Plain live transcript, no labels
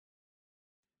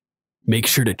Make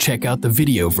sure to check out the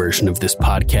video version of this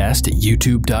podcast at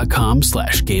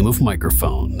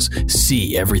youtube.com/gameofmicrophones.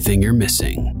 See everything you're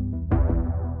missing.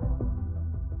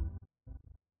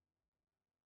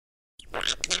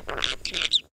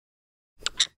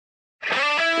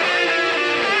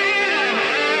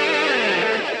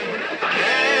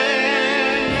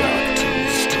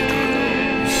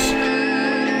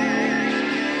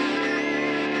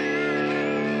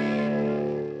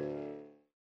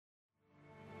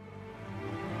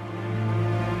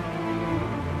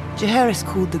 Jaehaerys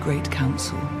called the Great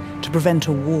Council to prevent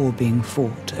a war being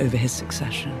fought over his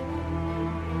succession.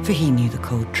 For he knew the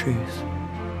cold truth.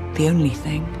 The only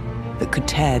thing that could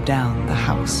tear down the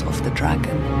House of the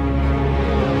Dragon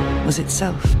was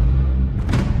itself.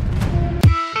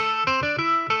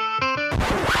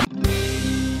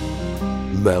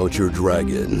 Mount your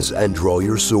dragons and draw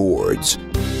your swords.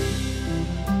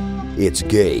 It's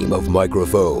Game of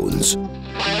Microphones.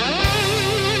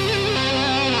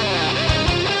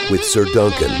 With Sir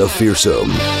Duncan the Fearsome.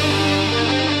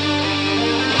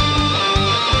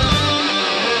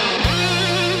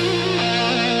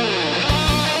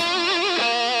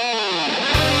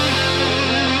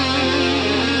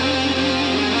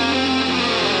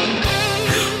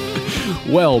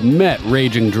 Well met,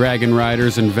 raging dragon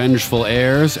riders and vengeful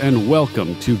heirs, and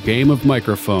welcome to Game of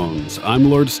Microphones. I'm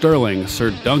Lord Sterling,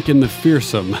 Sir Duncan the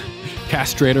Fearsome,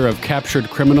 castrator of captured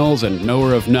criminals and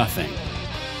knower of nothing.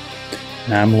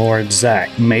 And I'm Lord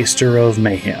Zach, Maester of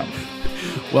Mayhem.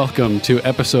 Welcome to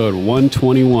episode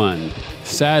 121.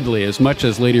 Sadly, as much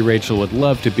as Lady Rachel would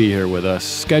love to be here with us,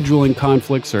 scheduling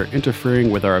conflicts are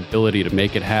interfering with our ability to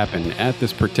make it happen at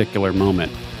this particular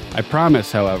moment. I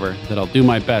promise, however, that I'll do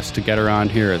my best to get her on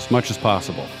here as much as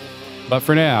possible. But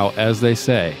for now, as they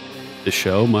say, the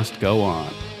show must go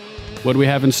on. What do we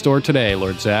have in store today,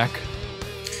 Lord Zach?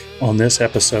 On this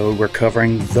episode, we're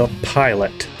covering the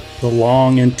pilot, the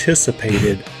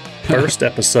long-anticipated first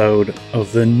episode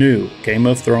of the new Game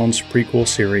of Thrones prequel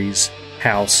series,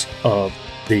 House of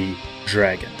the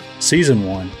Dragon. Season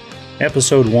 1,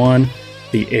 Episode 1,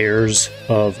 The Heirs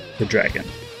of the Dragon.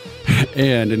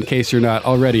 And in case you're not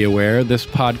already aware, this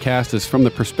podcast is from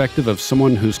the perspective of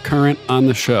someone who's current on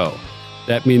the show.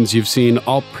 That means you've seen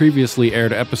all previously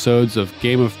aired episodes of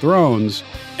Game of Thrones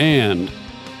and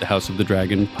the House of the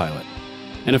Dragon pilot.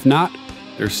 And if not,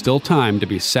 there's still time to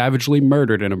be savagely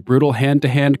murdered in a brutal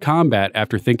hand-to-hand combat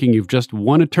after thinking you've just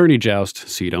won a tourney joust,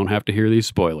 so you don't have to hear these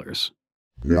spoilers.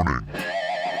 Warning.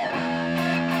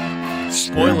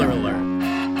 Spoiler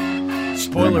alert.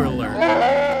 Spoiler alert.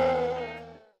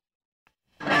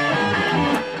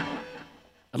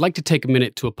 I'd like to take a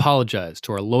minute to apologize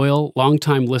to our loyal,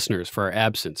 longtime listeners for our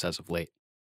absence as of late.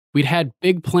 We'd had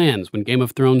big plans when Game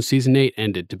of Thrones Season 8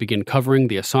 ended to begin covering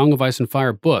the A Song of Ice and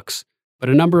Fire books, but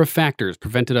a number of factors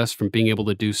prevented us from being able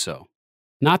to do so,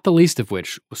 not the least of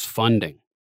which was funding.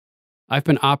 I've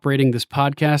been operating this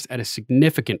podcast at a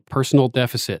significant personal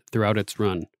deficit throughout its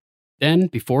run. Then,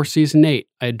 before Season 8,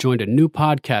 I had joined a new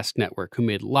podcast network who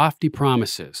made lofty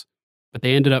promises, but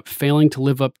they ended up failing to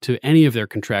live up to any of their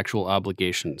contractual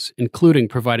obligations, including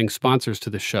providing sponsors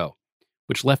to the show,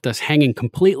 which left us hanging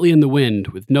completely in the wind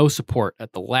with no support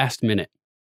at the last minute.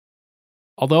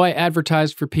 Although I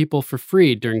advertised for people for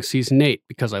free during Season 8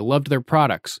 because I loved their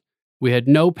products, we had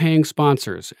no paying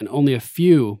sponsors and only a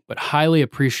few but highly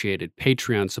appreciated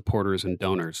Patreon supporters and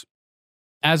donors.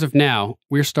 As of now,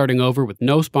 we're starting over with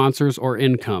no sponsors or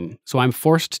income, so I'm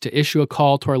forced to issue a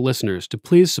call to our listeners to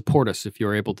please support us if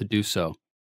you're able to do so.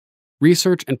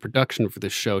 Research and production for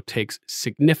this show takes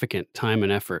significant time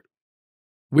and effort.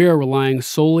 We are relying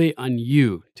solely on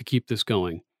you to keep this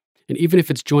going. And even if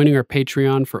it's joining our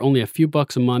Patreon for only a few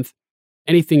bucks a month,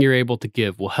 anything you're able to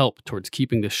give will help towards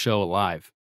keeping this show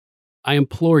alive. I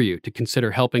implore you to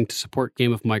consider helping to support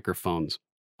Game of Microphones.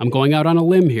 I'm going out on a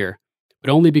limb here, but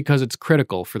only because it's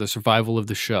critical for the survival of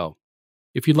the show.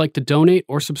 If you'd like to donate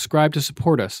or subscribe to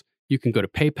support us, you can go to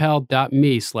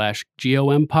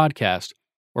paypal.me/GOMpodcast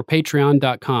or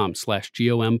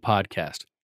patreon.com/GOMpodcast.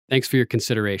 Thanks for your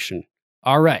consideration.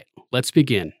 All right, let's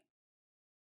begin.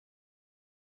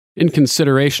 In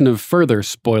consideration of further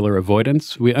spoiler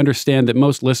avoidance, we understand that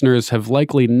most listeners have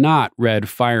likely not read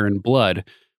Fire and Blood,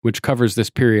 which covers this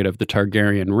period of the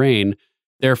Targaryen reign.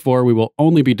 Therefore, we will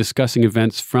only be discussing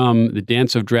events from the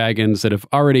Dance of Dragons that have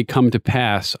already come to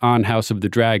pass on House of the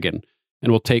Dragon,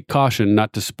 and will take caution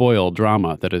not to spoil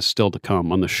drama that is still to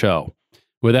come on the show.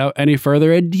 Without any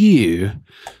further ado,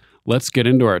 let's get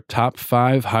into our top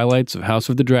 5 highlights of House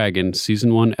of the Dragon,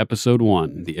 Season 1, Episode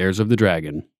 1, The Heirs of the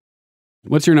Dragon.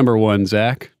 What's your number 1,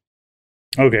 Zach?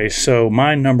 Okay, so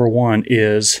my number 1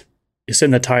 is it's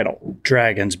in the title.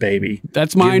 Dragons, baby.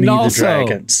 That's mine also. The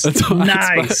dragons.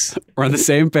 Nice. We're on the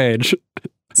same page.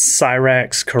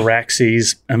 Cyrax,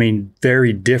 Caraxes, I mean,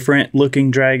 very different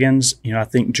looking dragons. You know, I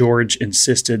think George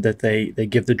insisted that they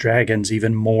give the dragons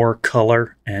even more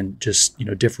color and just, you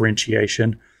know,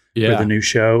 differentiation for the new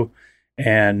show.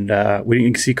 And we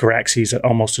didn't see Caraxes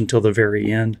almost until the very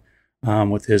end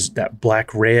with that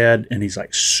black red, and he's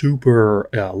like super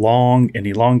long and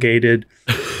elongated.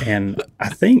 And I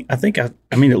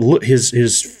mean,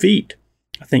 his feet,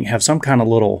 I think, have some kind of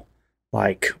little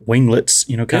like winglets,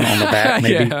 you know, kind of on the back,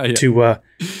 maybe to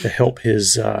help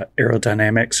his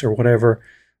aerodynamics or whatever.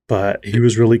 But he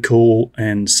was really cool.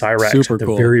 And Cyrax Super at the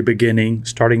cool. very beginning,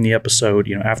 starting the episode,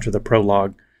 you know, after the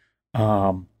prologue,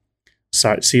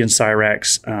 seeing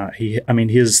Cyrax,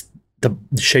 the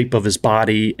shape of his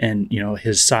body and, you know,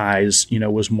 his size, you know,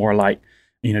 was more like,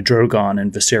 you know, Drogon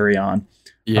and Viserion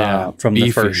from the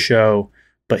first show.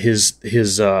 But his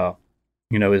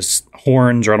you know, his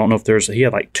horns, or I don't know if he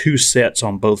had like 2 sets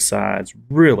on both sides.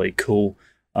 Really cool.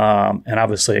 And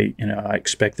obviously, you know, I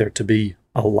expect there to be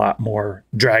a lot more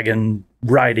dragon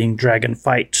riding, dragon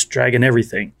fights, dragon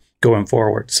everything going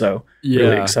forward. So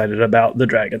really excited about the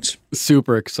dragons.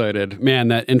 Super excited. Man,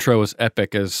 that intro was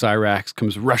epic as Cyrax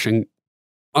comes rushing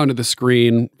onto the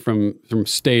screen from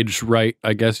stage right,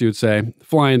 I guess you would say,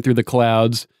 flying through the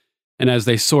clouds. And as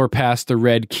they soar past the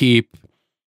Red Keep,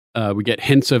 we get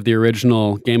hints of the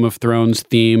original Game of Thrones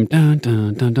theme. Dun,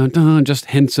 dun, dun, dun, dun, just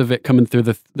hints of it coming through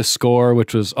the score,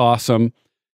 which was awesome.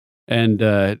 And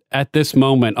at this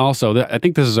moment, also, I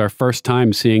think this is our first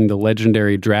time seeing the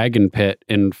legendary Dragon Pit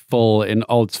in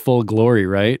all its full glory,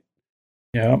 right?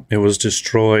 Yeah, it was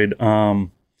destroyed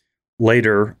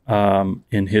later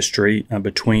in history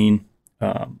between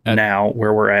now,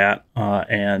 where we're at,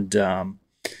 and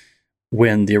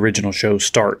when the original show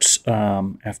starts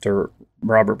after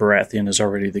Robert Baratheon is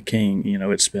already the king. You know,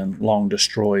 it's been long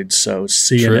destroyed. So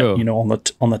seeing it, you know, on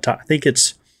the top, I think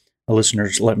it's,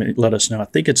 listeners, let us know. I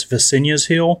think it's Visenya's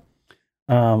Hill,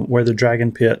 where the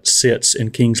Dragon Pit sits in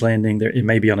King's Landing. There, it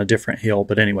may be on a different hill,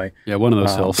 but anyway. Yeah, one of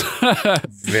those hills.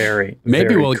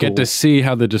 Maybe we'll get to see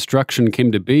how the destruction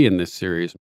came to be in this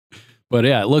series. But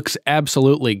yeah, it looks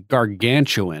absolutely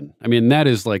gargantuan. I mean, that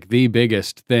is like the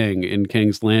biggest thing in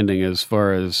King's Landing as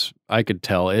far as I could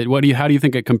tell. How do you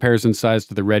think it compares in size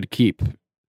to the Red Keep? I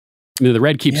mean, the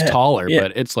Red Keep's taller,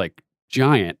 but it's like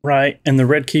giant. Right. And the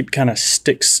Red Keep kind of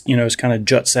sticks, you know, it kind of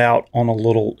juts out on a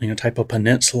little, you know, type of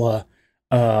peninsula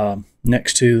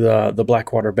next to the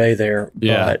Blackwater Bay there.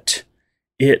 Yeah. But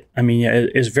it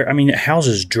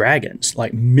houses dragons,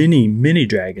 like many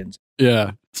dragons.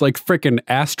 Yeah. It's like freaking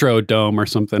Astrodome or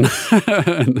something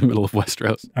in the middle of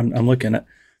Westeros. I'm looking at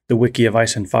the Wiki of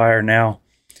Ice and Fire now.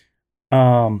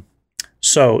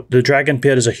 So the Dragon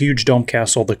Pit is a huge dome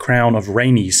castle, the crown of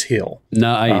Rhaenys Hill.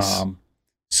 Nice.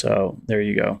 So there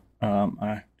you go.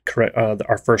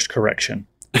 Our first correction.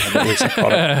 At least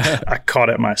I caught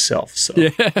it myself. So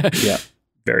yeah,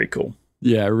 very cool.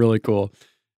 Yeah, really cool.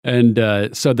 And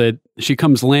so that she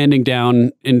comes landing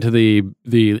down into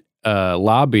the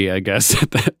lobby, I guess,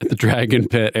 at the Dragon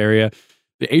Pit area,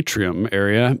 the atrium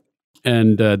area,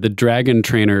 and the dragon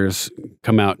trainers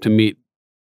come out to meet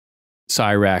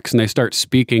Cyrax, and they start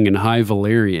speaking in High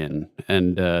Valyrian.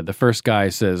 And the first guy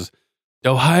says,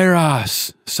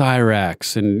 "Dohairas,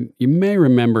 Cyrax," and you may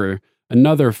remember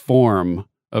another form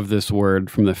of this word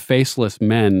from the Faceless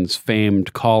Men's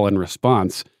famed call and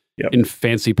response in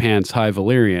Fancy Pants High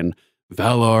Valyrian.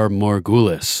 Valar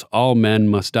Morghulis, all men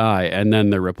must die. And then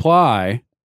the reply,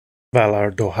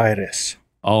 Valar Dohaeris,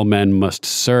 all men must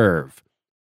serve.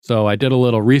 So I did a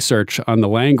little research on the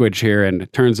language here, and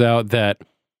it turns out that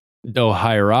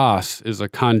Dohairas is a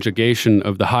conjugation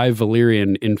of the High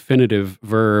Valyrian infinitive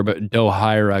verb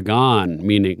dohairagan,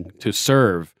 meaning to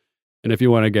serve. And if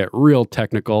you want to get real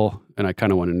technical, and I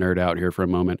kind of want to nerd out here for a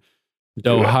moment,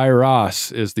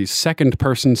 Dohairas is the second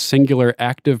person singular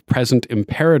active present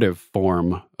imperative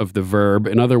form of the verb.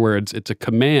 In other words, it's a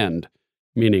command,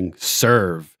 meaning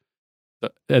serve.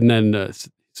 And then,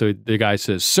 so the guy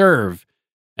says serve,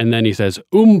 and then he says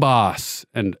umbas,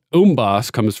 and umbas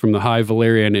comes from the High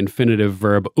Valyrian infinitive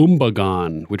verb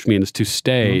umbagan, which means to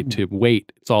stay, to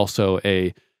wait. It's also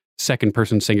a second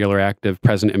person singular active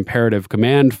present imperative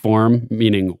command form,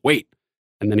 meaning wait.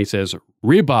 And then he says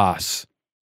ribas,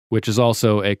 which is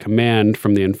also a command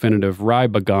from the infinitive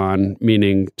ribagon,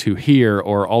 meaning to hear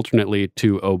or alternately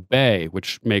to obey,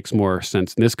 which makes more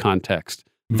sense in this context.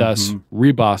 Thus,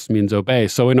 ribas means obey.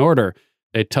 So in order,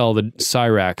 they tell the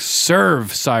Cyrax, serve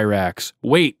Cyrax,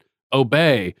 wait,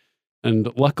 obey. And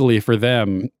luckily for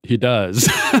them, he does.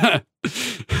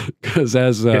 Because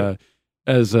as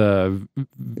as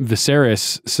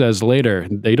Viserys says later,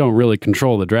 they don't really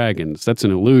control the dragons. That's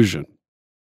an illusion.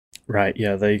 Right.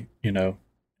 Yeah. They,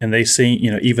 and they see,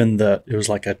 even it was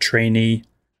like a trainee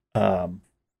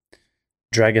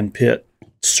dragon pit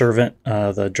servant,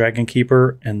 the dragon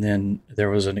keeper. And then there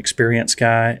was an experienced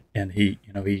guy, and he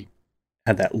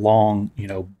had that long,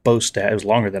 bow staff. It was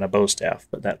longer than a bow staff,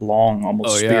 but that long,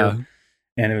 almost spear. Yeah.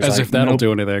 And it was as if that'll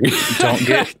do anything. Don't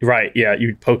get right. Yeah.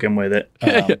 You'd poke him with it.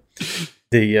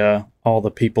 All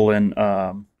the people in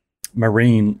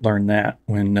Marine learned that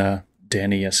when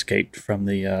Dany escaped from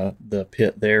the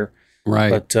pit there. Right.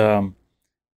 But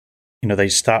they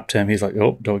stopped him. He's like,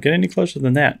 "Oh, don't get any closer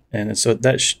than that." And so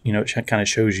that it kind of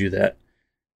shows you that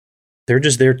they're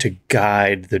just there to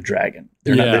guide the dragon.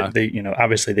 They're not. They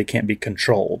obviously they can't be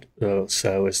controlled.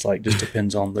 So it's like just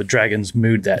depends on the dragon's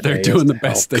mood that they're day. They're doing the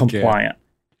best they compliant.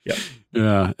 Yep.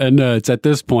 Yeah, and it's at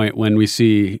this point when we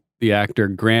see the actor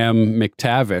Graham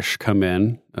McTavish come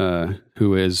in,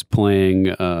 who is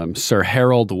playing Sir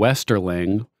Harold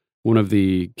Westerling, one of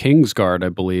the Kingsguard, I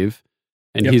believe.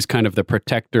 And he's kind of the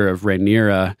protector of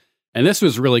Rhaenyra. And this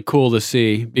was really cool to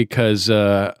see because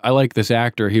I like this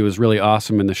actor. He was really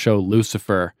awesome in the show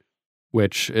Lucifer,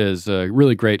 which is a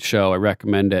really great show. I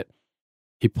recommend it.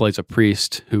 He plays a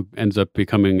priest who ends up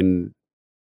becoming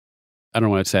I don't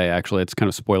want to say, actually. It's kind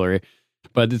of spoilery.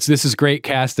 But this is great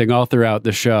casting all throughout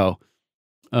the show.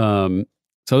 So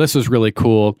this was really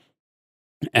cool.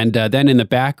 And then in the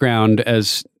background,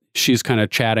 as she's kind of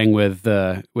chatting with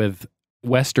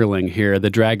Westerling here, the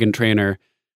dragon trainer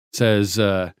says,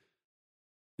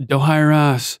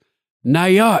 Dohairas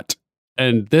Nayot.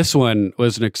 And this one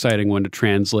was an exciting one to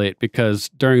translate because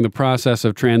during the process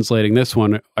of translating this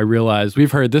one, I realized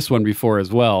we've heard this one before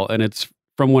as well. And it's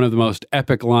from one of the most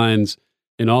epic lines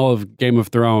in all of Game of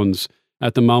Thrones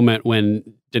at the moment when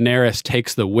Daenerys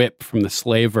takes the whip from the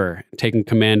slaver, taking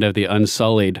command of the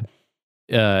Unsullied.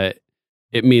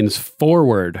 It means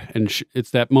forward. And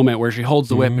it's that moment where she holds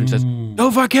the whip and says,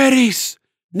 Dovakeris,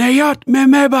 Nayot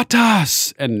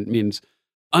Memebatas, and it means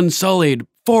Unsullied,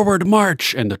 forward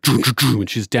march. And and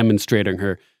she's demonstrating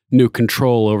her new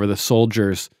control over the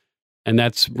soldiers. And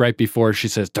that's right before she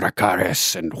says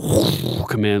Dracarys and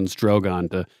commands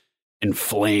Drogon to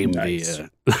inflame the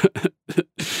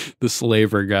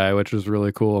slaver guy, which was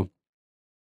really cool.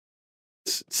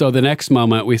 So the next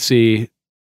moment we see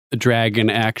the dragon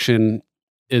action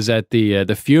is at the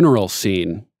funeral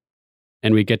scene,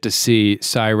 and we get to see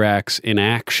Syrax in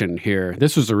action here.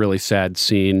 This was a really sad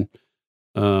scene.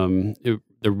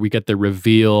 We get the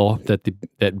reveal that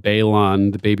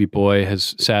Balon, the baby boy,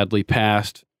 has sadly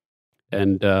passed,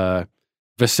 and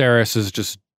Viserys is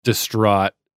just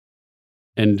distraught.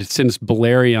 And since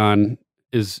Balerion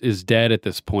is dead at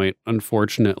this point,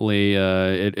 unfortunately,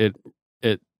 it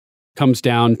comes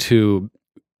down to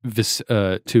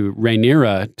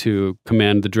Rhaenyra to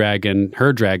command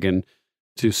her dragon,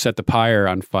 to set the pyre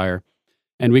on fire.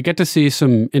 And we get to see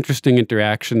some interesting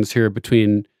interactions here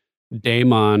between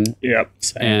Daemon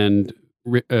and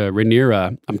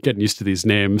Rhaenyra. I'm getting used to these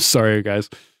names. Sorry, guys.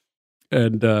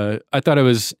 And I thought it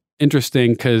was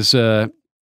interesting because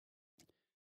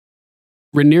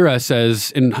Rhaenyra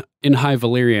says in High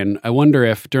Valyrian, I wonder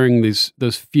if during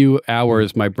those few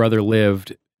hours my brother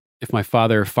lived, if my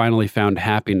father finally found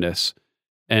happiness.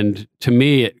 And to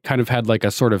me, it kind of had like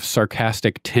a sort of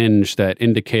sarcastic tinge that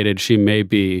indicated she may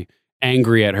be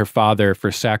angry at her father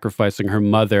for sacrificing her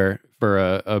mother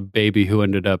for a baby who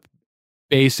ended up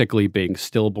basically being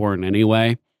stillborn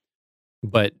anyway.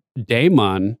 But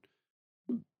Daemon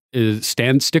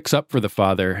sticks up for the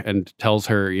father and tells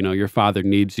her, your father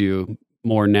needs you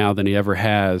more now than he ever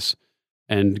has,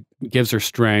 and gives her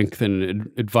strength and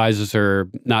advises her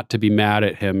not to be mad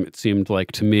at him, it seemed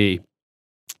like to me.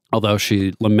 Although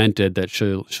she lamented that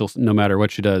she'll no matter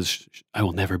what she does, I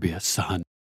will never be a son.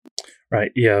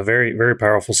 Right. Yeah. Very, very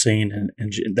powerful scene.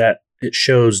 And that it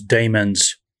shows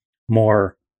Daemon's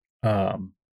more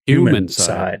human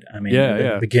side. I mean, in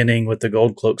the beginning with the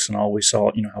gold cloaks and all, we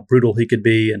saw, how brutal he could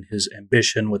be and his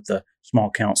ambition with the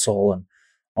small council and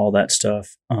all that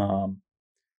stuff.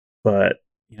 But,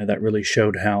 that really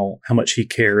showed how much he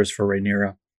cares for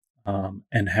Rhaenyra,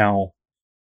 and how,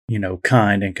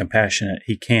 kind and compassionate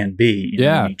he can be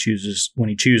when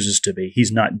he chooses to be.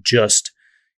 He's not just,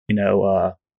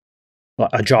 a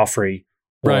Joffrey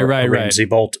or a Ramsay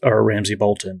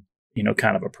Bolton,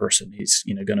 kind of a person. He's,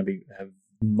 going to have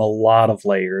a lot of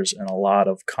layers and a lot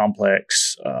of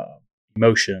complex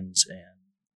emotions and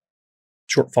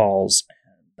shortfalls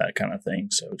and that kind of thing.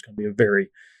 So it's going to be a very,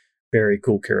 very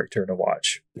cool character to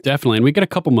watch. Definitely. And we get a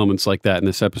couple moments like that in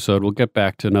this episode. We'll get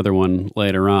back to another one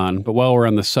later on. But while we're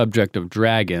on the subject of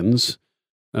dragons,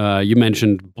 You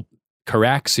mentioned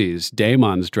Caraxes,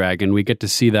 Daemon's dragon. We get to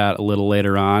see that a little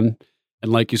later on.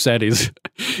 And like you said,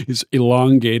 he's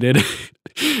elongated,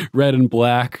 red and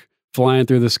black, flying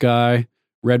through the sky,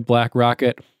 red, black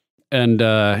rocket.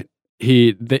 And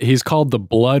he's called the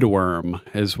Bloodworm,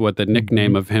 is what the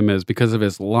nickname of him is, because of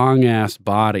his long-ass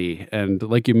body. And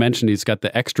like you mentioned, he's got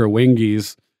the extra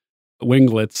winglets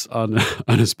on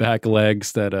his back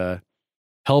legs that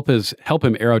help him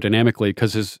aerodynamically,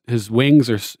 because his wings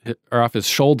are off his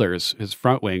shoulders, his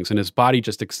front wings, and his body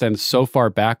just extends so far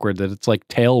backward that it's like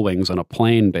tail wings on a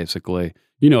plane, basically.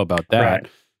 You know about that.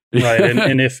 Right.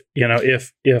 And if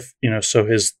so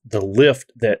the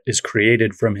lift that is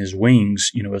created from his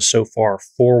wings, is so far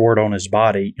forward on his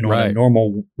body, in a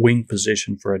normal wing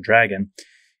position for a dragon,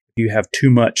 if you have too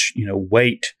much,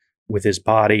 weight with his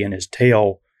body and his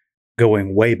tail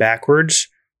going way backwards,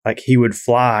 like he would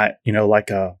fly, like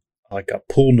a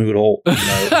pool noodle,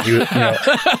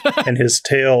 and his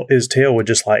tail would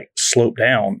just like slope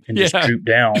down and just droop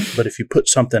down. But if you put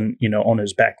something, on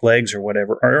his back legs or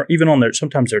whatever, or even on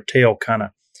sometimes their tail kind of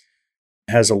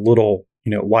has a little,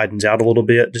 widens out a little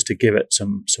bit just to give it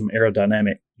some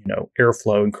aerodynamic,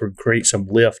 airflow, and could create some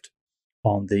lift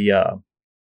on the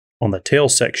tail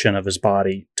section of his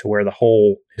body, to where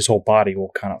his whole body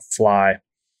will kind of fly,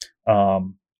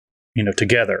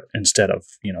 together instead of,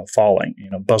 falling,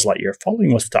 Buzz Lightyear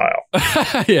falling with style.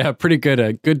 Yeah, pretty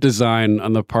good. Good design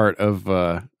on the part of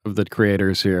the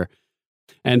creators here.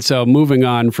 And so moving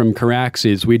on from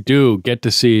Caraxes, we do get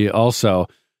to see also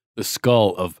the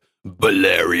skull of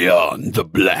Balerion, the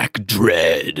Black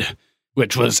Dread,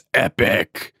 which was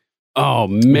epic. Oh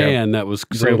man, that was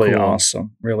so really cool.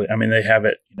 Awesome. Really. I mean, they have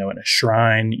it, in a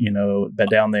shrine, that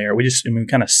down there. We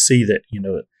kind of see that,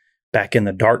 back in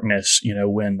the darkness,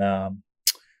 when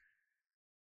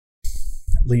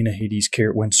Lena Headey's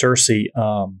character, when Cersei,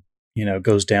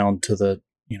 goes down to the,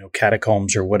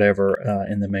 catacombs or whatever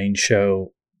in the main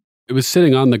show. It was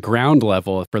sitting on the ground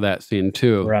level for that scene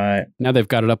too. Right. Now they've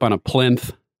got it up on a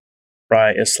plinth.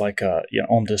 Right. It's like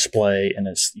on display, and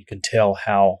you can tell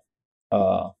how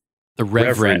the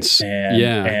reverence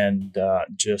and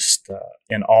just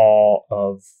in awe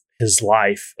of his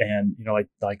life. And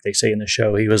like they say in the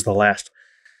show, he was the last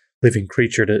living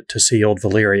creature to see old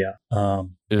Valyria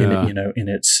in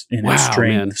its strength.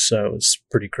 Man. So it's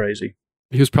pretty crazy.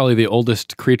 He was probably the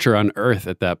oldest creature on Earth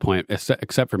at that point,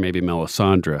 except for maybe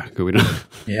Melisandre. Could we know?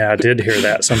 Yeah, I did hear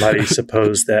that. Somebody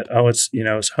supposed that it's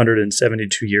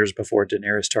 172 years before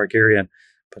Daenerys Targaryen.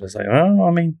 But it's like,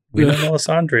 we know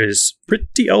Melisandre is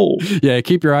pretty old. Yeah,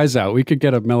 keep your eyes out. We could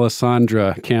get a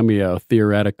Melisandre cameo,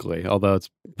 theoretically, although it's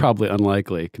probably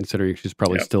unlikely, considering she's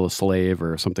probably still a slave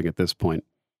or something at this point.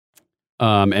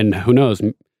 And who knows?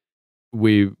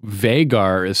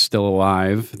 Vhagar is still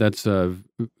alive. That's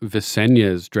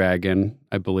Visenya's dragon,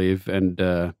 I believe. And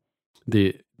the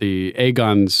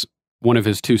Aegon's one of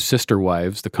his two sister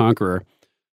wives, the Conqueror.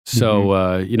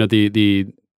 So,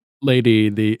 the lady,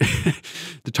 the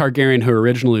Targaryen who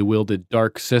originally wielded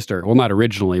Dark Sister, well, not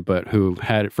originally, but who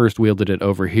had first wielded it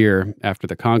over here after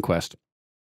the conquest,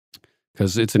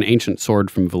 because it's an ancient sword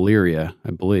from Valyria,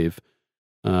 I believe.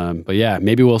 But yeah,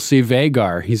 maybe we'll see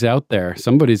Vhagar. He's out there.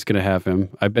 Somebody's going to have him.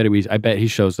 I bet he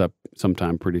shows up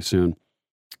sometime pretty soon.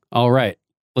 All right,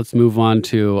 let's move on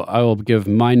to, I will give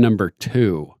my number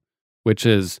 2, which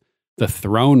is the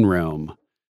throne room.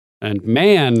 And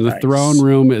man, the throne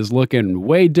room is looking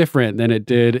way different than it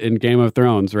did in Game of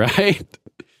Thrones, right?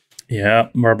 Yeah,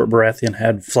 Robert Baratheon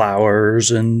had flowers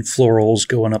and florals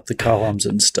going up the columns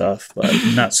and stuff, but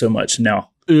not so much now.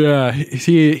 Yeah,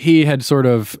 he had sort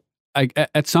of,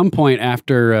 at some point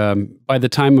after, by the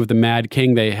time of the Mad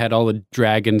King, they had all the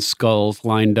dragon skulls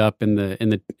lined up in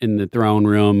the throne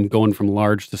room, going from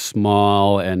large to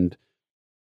small, and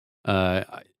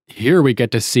here we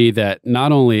get to see that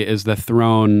not only is the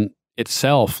throne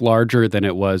itself larger than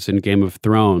it was in Game of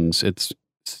Thrones, it's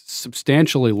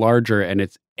substantially larger and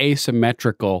it's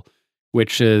asymmetrical,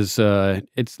 which is,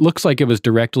 it looks like it was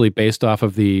directly based off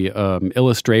of the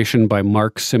illustration by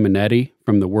Mark Simonetti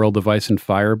from the World of Ice and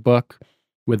Fire book,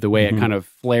 with the way it kind of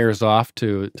flares off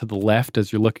to the left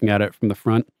as you're looking at it from the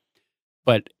front.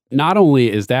 But not only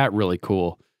is that really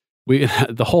cool,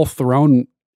 the whole throne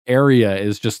area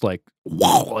is just like,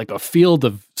 wow, like a field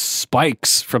of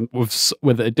spikes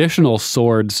with additional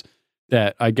swords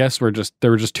that I guess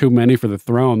there were just too many for the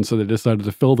throne, so they decided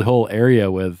to fill the whole area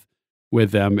with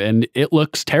them, and it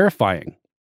looks terrifying.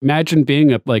 Imagine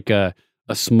being a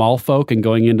small folk and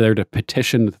going in there to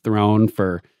petition the throne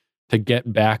to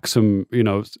get back some,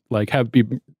 be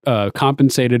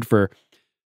compensated for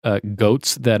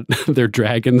goats that their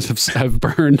dragons have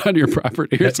burned on your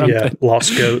property or something. Yeah,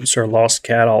 lost goats or lost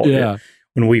cattle. Yeah.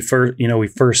 When we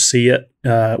first see it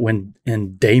when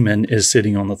Daemon is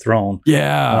sitting on the throne.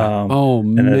 Yeah.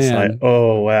 And man. it's like,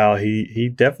 oh wow,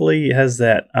 he definitely has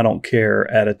that I don't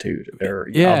care attitude, or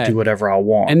I'll do whatever I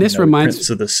want. And this reminds Prince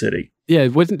of the city. Yeah,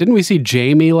 didn't we see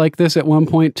Jaime like this at one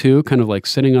point too? Kind of like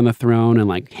sitting on the throne and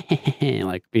like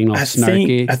like being all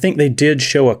snarky. I think they did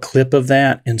show a clip of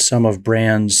that in some of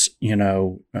Bran's,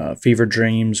 fever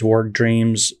dreams, warg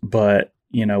dreams, but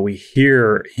we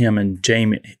hear him and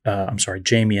Jamie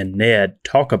and Ned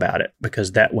talk about it,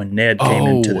 because that when Ned came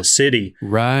into the city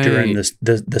during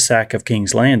the sack of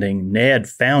King's Landing, Ned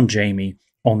found Jamie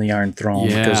on the Iron Throne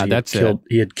because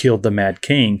he had killed the Mad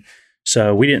King.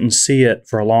 So we didn't see it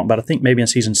for a long, but I think maybe in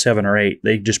season 7 or 8,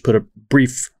 they just put a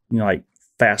brief,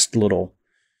 fast little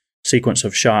sequence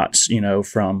of shots,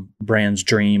 from Bran's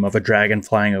dream of a dragon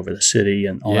flying over the city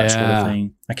and all that sort of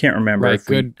thing. I can't remember. Right,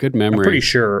 good memory. I'm pretty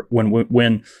sure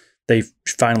when they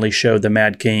finally showed the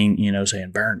Mad King,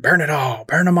 saying burn it all,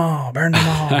 burn them all, burn them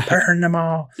all, burn them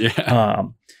all. Yeah.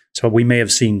 So we may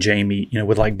have seen Jamie,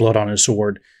 with like blood on his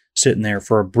sword, sitting there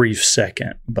for a brief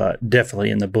second, but definitely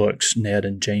in the books, Ned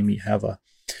and Jamie have a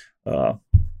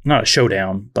not a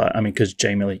showdown, but because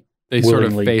Jamie they sort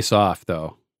of face off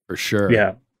though, for sure.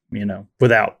 Yeah.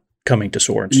 Without coming to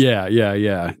swords.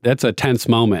 Yeah. That's a tense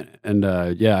moment. And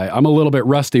I'm a little bit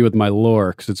rusty with my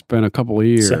lore because it's been a couple of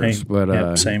years.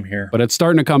 Same here. But it's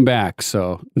starting to come back.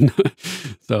 So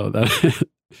that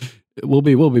we'll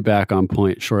be back on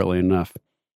point shortly enough.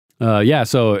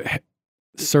 So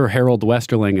Sir Harold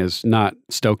Westerling is not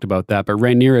stoked about that, but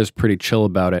Rhaenyra is pretty chill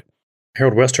about it.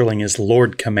 Harold Westerling is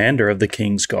Lord Commander of the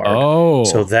King's Guard. Oh.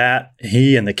 So that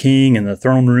he and the king and the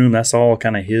throne room, that's all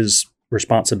kind of his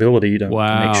responsibility to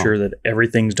make sure that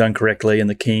everything's done correctly and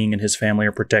the king and his family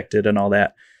are protected and all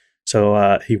that.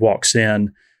 So he walks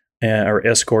in or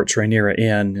escorts Rhaenyra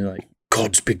in, like,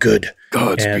 Gods be good.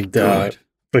 Gods be good.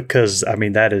 Because,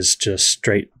 that is just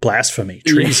straight blasphemy,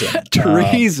 treason. Yeah,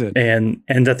 treason.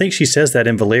 And I think she says that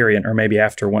in Valyrian, or maybe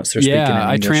after once they're speaking in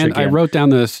English again. I wrote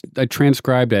down I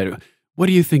transcribed it. What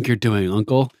do you think you're doing,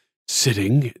 Uncle?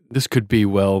 Sitting. This could be,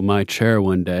 my chair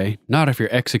one day. Not if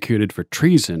you're executed for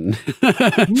treason.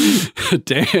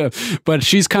 Damn.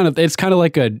 But it's kind of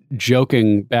like a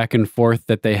joking back and forth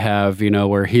that they have,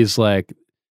 where he's like,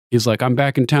 I'm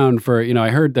back in town for, I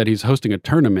heard that he's hosting a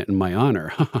tournament in my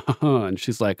honor. And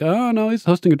she's like, oh, no, he's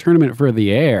hosting a tournament for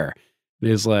the heir. And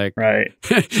he's like, right.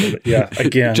 Yeah.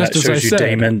 Again, just that shows you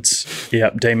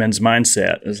said. Daemon's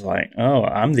mindset is like, oh,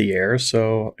 I'm the heir.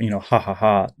 So,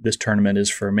 this tournament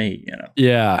is for me,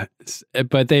 Yeah.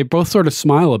 But they both sort of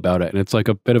smile about it. And it's like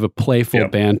a bit of a playful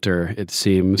banter, it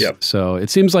seems. Yep. So it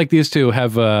seems like these two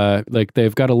have,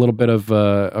 they've got a little bit of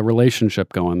a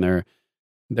relationship going there.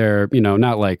 They're,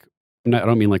 not like, I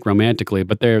don't mean like romantically,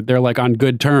 but they're like on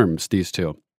good terms, these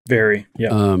two. Very,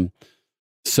 yeah.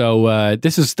 So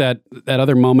this is that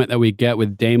other moment that we get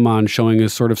with Daemon showing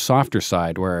his sort of softer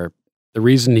side, where the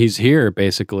reason he's here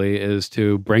basically is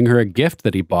to bring her a gift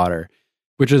that he bought her,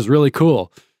 which is really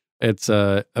cool. It's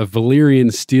a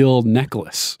Valyrian steel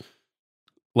necklace.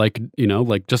 Like,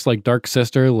 just like Dark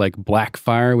Sister, like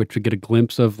Blackfire, which we get a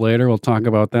glimpse of later. We'll talk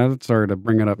about that. Sorry to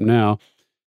bring it up now.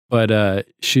 But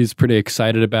she's pretty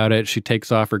excited about it. She takes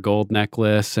off her gold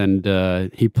necklace, and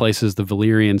he places the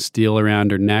Valyrian steel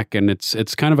around her neck. And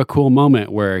it's kind of a cool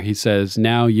moment where he says,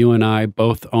 now you and I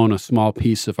both own a small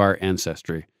piece of our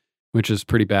ancestry, which is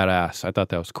pretty badass. I thought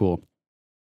that was cool.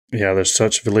 Yeah, there's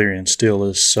such Valyrian steel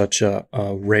is such a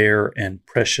rare and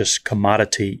precious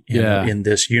commodity in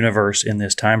this universe, in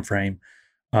this time frame.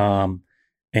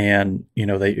 And,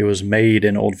 it was made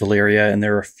in Old Valyria, and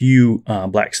there are a few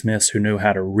blacksmiths who knew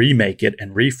how to remake it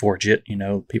and reforge it,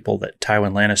 people that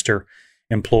Tywin Lannister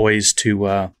employs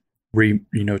to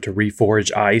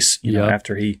reforge ice,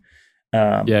 after he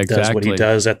does what he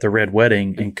does at the Red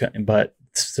Wedding. But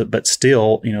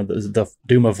still, the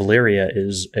doom of Valyria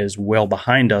is well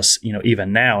behind us,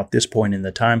 even now at this point in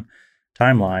the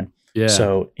timeline. Yeah.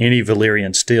 So any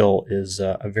Valyrian steel is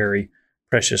a very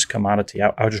precious commodity.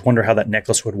 I just wonder how that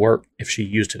necklace would work if she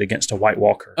used it against a White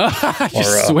Walker, or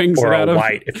a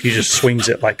white. If he just swings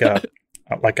it like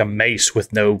a mace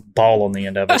with no ball on the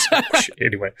end of it.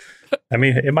 Anyway,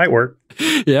 it might work.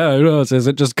 Yeah, who knows? Is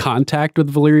it just contact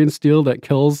with Valyrian steel that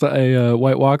kills a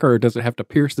White Walker, or does it have to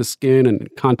pierce the skin and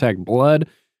contact blood?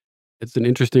 It's an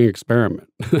interesting experiment.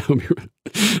 That'd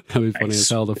be funny as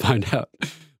hell to find out.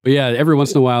 But yeah, every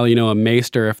once in a while, a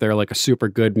maester, if they're like a super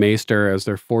good maester, as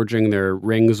they're forging their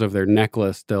rings of their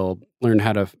necklace, they'll learn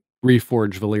how to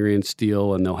reforge Valyrian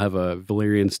steel, and they'll have a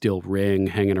Valyrian steel ring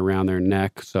hanging around their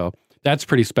neck. So that's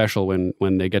pretty special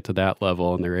when they get to that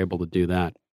level and they're able to do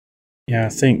that. Yeah, I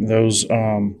think those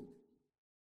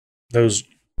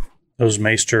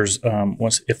maesters,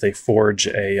 once if they forge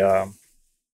that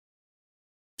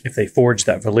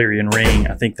Valyrian ring,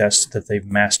 I think that they've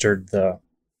mastered the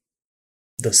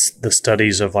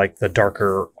studies of like the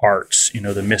darker arts,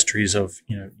 the mysteries of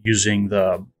using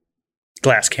the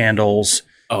glass candles.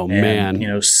 Oh, and,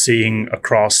 man. Seeing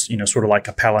across, sort of like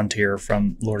a Palantir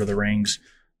from Lord of the Rings.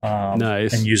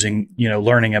 Nice. And using,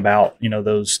 learning about,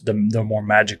 the more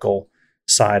magical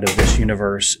side of this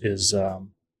universe is,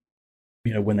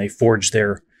 when they forged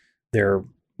their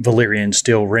Valyrian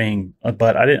steel ring.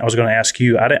 But I was going to ask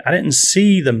you, I didn't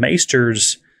see the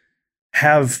Maesters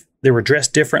they were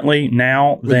dressed differently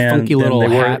now than they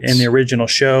were in the original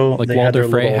show. Like they Walder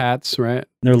Frey hats, right?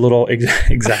 Their little,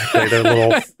 exactly, their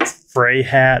little Frey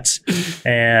hats.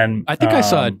 And I think I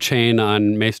saw a chain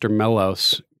on Maester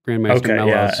Mellos, Grand Maester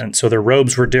Mellos. Yeah, and so their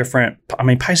robes were different. I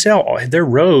mean, Pycelle, their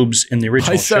robes in the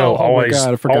original show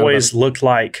always looked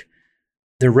like,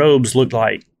 their robes looked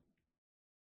like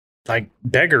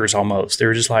beggars almost. They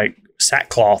were just like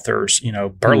sackcloth or,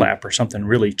 burlap or something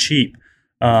really cheap.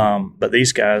 But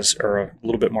these guys are a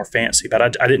little bit more fancy. But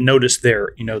I didn't notice their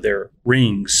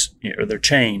rings, or their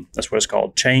chain. That's what it's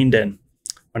called, chained. And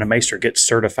when a maester gets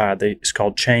certified, it's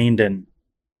called chained and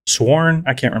sworn.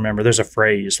 I can't remember. There's a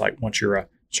phrase like once you're a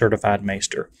certified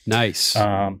maester. Nice.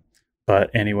 But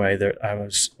anyway, I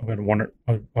was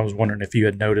wondering if you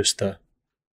had noticed a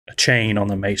chain on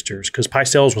the maesters, because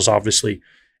Pycelle's was obviously,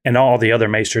 and all the other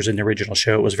maesters in the original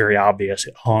show, it was very obvious.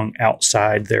 It hung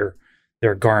outside their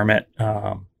garment,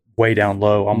 way down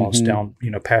low, almost down,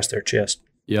 past their chest.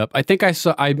 Yep. I think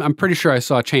I'm pretty sure I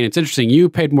saw a chain. It's interesting. You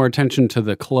paid more attention to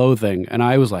the clothing, and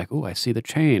I was like, oh, I see the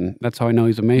chain. That's how I know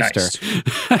he's a maester.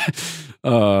 Nice.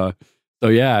 So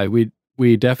yeah,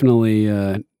 we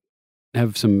definitely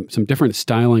have some different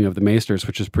styling of the maesters,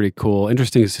 which is pretty cool.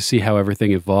 Interesting is to see how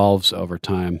everything evolves over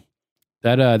time.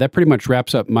 That pretty much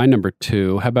wraps up my number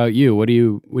 2. How about you? What do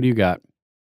you got?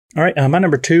 All right, my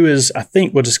number 2 is, I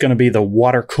think, what is going to be the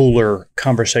water cooler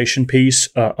conversation piece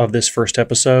of this first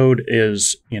episode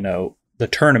is, the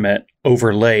tournament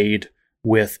overlaid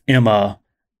with Emma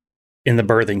in the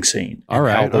birthing scene. All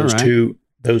right, how those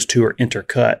two are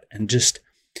intercut, and just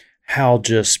how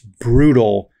just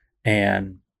brutal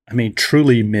and, I mean,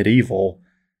 truly medieval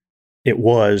it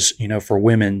was, for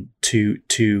women to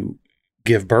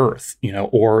give birth,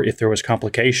 or if there was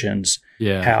complications,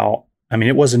 how. I mean,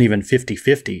 it wasn't even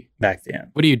 50-50 back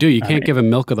then. What do? You can't give him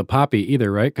milk of the poppy either,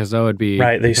 right? Because that would be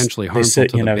potentially harmful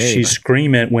to the babe. She's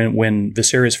screaming when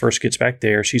Viserys first gets back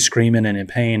there. She's screaming and in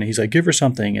pain. And he's like, "Give her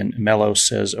something." And Mellos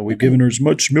says, "We've given her as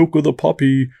much milk of the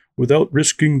poppy without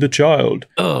risking the child."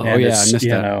 I missed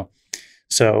that.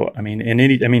 So I mean,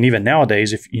 even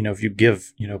nowadays, if you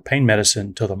give pain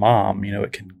medicine to the mom,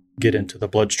 it can get into the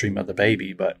bloodstream of the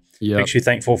baby. But makes you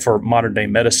thankful for modern day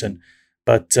medicine.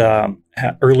 But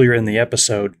earlier in the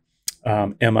episode,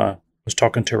 Emma was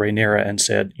talking to Rhaenyra and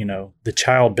said, the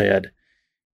child bed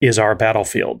is our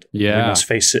battlefield. Yeah. We must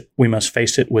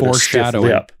face it with a stiff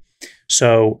lip.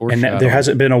 So, and there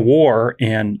hasn't been a war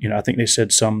in, I think they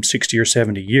said some 60 or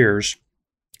 70 years.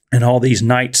 And all these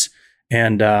knights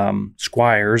and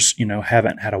squires,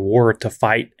 haven't had a war to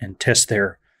fight and test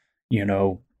their,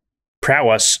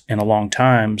 prowess in a long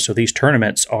time. So these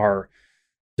tournaments are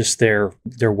just their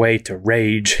way to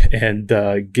rage and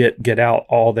get out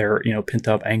all their pent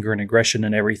up anger and aggression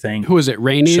and everything. Who is it?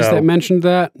 Rhaenys that mentioned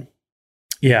that?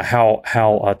 Yeah, how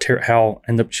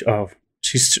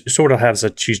she sort of has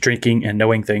she's drinking and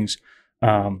knowing things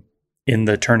in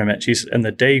the tournament. And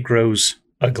the day grows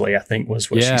ugly, I think was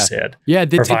what she said. Yeah,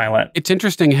 violent. It's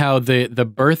interesting how the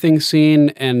birthing scene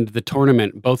and the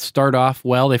tournament both start off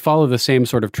well. They follow the same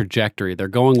sort of trajectory. They're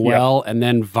going well, and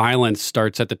then violence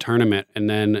starts at the tournament, and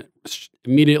then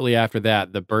immediately after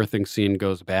that, the birthing scene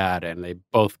goes bad, and they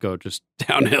both go just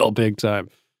downhill big time.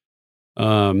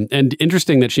 And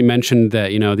interesting that she mentioned that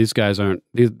these guys aren't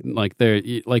they're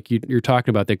like you're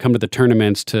talking about. They come to the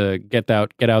tournaments to get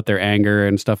out their anger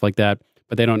and stuff like that,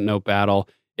 but they don't know battle.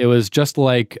 It was just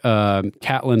like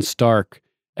Catelyn Stark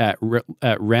at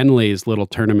Renly's little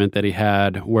tournament that he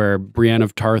had, where Brienne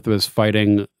of Tarth was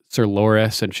fighting Sir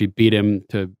Loras, and she beat him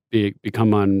to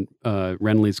become on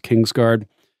Renly's Kingsguard.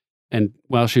 And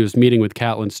while she was meeting with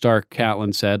Catelyn Stark,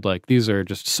 Catelyn said, these are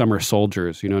just summer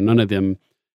soldiers. None of them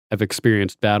have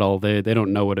experienced battle. They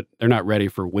don't know they're not ready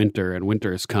for winter, and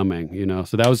winter is coming.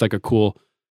 So that was like a cool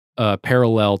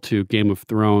parallel to Game of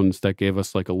Thrones that gave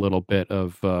us like a little bit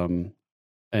of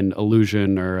an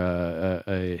illusion or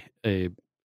a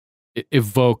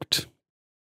evoked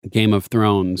Game of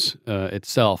Thrones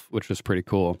itself, which was pretty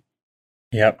cool.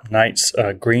 Yep, nights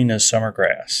green as summer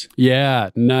grass. Yeah,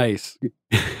 nice.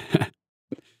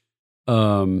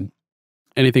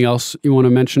 Anything else you want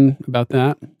to mention about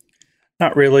that?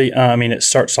 Not really. I mean, it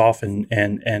starts off and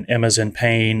Emma's in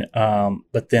pain,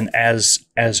 but then as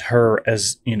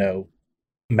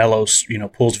Melos,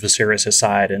 pulls Viserys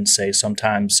aside and say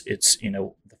sometimes it's,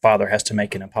 the father has to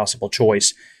make an impossible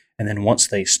choice. And then once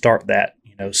they start that,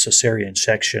 cesarean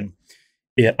section,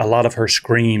 a lot of her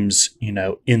screams,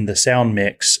 in the sound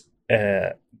mix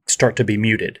start to be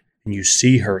muted. And you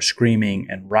see her screaming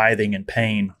and writhing in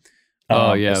pain.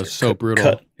 Oh, yeah, it was so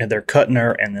brutal. And they're cutting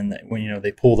her, and then when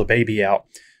they pull the baby out.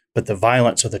 But the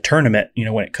violence of the tournament,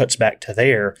 when it cuts back to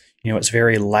there, it's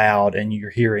very loud, and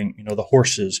you're hearing, the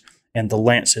horses and the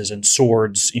lances and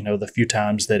swords, the few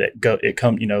times that it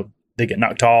comes, they get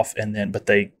knocked off, but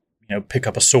they, pick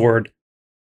up a sword.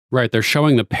 Right, they're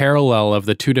showing the parallel of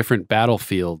the two different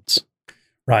battlefields.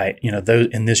 Right, those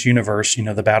in this universe,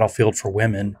 the battlefield for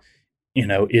women,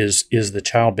 is the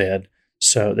childbed.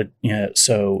 So that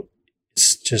so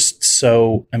it's just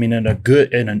so. I mean, in a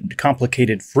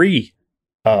complicated free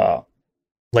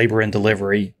labor and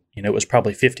delivery, it was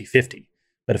probably 50-50.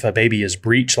 But if a baby is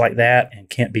breached like that and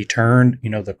can't be turned,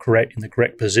 in the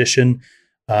correct position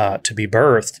to be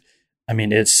birthed, I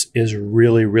mean, is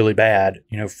really, really bad,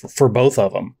 for both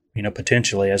of them,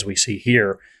 potentially, as we see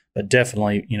here, but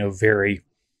definitely, very,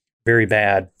 very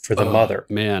bad for the mother.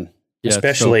 Man. Yeah,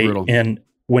 especially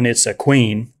when it's a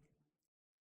queen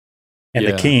and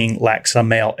the king lacks a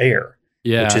male heir,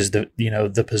 which is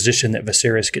the position that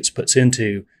Viserys gets puts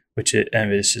into, which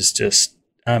is just,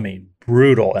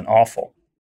 brutal and awful.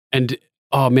 And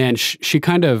oh man, she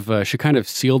kind of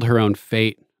sealed her own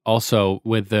fate. Also,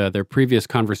 with their previous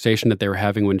conversation that they were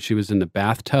having when she was in the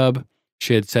bathtub,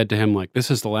 she had said to him, like, "This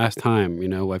is the last time.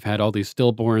 I've had all these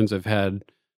stillborns. I've had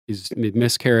these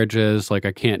miscarriages. Like,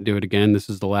 I can't do it again. This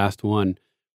is the last one."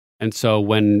 And so,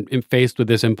 when faced with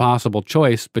this impossible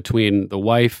choice between the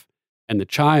wife and the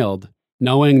child,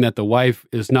 knowing that the wife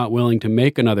is not willing to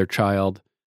make another child,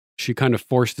 she kind of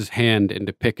forced his hand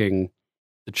into picking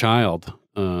the child.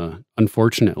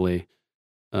 Unfortunately.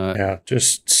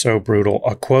 Just so brutal.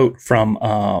 A quote from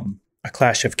A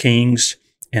Clash of Kings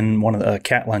in one of the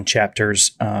Catelyn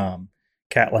chapters.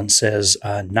 Catelyn says,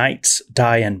 "Knights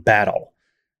die in battle."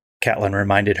 Catelyn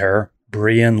reminded her.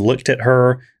 Brienne looked at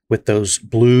her with those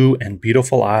blue and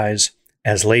beautiful eyes.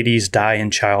 As ladies die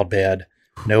in childbed,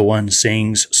 no one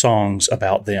sings songs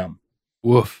about them.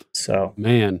 Woof. So,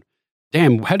 man,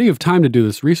 damn, how do you have time to do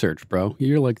this research, bro?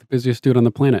 You're like the busiest dude on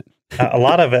the planet. A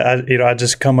lot of it, I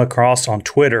just come across on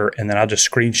Twitter, and then I'll just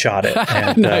screenshot it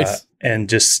and nice. And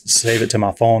just save it to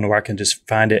my phone where I can just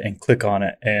find it and click on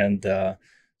it. And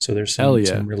so there's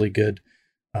some really good.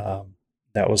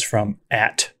 That was from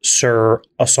 @Sir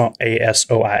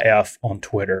ASOIF on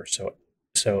Twitter. So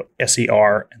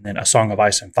SER and then A Song of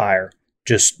Ice and Fire,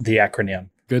 just the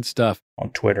acronym. Good stuff on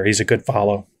Twitter. He's a good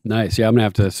follow. Nice. Yeah, I'm gonna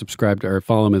have to subscribe to or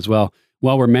follow him as well.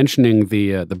 While we're mentioning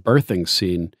the birthing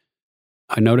scene,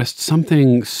 I noticed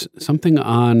something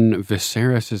on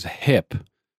Viserys' hip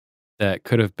that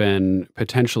could have been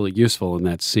potentially useful in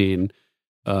that scene.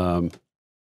 You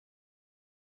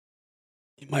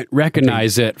might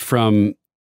recognize it from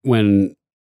when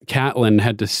Catelyn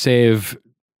had to save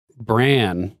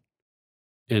Bran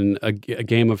in a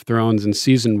Game of Thrones in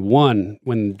season 1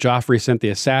 when Joffrey sent the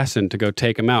assassin to go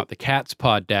take him out, the cat's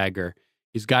paw dagger.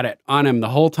 He's got it on him the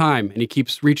whole time, and he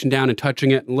keeps reaching down and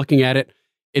touching it and looking at it.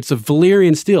 It's a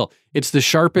Valyrian steel. It's the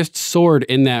sharpest sword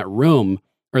in that room,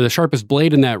 or the sharpest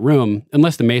blade in that room,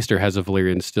 unless the Maester has a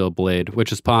Valyrian steel blade,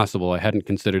 which is possible. I hadn't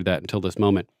considered that until this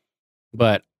moment.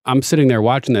 But I'm sitting there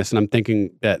watching this, and I'm thinking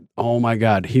that, oh my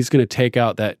God, he's going to take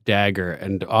out that dagger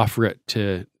and offer it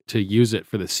to use it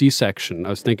for the C-section. I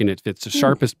was thinking if it's the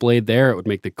sharpest blade there, it would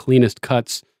make the cleanest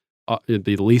cuts, it'd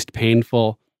be the least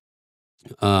painful.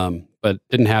 But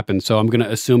didn't happen. So I'm going to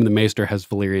assume the Maester has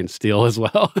Valyrian steel as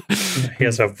well. He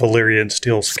has a Valyrian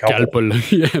steel scalpel.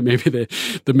 Yeah, maybe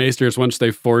the Maesters, once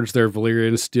they forge their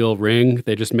Valyrian steel ring,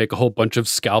 they just make a whole bunch of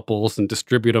scalpels and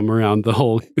distribute them around the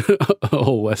whole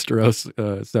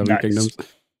Westeros, Seven Kingdoms.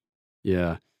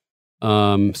 Yeah.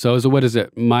 So what is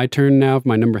it? My turn now,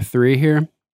 my number 3 here?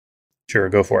 Sure,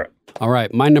 go for it. All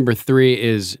right, my number 3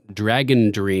 is Dragon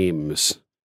Dreams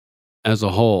as a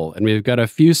whole. And we've got a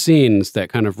few scenes that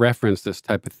kind of reference this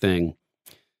type of thing.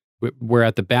 We're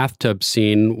at the bathtub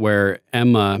scene where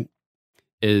Emma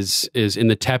is in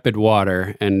the tepid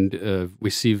water, and we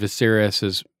see Viserys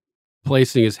is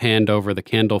placing his hand over the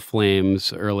candle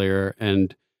flames earlier,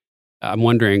 and I'm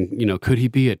wondering, could he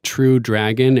be a true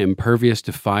dragon, impervious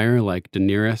to fire, like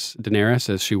Daenerys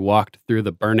as she walked through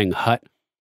the burning hut?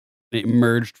 It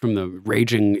emerged from the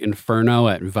raging inferno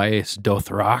at Vaes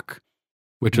Dothrak,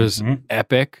 which was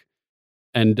epic.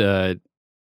 And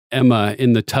Emma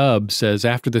in the tub says,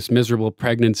 after this miserable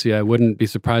pregnancy, I wouldn't be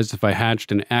surprised if I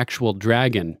hatched an actual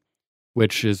dragon,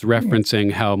 which is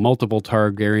referencing how multiple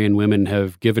Targaryen women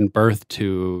have given birth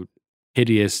to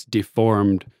hideous,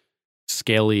 deformed,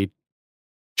 scaly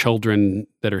children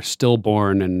that are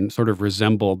stillborn and sort of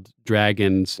resembled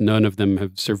dragons. None of them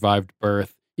have survived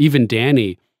birth. Even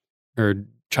Dany, her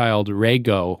child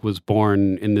Rhaego, was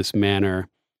born in this manner,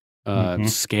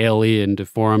 scaly and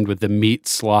deformed with the meat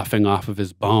sloughing off of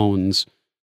his bones,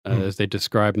 as they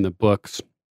describe in the books.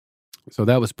 So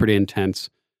that was pretty intense.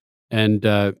 And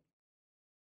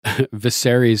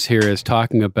Viserys here is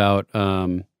talking about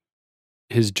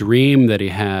his dream that he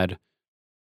had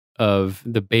of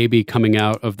the baby coming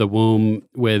out of the womb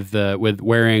with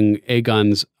wearing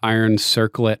Aegon's iron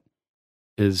circlet,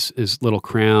 his little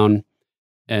crown,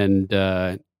 and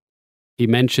he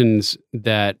mentions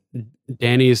that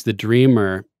Dany's the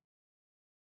Dreamer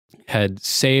had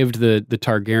saved the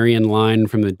Targaryen line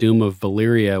from the doom of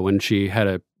Valyria when she had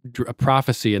a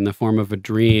prophecy in the form of a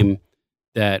dream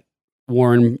that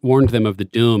warned them of the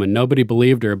doom, and nobody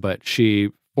believed her, but she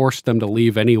forced them to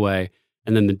leave anyway,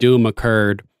 and then the doom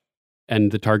occurred,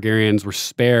 and the Targaryens were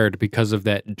spared because of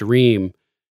that dream.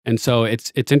 And so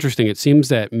it's interesting. It seems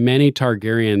that many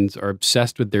Targaryens are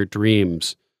obsessed with their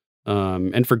dreams,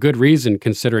 and for good reason,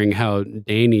 considering how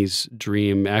Dany's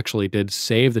dream actually did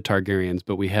save the Targaryens.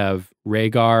 But we have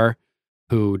Rhaegar,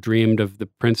 who dreamed of the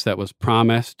prince that was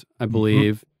promised, I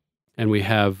believe, and we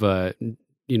have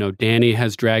Dany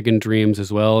has dragon dreams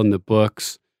as well in the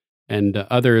books, and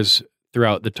others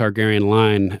throughout the Targaryen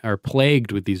line are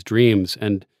plagued with these dreams,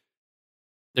 and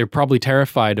they're probably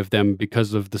terrified of them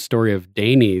because of the story of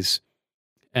Daenerys,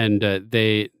 and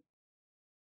they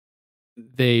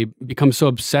become so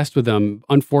obsessed with them.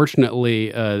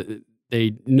 Unfortunately,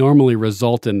 they normally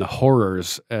result in the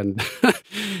horrors and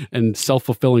and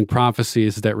self-fulfilling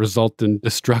prophecies that result in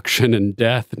destruction and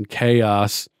death and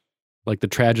chaos, like the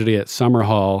tragedy at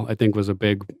Summerhall. I think was a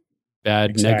big,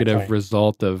 bad, negative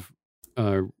result of.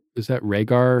 Is that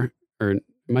Rhaegar, or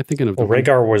am I thinking of?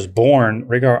 Rhaegar was born.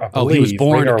 Rhaegar, I believe, he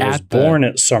was born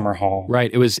at Summerhall. Right.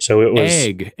 It was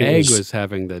Egg. Egg was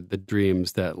having the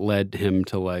dreams that led him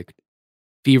to like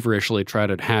feverishly try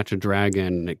to hatch a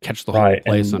dragon and catch the whole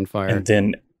place on fire. And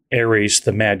then Aerys,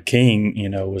 the Mad King,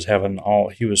 was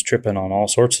he was tripping on all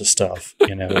sorts of stuff,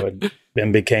 and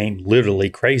became literally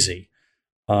crazy.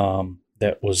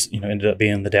 That was, ended up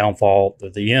being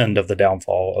the end of the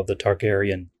downfall of the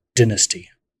Targaryen dynasty.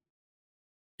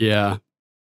 Yeah,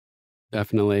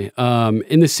 definitely.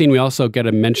 In this scene, we also get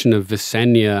a mention of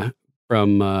Visenya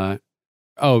from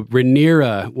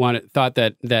Rhaenyra thought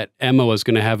that Emma was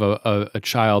going to have a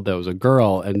child that was a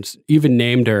girl, and even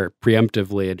named her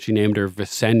preemptively, and she named her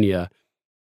Visenya.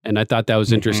 And I thought that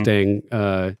was interesting.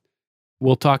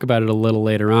 We'll talk about it a little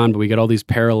later on, but we get all these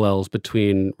parallels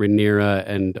between Rhaenyra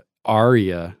and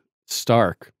Arya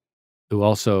Stark, who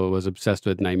also was obsessed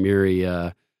with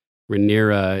Nymeria.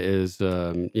 Rhaenyra is,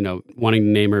 wanting to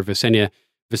name her Visenya.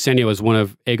 Visenya was one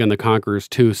of Aegon the Conqueror's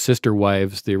two sister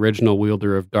wives, the original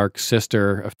wielder of Dark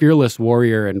Sister, a fearless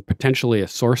warrior and potentially a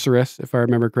sorceress, if I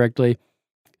remember correctly.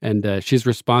 And she's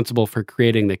responsible for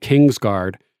creating the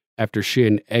Kingsguard after she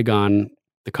and Aegon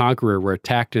the Conqueror were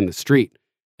attacked in the street,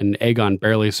 and Aegon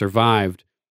barely survived.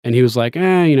 And he was like,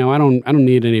 I don't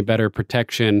need any better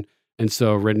protection. And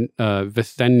so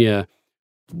Visenya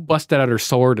busted out her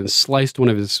sword and sliced one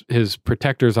of his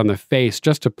protectors on the face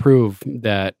just to prove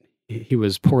that he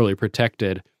was poorly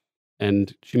protected.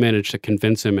 And she managed to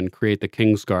convince him and create the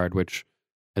Kingsguard, which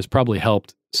has probably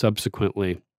helped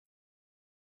subsequently.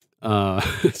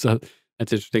 So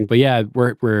that's interesting. But yeah,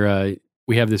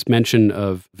 we have this mention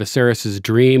of Viserys'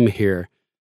 dream here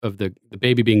of the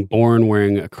baby being born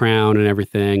wearing a crown and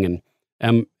everything.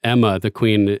 And Emma, his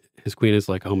queen, is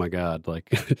like, oh my God,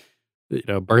 like,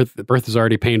 birth is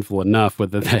already painful enough.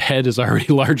 With the head is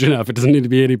already large enough. It doesn't need to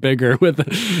be any bigger with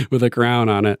a crown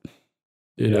on it.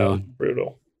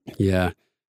 Brutal. Yeah.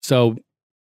 So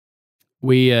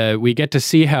we get to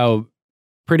see how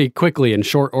pretty quickly in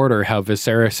short order how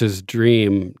Viserys'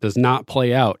 dream does not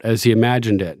play out as he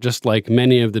imagined it, just like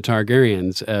many of the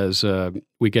Targaryens as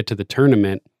we get to the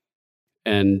tournament,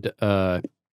 and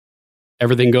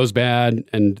everything goes bad,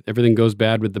 and everything goes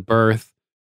bad with the birth,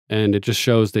 and it just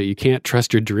shows that you can't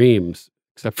trust your dreams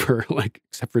except for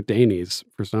Dany's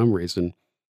for some reason.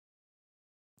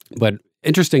 But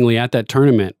interestingly, at that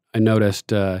tournament, I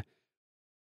noticed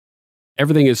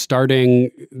everything is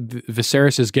starting.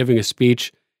 Viserys is giving a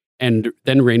speech, and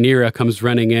then Rhaenyra comes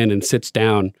running in and sits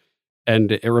down.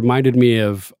 And it reminded me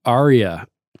of Arya.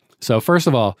 So first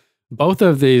of all, both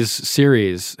of these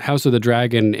series, House of the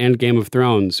Dragon and Game of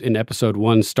Thrones, in episode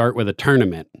 1 start with a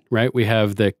tournament, right? We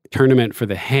have the tournament for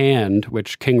the hand,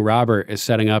 which King Robert is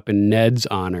setting up in Ned's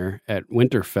honor at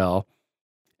Winterfell.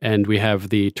 And we have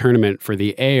the tournament for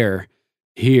the heir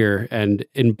here. And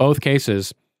in both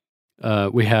cases,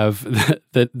 we have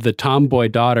the tomboy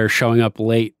daughter showing up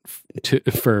late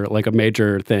for like a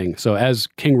major thing. So as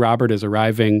King Robert is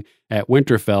arriving at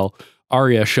Winterfell,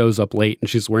 Arya shows up late and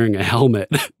she's wearing a helmet.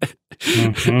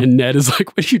 And Ned is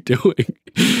like, what are you doing?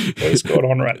 What is going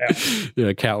on right now?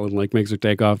 Yeah, Catelyn like makes her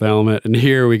take off the helmet. And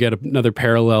here we get another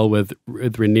parallel with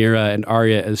Rhaenyra and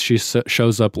Arya as she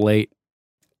shows up late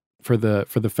for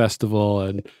the festival.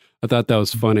 And I thought that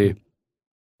was funny.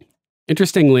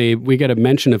 Interestingly, we get a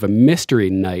mention of a mystery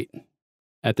night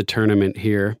at the tournament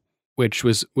here, which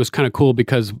was kind of cool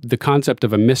because the concept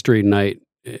of a mystery night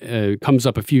comes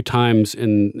up a few times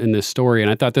in this story. And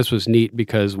I thought this was neat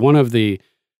because one of the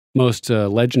most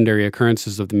legendary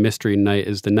occurrences of the mystery night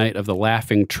is the Night of the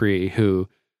Laughing Tree, who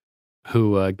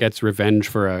gets revenge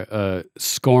for a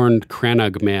scorned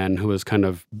Crannog man who was kind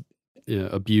of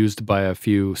abused by a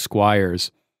few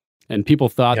squires. And people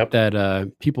thought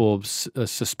that people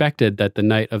suspected that the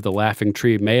Knight of the Laughing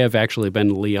Tree may have actually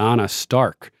been Lyanna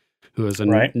Stark, who is a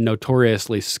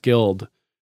notoriously skilled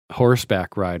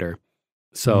horseback rider.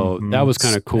 So that was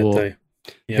kind of cool.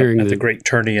 Hearing the great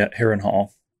tourney at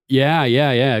Harrenhal. Yeah,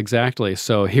 exactly.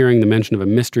 So hearing the mention of a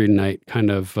mystery night kind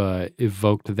of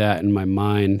evoked that in my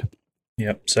mind.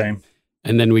 Yep, same.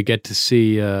 And then we get to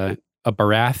see a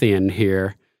Baratheon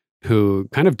here who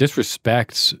kind of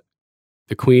disrespects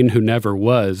the queen who never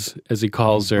was, as he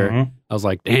calls her. I was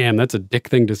like, damn, that's a dick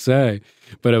thing to say.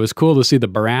 But it was cool to see the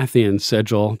Baratheon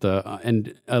sigil,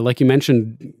 and like you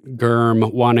mentioned,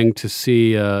 Gurm wanting to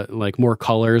see like more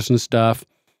colors and stuff.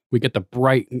 We get the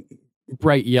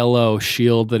bright yellow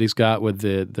shield that he's got with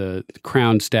the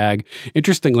crowned stag.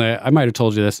 Interestingly, I might have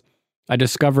told you this. I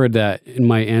discovered that in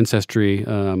my ancestry,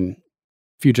 a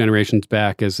few generations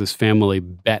back, as this family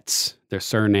Betts, their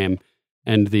surname,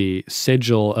 and the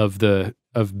sigil of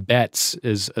Betts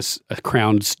is a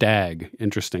crowned stag,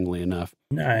 interestingly enough.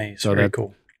 Nice, so very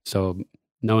cool. So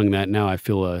knowing that now, I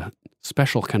feel a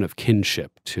special kind of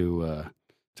kinship to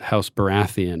House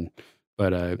Baratheon.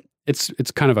 But it's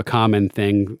kind of a common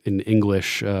thing in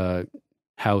English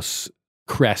house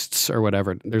crests or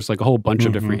whatever. There's like a whole bunch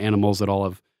of different animals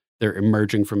that they're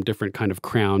emerging from different kind of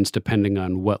crowns depending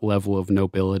on what level of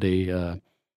nobility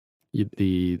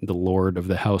the lord of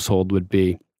the household would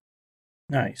be.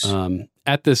 Nice.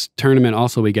 At this tournament,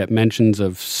 also, we get mentions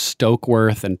of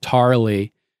Stokeworth and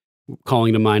Tarly,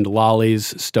 calling to mind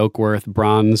Lolly's Stokeworth,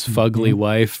 Bronn's fugly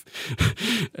wife,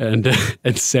 and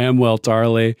Samwell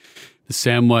Tarly, the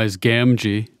Samwise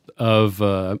Gamgee of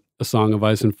A Song of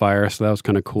Ice and Fire. So that was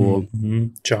kind of cool.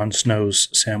 Jon Snow's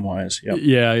Samwise. Yep.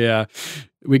 Yeah.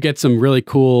 We get some really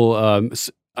cool.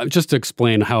 Just to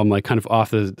explain how I'm like kind of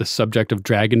off the subject of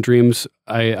Dragon Dreams,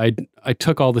 I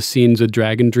took all the scenes with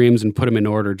Dragon Dreams and put them in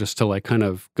order just to like kind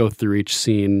of go through each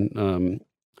scene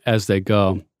as they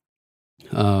go.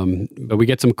 But we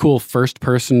get some cool first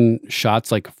person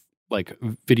shots, like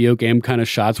video game kind of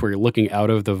shots where you're looking out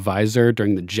of the visor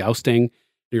during the jousting.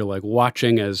 You're like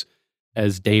watching as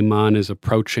Daemon is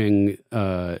approaching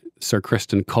Sir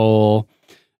Criston Cole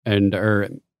or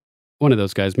one of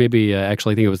those guys, maybe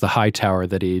actually I think it was the Hightower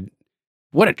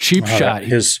what a cheap shot.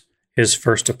 His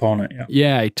first opponent, yeah.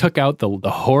 Yeah, he took out the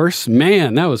horse.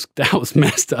 Man, that was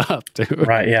messed up, dude.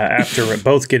 Right, yeah. After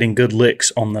both getting good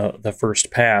licks on the first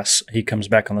pass, he comes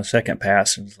back on the second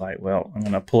pass and is like, well, I'm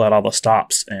going to pull out all the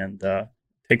stops, and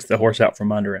takes the horse out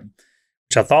from under him.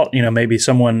 Which I thought, maybe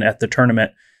someone at the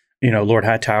tournament, Lord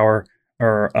Hightower,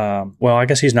 or, I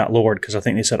guess he's not Lord, because I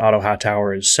think they said Otto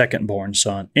Hightower is second-born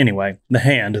son. Anyway, the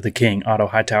hand of the king, Otto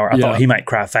Hightower. I thought he might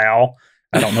cry foul.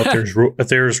 I don't know if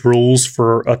there's rules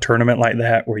for a tournament like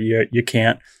that where you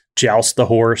can't joust the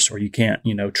horse or you can't,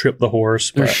 trip the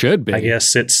horse. There should be. I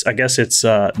guess it's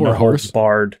no horse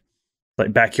barred,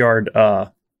 like backyard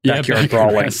brawling.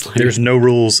 Wrestling. There's no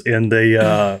rules in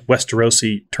the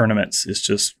Westerosi tournaments. It's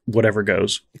just whatever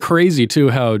goes. Crazy too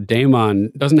how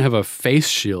Daemon doesn't have a face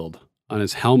shield on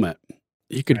his helmet.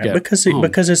 He could get because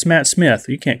it's Matt Smith.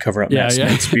 You can't cover up Matt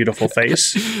Smith's beautiful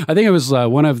face. I think it was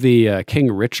one of the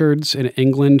King Richards in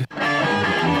England.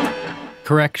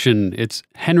 Correction, it's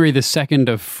Henry II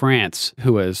of France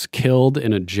who was killed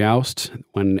in a joust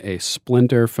when a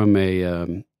splinter from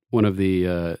a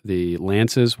the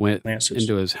lances went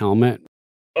into his helmet.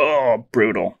 Oh,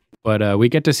 brutal. But we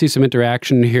get to see some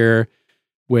interaction here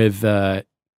with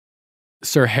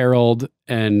Sir Harold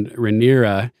and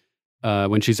Rhaenyra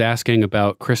when she's asking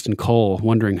about Criston Cole,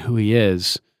 wondering who he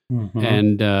is. Mm-hmm.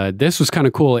 And this was kind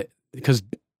of cool because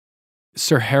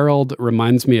Sir Harold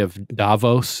reminds me of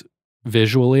Davos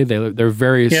visually. They're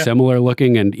very similar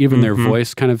looking, and even their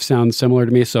voice kind of sounds similar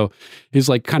to me. So he's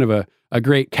like kind of a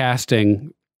great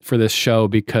casting for this show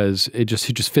because he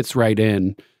just fits right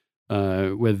in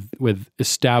with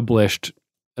established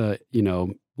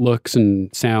looks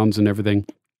and sounds and everything.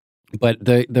 But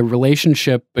the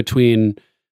relationship between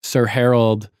Sir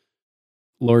Harold,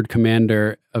 Lord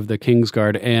Commander of the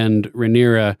Kingsguard, and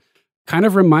Rhaenyra kind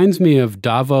of reminds me of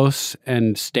Davos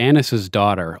and Stannis'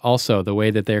 daughter. Also, the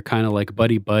way that they're kind of like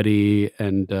buddy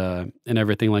and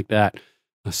everything like that.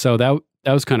 So that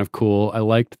was kind of cool. I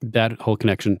liked that whole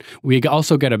connection. We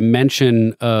also get a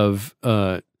mention of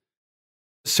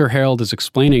Sir Harold is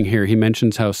explaining here. He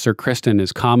mentions how Sir Criston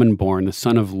is common-born, the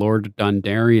son of Lord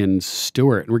Dondarrion's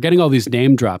steward. And we're getting all these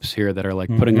name drops here that are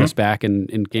like putting us back in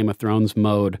Game of Thrones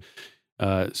mode.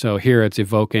 So here it's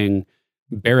evoking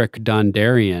Beric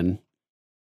Dondarrion,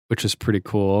 which is pretty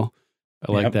cool.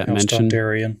 I like that mention.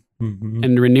 Dondarrion. Mm-hmm.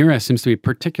 And Rhaenyra seems to be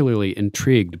particularly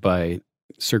intrigued by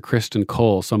Sir Criston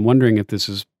Cole. So I'm wondering if this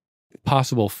is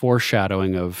possible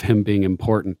foreshadowing of him being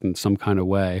important in some kind of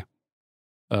way.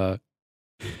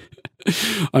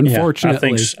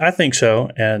 Unfortunately, yeah, I think so,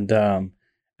 and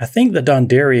I think the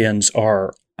Dondarrions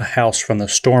are a house from the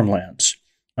Stormlands.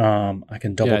 I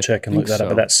can double check and look that up,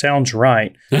 but that sounds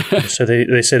right. So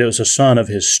they said it was a son of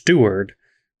his steward,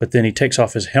 but then he takes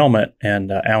off his helmet,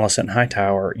 and Alicent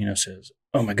Hightower, says,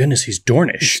 "Oh my goodness, he's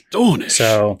Dornish." Dornish.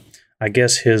 So I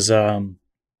guess his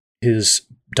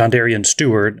Dondarrion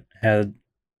steward had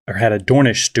a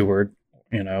Dornish steward,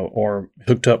 or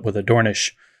hooked up with a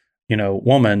Dornish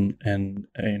woman and,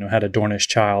 had a Dornish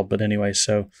child. But anyway,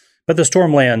 but the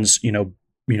Stormlands,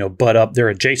 butt up, they're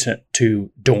adjacent to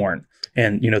Dorne.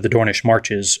 And, the Dornish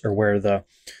marches are where the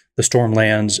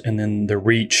Stormlands and then the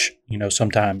Reach,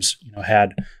 sometimes,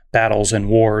 had battles and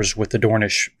wars with the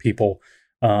Dornish people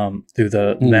through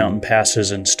the mountain passes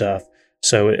and stuff.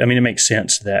 So, I mean, it makes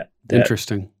sense that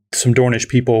interesting. Some Dornish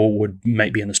people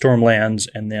might be in the Stormlands,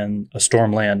 and then a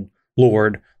Stormland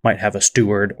lord might have a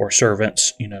steward or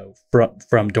servants,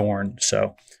 from Dorne.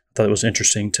 So I thought it was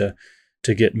interesting to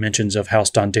get mentions of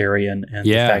House Dondarrion and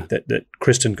the fact that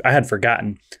Criston, I had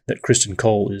forgotten that Criston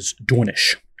Cole is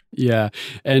Dornish. Yeah.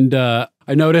 And I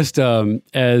noticed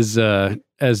as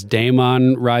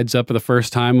Daemon rides up for the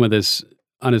first time on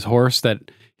his horse that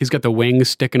he's got the wings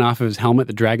sticking off of his helmet,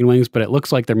 the dragon wings, but it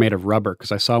looks like they're made of rubber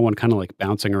because I saw one kind of like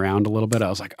bouncing around a little bit. I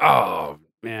was like, oh,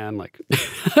 man, like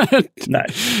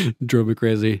nice. Drove me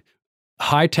crazy.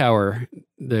 Hightower,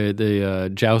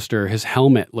 the jouster, his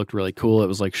helmet looked really cool. It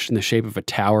was like in the shape of a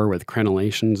tower with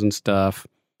crenellations and stuff.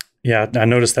 Yeah, I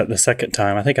noticed that the second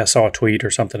time. I think I saw a tweet or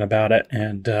something about it,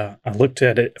 and I looked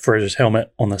at it for his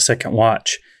helmet on the second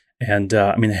watch. And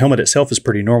the helmet itself is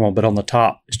pretty normal, but on the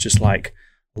top, it's just like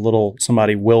a little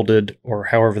somebody welded, or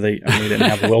however they didn't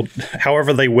have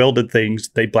however they welded things.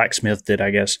 They blacksmithed it, I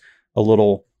guess, a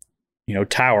little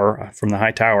tower from the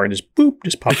high tower, and just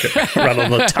popped it right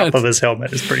on the top of his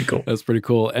helmet. It's pretty cool. That's pretty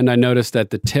cool. And I noticed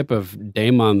that the tip of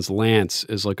Daemon's lance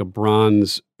is like a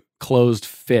bronze closed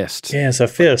fist. Yeah, it's a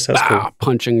fist. That's cool.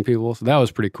 Punching people. So that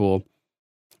was pretty cool.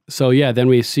 So yeah, then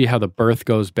we see how the birth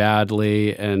goes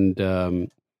badly, and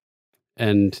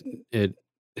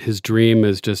his dream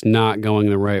is just not going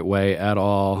the right way at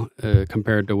all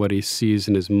compared to what he sees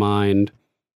in his mind.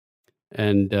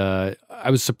 And I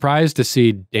was surprised to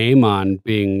see Daemon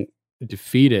being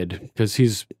defeated because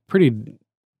he's pretty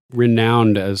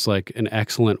renowned as like an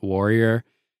excellent warrior,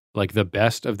 like the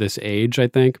best of this age, I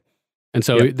think. And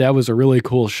so that was a really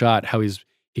cool shot, how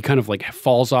he kind of like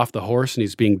falls off the horse and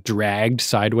he's being dragged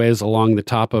sideways along the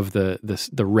top of the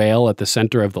rail at the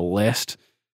center of the list.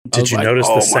 Did you notice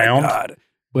the sound? God.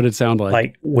 What did it sound like?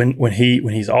 Like when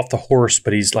he's off the horse,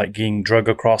 but he's like getting dragged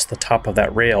across the top of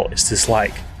that rail. It's this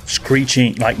like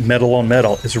screeching, like metal on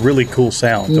metal. It's a really cool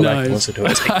sound to like listen to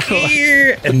it. It's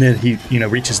like, and then he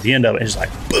reaches the end of it and it's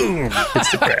like boom,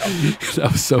 hits the ground.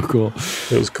 That was so cool.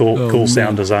 It was cool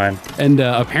sound design. And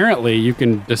apparently you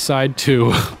can decide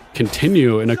to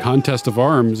continue in a contest of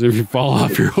arms if you fall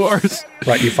off your horse.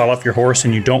 Right, you fall off your horse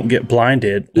and you don't get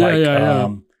blinded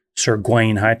Sir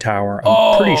Gawain Hightower.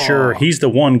 I'm pretty sure he's the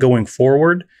one going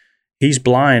forward. He's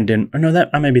blind, and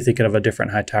I may be thinking of a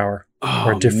different Hightower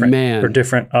or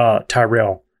different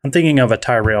Tyrell. I'm thinking of a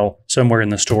Tyrell somewhere in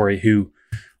the story who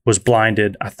was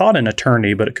blinded. I thought an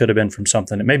attorney, but it could have been from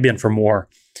something. It may have been from war.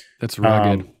 That's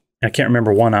rugged. I can't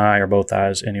remember one eye or both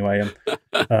eyes. Anyway,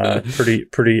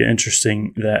 pretty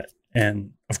interesting that.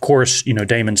 And of course,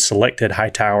 Daemon selected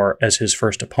Hightower as his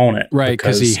first opponent, right?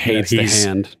 Because he hates the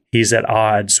hand. He's at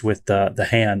odds with the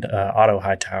hand, Otto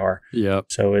Hightower. Yep.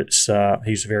 So it's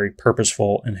he's very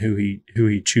purposeful in who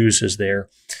he chooses there.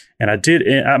 And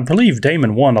I believe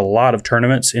Daemon won a lot of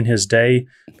tournaments in his day,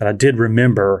 but I did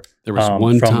remember there was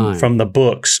one time from the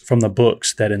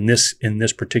books that in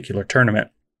this particular tournament,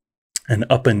 an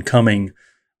up and coming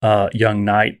young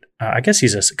knight. I guess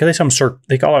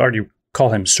they already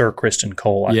call him Sir Criston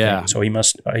Cole. I think. So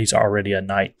he's already a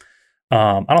knight.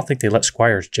 I don't think they let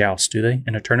squires joust, do they,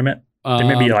 in a tournament? There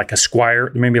may be like a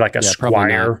squire. There may be like a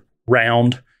squire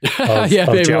round. Of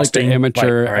maybe jousting, like the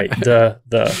amateur, right?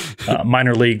 The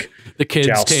minor league, the kids'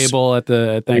 jousts. Table at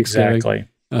the Thanksgiving. Exactly.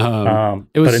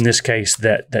 But in this case,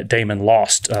 that Daemon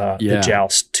lost the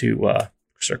joust to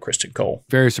Sir Criston Cole.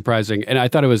 Very surprising, and I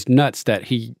thought it was nuts that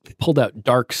he pulled out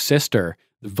Dark Sister,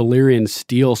 the Valyrian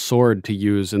steel sword, to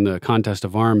use in the contest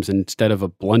of arms instead of a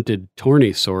blunted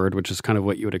tourney sword, which is kind of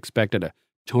what you would expect at a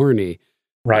tourney.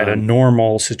 Right, a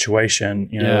normal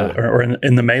situation, or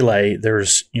in the melee,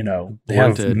 there's, they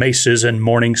have maces and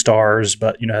morning stars,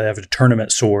 but, they have a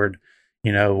tournament sword,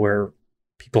 where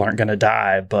people aren't going to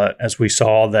die. But as we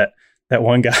saw that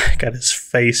one guy got his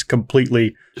face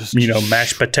completely, just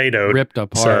mashed potatoed. Ripped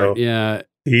apart, so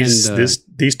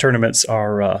these tournaments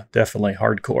are definitely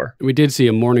hardcore. We did see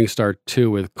a Morningstar too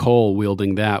with Cole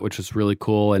wielding that, which was really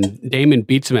cool. And Daemon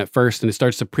beats him at first, and it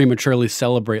starts to prematurely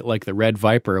celebrate like the Red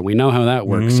Viper. And we know how that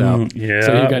works out. Yeah,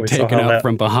 so he got taken out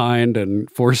from behind and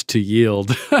forced to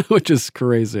yield, which is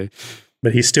crazy.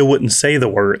 But he still wouldn't say the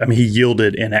word. I mean, he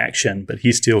yielded in action, but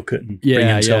he still couldn't bring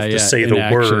himself to say the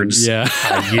words.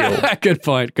 I yield. Good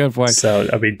point. So,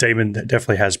 I mean, Daemon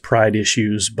definitely has pride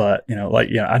issues, but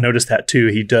I noticed that too.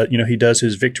 He does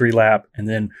his victory lap, and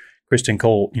then Criston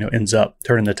Cole, ends up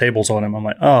turning the tables on him. I'm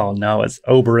like, oh no, it's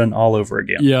Oberyn all over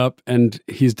again. Yep, and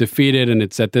he's defeated, and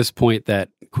it's at this point that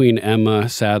Queen Aemma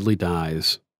sadly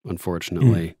dies,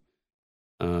 unfortunately.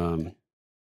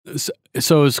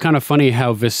 So it's kind of funny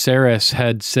how Viserys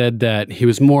had said that he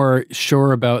was more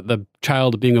sure about the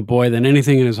child being a boy than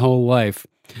anything in his whole life.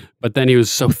 But then he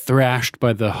was so thrashed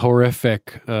by the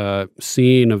horrific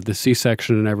scene of the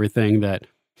C-section and everything that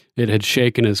it had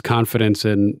shaken his confidence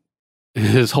in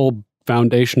his whole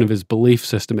foundation of his belief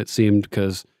system, it seemed,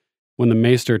 because when the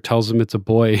maester tells him it's a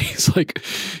boy, he's like,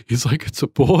 it's a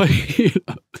boy.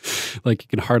 Like he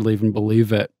can hardly even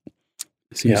believe it.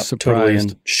 Seems surprised. Totally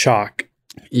in shock.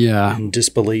 Yeah. And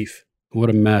disbelief. What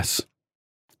a mess.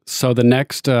 So the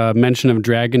next mention of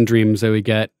dragon dreams that we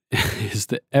get is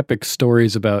the epic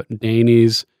stories about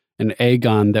Daenys and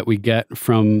Aegon that we get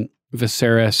from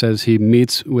Viserys as he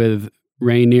meets with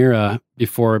Rhaenyra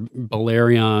before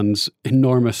Balerion's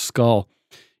enormous skull.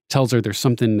 He tells her there's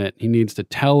something that he needs to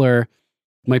tell her.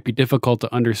 Might be difficult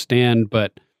to understand,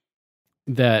 but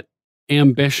that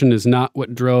ambition is not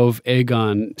what drove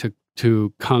Aegon to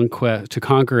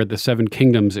conquer the Seven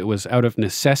Kingdoms. It was out of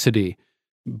necessity,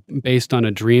 based on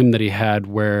a dream that he had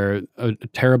where a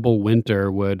terrible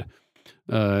winter would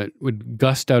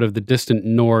gust out of the distant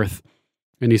north,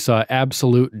 and he saw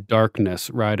absolute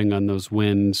darkness riding on those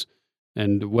winds,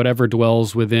 and whatever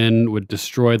dwells within would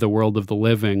destroy the world of the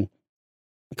living.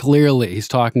 Clearly, he's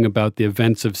talking about the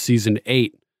events of season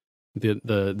 8,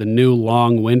 the new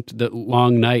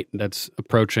long night that's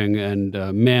approaching, and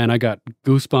man, I got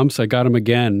goosebumps. I got them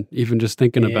again, even just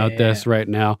thinking about this right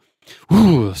now.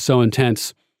 Whew, so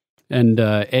intense. And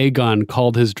Aegon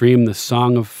called his dream the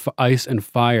Song of Ice and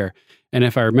Fire. And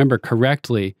if I remember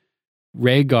correctly,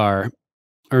 Egg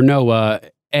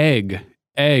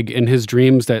in his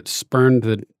dreams that spurned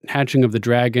the hatching of the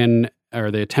dragon,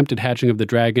 or the attempted hatching of the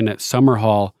dragon at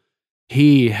Summerhall,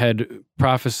 he had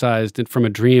prophesied from a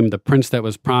dream the prince that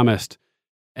was promised,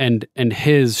 and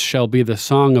his shall be the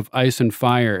Song of Ice and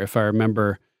Fire, if I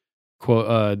remember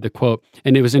the quote.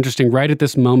 And it was interesting, right at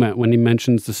this moment when he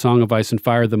mentions the Song of Ice and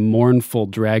Fire, the mournful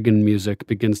dragon music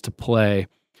begins to play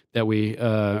that we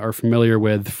are familiar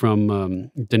with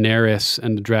from Daenerys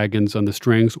and the dragons on the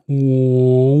strings.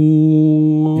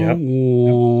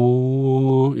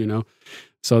 Yep.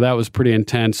 So that was pretty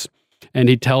intense. And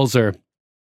he tells her,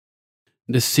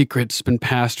 "This secret's been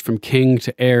passed from king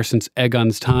to heir since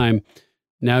Aegon's time.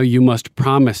 Now you must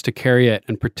promise to carry it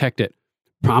and protect it.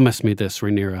 Promise me this,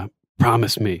 Rhaenyra.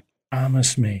 Promise me."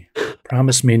 Promise me.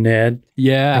 Promise me, Ned.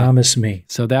 Yeah. Promise me.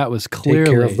 So that was clearly...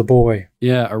 Take care of the boy.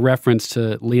 Yeah, a reference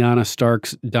to Lyanna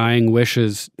Stark's dying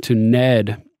wishes to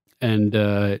Ned. And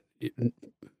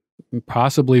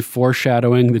possibly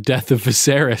foreshadowing the death of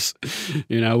Viserys,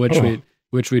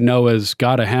 which we know has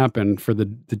got to happen for the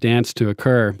dance to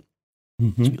occur.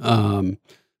 Mm-hmm.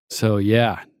 So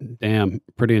yeah, damn,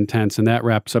 pretty intense. And that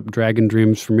wraps up Dragon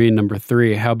Dreams for me, number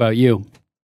 3. How about you?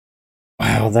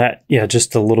 Wow,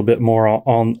 just a little bit more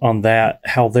on that.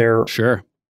 How they're sure.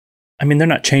 I mean, they're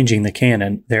not changing the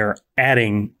canon. They're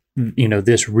adding,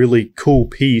 this really cool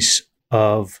piece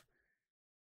of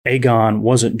Aegon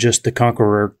wasn't just the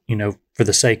conqueror, for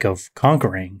the sake of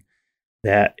conquering.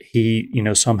 That he,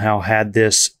 somehow had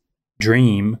this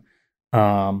dream.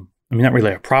 Not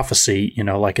really a prophecy,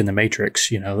 like in the Matrix,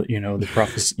 the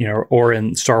prophecy, or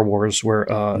in Star Wars where,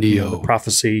 the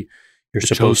prophecy, you're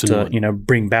supposed to,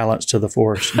 bring balance to the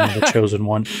Force, the chosen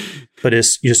one. But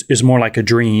it's more like a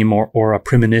dream or a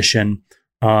premonition,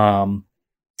 from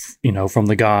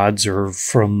the gods or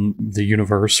from the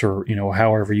universe or,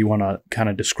 however you want to kind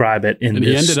of describe it. And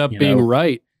he ended up being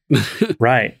right.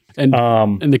 Right. And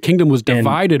the kingdom was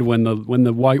divided when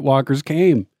the White Walkers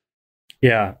came.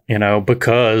 Yeah,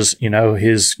 because,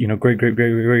 his, great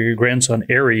grandson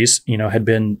Aerys, had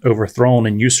been overthrown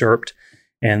and usurped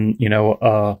and,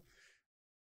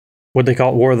 what they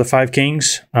call it, War of the Five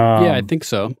Kings? Yeah, I think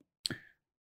so.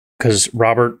 Because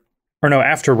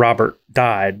after Robert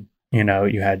died, you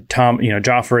had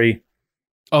Joffrey.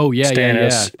 Oh, yeah,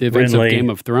 Stannis, The events Renly, of Game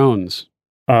of Thrones.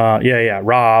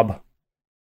 Robb.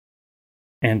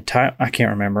 And I can't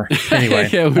remember. Anyway,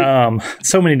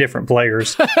 so many different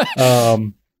players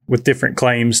with different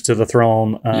claims to the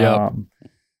throne.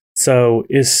 So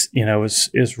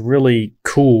it's really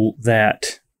cool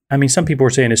that, some people are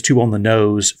saying it's too on the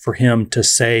nose for him to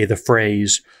say the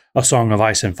phrase "A Song of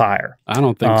Ice and Fire." I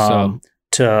don't think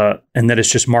so. And that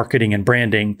it's just marketing and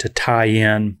branding to tie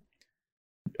in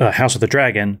House of the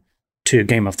Dragon to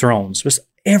Game of Thrones. But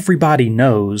everybody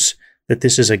knows that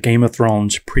this is a Game of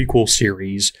Thrones prequel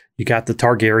series. You got the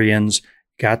Targaryens,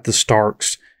 you got the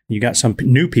Starks, you got some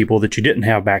new people that you didn't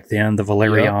have back then, the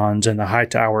Valerians and the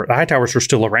Hightower. The Hightowers were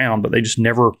still around, but they just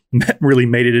never really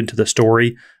made it into the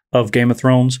story of Game of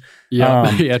Thrones.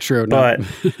 Yeah, true. But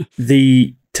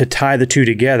to tie the two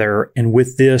together, and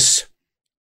with this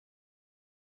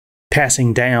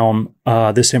passing down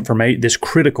this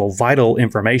critical, vital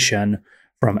information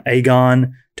from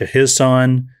Aegon to his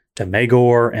son, to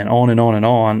Maegor, and on and on and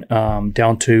on,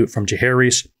 down to from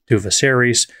Jaehaerys to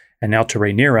Viserys, and now to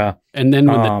Rhaenyra. And then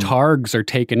when the Targs are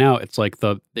taken out, it's like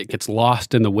it gets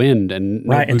lost in the wind, and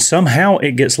and somehow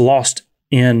it gets lost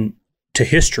into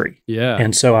history. Yeah.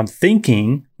 And so I'm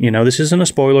thinking, this isn't a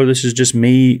spoiler. This is just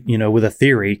me, with a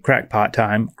theory. Crackpot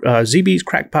time. ZB's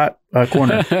crackpot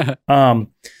corner.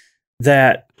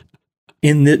 That.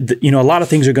 In a lot of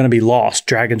things are going to be lost.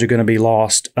 Dragons are going to be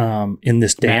lost in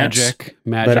this dance.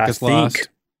 Magic is lost.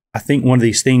 I think one of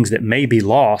these things that may be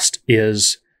lost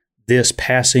is this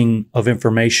passing of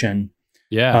information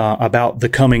about the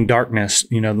coming darkness,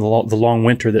 the long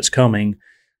winter that's coming,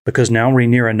 because now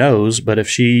Rhaenyra knows, but if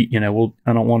she, I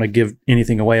don't want to give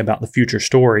anything away about the future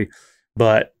story,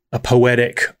 but a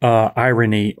poetic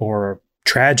irony or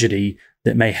tragedy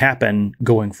that may happen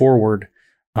going forward,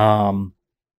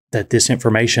 that this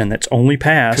information that's only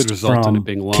passed from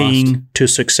king to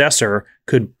successor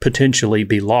could potentially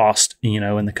be lost,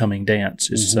 in the coming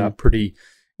dance. It's pretty,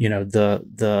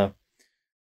 the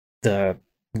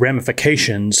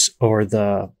ramifications or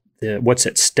the what's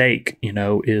at stake,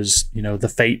 is,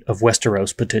 the fate of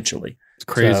Westeros potentially. It's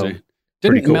crazy. So,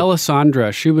 didn't cool.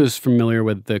 Melisandre, she was familiar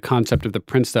with the concept of the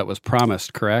prince that was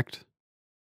promised, correct?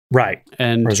 Right.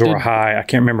 And Azor Ahai, I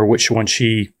can't remember which one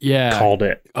she called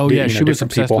it. Oh, she was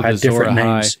obsessed with Azor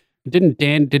Ahai. Did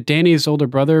Dany's older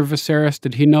brother, Viserys,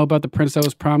 did he know about the prince that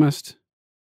was promised?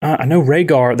 I know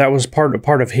Rhaegar, that was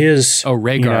part of his... Oh,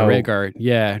 Rhaegar,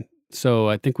 yeah. So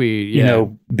I think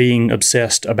being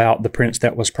obsessed about the prince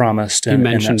that was promised and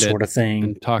that sort of thing.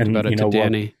 And talked about it to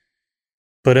Dany.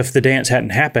 But if the dance hadn't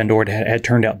happened or it had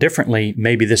turned out differently,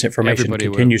 maybe this information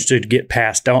continues to get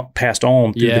passed on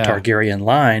through the Targaryen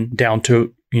line down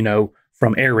to,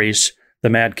 from Aerys,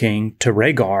 the Mad King, to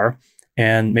Rhaegar.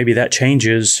 And maybe that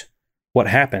changes what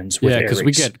happens with Aerys. Yeah, because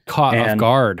we get caught off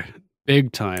guard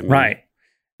big time. Right.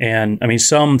 And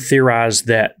some theorize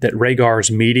that Rhaegar's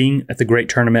meeting at the Great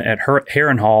Tournament at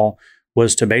Harrenhal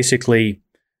was to basically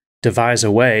devise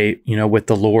a way, with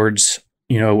the lords,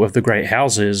 of the great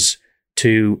houses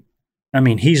to,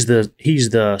 he's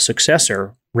the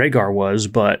successor, Rhaegar was,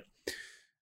 but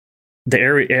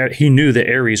he knew that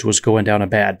Aerys was going down a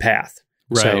bad path.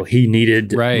 Right. So he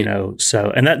needed,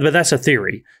 but that's a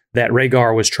theory that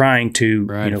Rhaegar was trying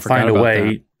to, find a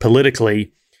way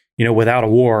politically, without a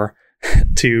war,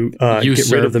 to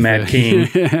get rid of the Mad King,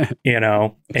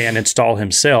 and install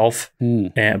himself.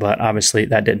 But obviously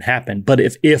that didn't happen. But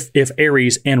if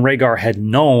Aerys and Rhaegar had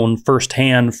known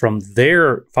firsthand from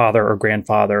their father or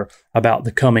grandfather about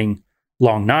the coming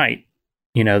long night,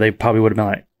 they probably would have been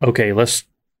like, okay, let's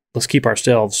keep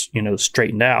ourselves,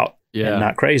 straightened out and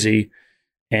not crazy,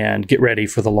 and get ready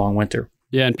for the long winter.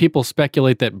 Yeah, and people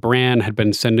speculate that Bran had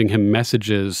been sending him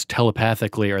messages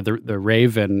telepathically, or the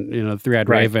Raven, the three-eyed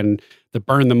Raven, the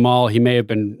Burn them all. He may have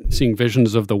been seeing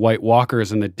visions of the White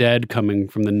Walkers and the dead coming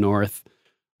from the north.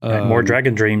 And more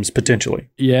dragon dreams, potentially.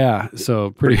 Yeah,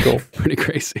 so pretty cool. Pretty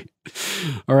crazy.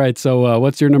 All right, so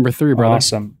what's your number 3, brother?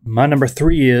 Awesome. My number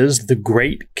 3 is The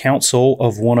Great Council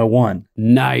of 101.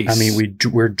 Nice. I mean,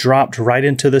 we're dropped right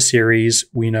into the series,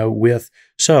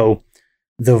 So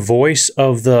the voice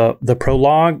of the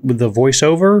prologue with the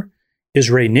voiceover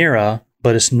is Rhaenyra,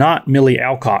 but it's not Millie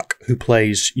Alcock who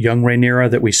plays young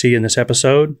Rhaenyra that we see in this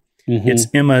episode. Mm-hmm. It's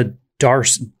Emma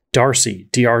D'Arcy,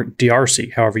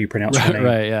 however you pronounce her name.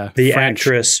 Right, yeah. The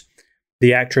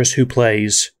actress who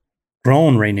plays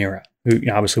grown Rhaenyra, who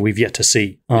obviously we've yet to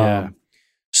see.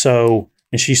 So,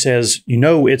 and she says,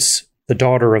 it's the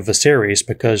daughter of Viserys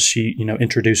because she,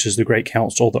 introduces the Great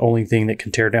Council. The only thing that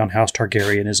can tear down House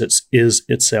Targaryen is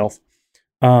itself.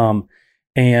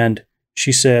 And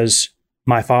she says,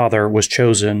 my father was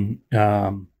chosen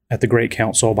at the Great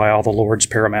Council by all the lords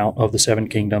paramount of the Seven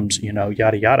Kingdoms,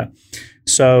 yada, yada.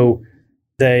 So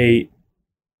right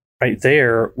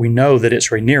there, we know that it's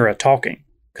Rhaenyra talking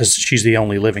because she's the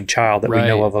only living child that we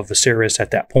know of Viserys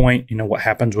at that point. What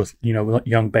happens with,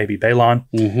 young baby Balon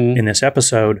in this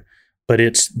episode. But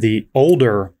it's the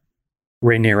older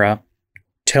Rhaenyra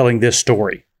telling this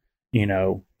story,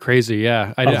 Crazy,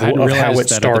 yeah. I hadn't realized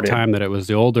that at the time that it was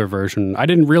the older version. I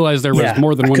didn't realize there was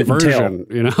more than one version,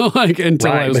 until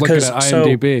I was looking at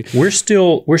IMDb.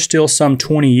 So we're still some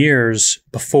 20 years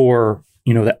before,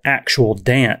 the actual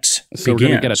dance begins. We're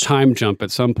going to get a time jump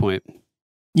at some point.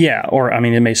 Yeah, or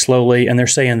it may slowly. And they're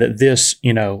saying that this,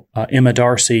 Emma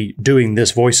D'Arcy doing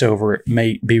this voiceover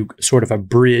may be sort of a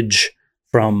bridge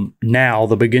from now,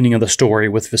 the beginning of the story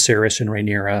with Viserys and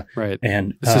Rhaenyra,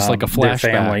 and this is like a flashback.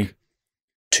 Their family,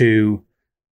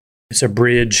 it's a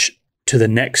bridge to the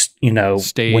next,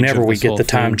 stage whenever we get the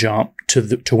time jump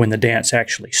to when the dance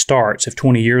actually starts. If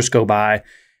 20 years go by,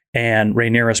 and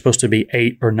Rhaenyra is supposed to be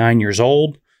 8 or 9 years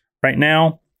old right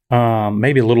now,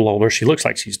 maybe a little older. She looks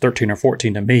like she's 13 or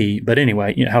 14 to me, but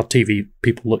anyway, how TV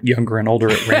people look younger and older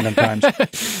at random times.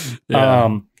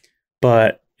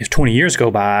 But if 20 years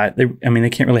go by, they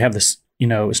can't really have this,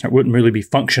 wouldn't really be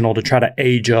functional to try to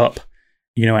age up,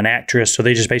 an actress. So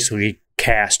they just basically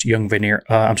cast young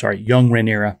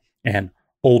Rhaenyra and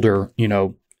older,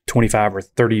 25 or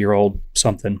 30-year-old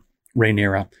something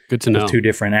Rhaenyra. Good to know. With 2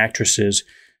 different actresses.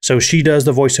 So she does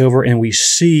the voiceover and we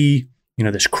see,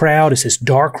 this crowd. It's this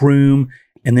dark room.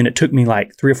 And then it took me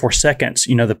like 3 or 4 seconds,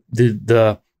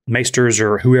 the maesters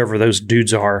or whoever those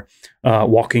dudes are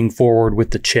walking forward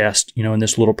with the chest, in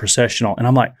this little processional. And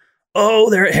I'm like, oh,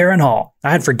 they're at Harrenhal.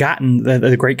 I had forgotten that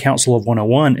the Great Council of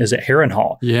 101 is at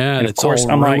Harrenhal. Yeah, and of course,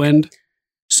 I'm ruined. Like,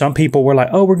 some people were like,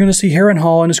 oh, we're going to see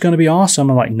Harrenhal and it's going to be awesome.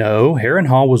 I'm like, no,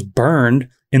 Harrenhal was burned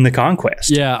in the conquest.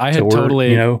 Yeah, I had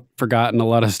totally forgotten a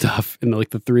lot of stuff in the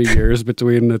 3 years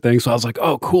between the things. So I was like,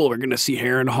 oh, cool, we're going to see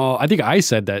Harrenhal. I think I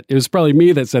said that. It was probably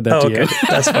me that said that to you.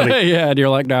 That's funny. Yeah, and you're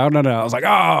like, no. I was like,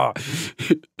 oh.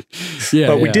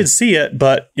 We did see it,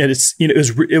 but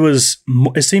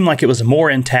it seemed like it was more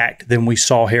intact than we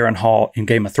saw Harrenhal in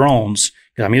Game of Thrones.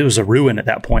 It was a ruin at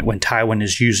that point when Tywin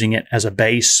is using it as a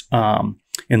base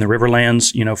in the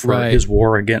Riverlands, for his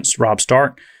war against Robb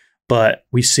Stark. But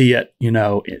we see it,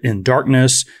 in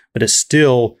darkness, but it's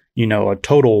still, a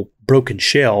total broken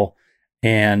shell.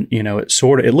 And,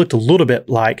 it looked a little bit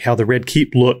like how the Red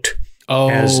Keep looked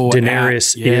as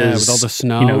Daenerys is with all the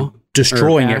snow,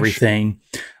 destroying everything.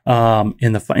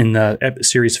 In the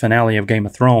series finale of Game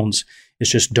of Thrones,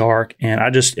 it's just dark. And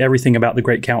everything about the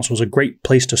Great Council is a great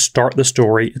place to start the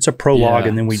story. It's a prologue,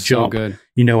 and then we jump,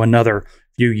 another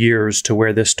few years to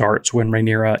where this starts when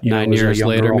Rhaenyra, 9 years was a young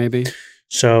later, girl. maybe.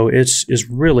 So it's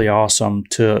really awesome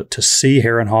to see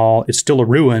Harrenhal. It's still a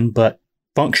ruin, but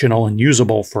functional and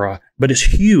usable but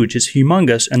it's huge. It's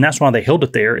humongous. And that's why they held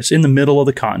it there. It's in the middle of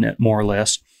the continent, more or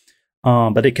less.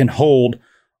 But it can hold,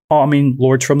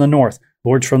 lords from the north,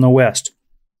 lords from the west,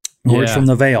 lords from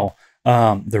the Vale,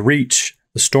 the Reach,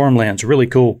 the Stormlands. Really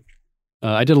cool.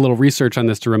 I did a little research on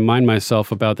this to remind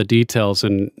myself about the details,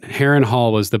 and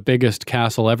Harrenhal was the biggest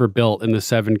castle ever built in the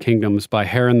Seven Kingdoms by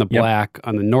Harren the Black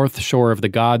on the north shore of the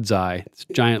God's Eye. It's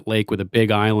a giant lake with a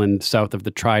big island south of the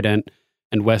Trident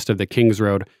and west of the King's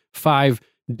Road. 5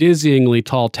 dizzyingly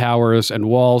tall towers and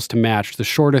walls to match. The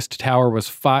shortest tower was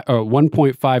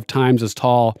 1.5 times as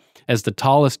tall as the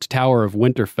tallest tower of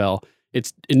Winterfell.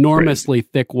 It's enormously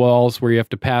thick walls where you have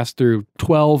to pass through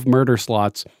 12 murder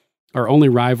slots, are only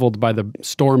rivaled by the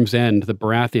Storm's End, the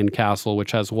Baratheon castle,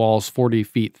 which has walls 40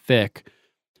 feet thick.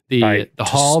 The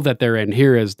hall that they're in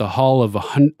here is the Hall of the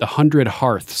 100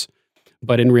 Hearths,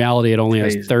 but in reality it only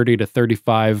has 30 to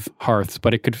 35 hearths,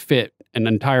 but it could fit an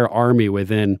entire army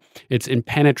within. It's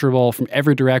impenetrable from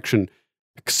every direction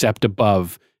except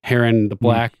above. Harren the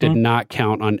Black did not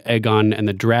count on Aegon and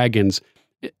the dragons.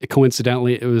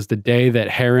 Coincidentally, it was the day that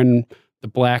Harren the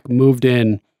Black moved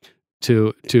in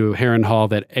to Harrenhal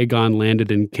that Aegon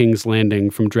landed in King's Landing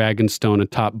from Dragonstone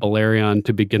atop Balerion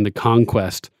to begin the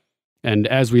conquest. And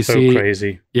as we see,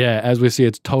 crazy. Yeah, as we see,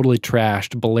 it's totally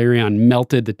trashed. Balerion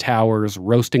melted the towers,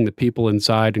 roasting the people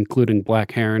inside, including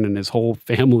Black Harren and his whole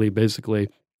family, basically.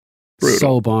 Brutal.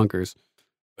 So bonkers.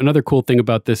 Another cool thing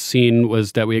about this scene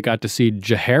was that we got to see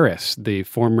Jaehaerys, the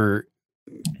former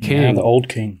king. Yeah, the old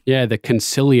king. Yeah, the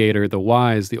conciliator, the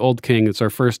wise, the old king. It's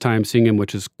our first time seeing him,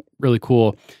 which is really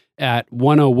cool. At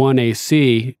 101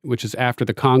 AC, which is after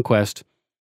the conquest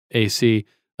AC,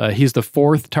 he's the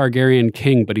fourth Targaryen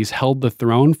king, but he's held the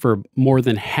throne for more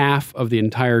than half of the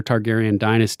entire Targaryen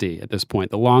dynasty at this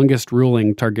point. The longest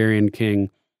ruling Targaryen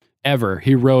king ever.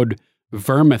 He rode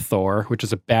Vermithor, which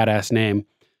is a badass name,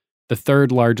 the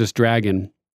third largest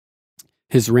dragon.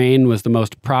 His reign was the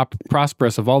most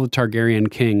prosperous of all the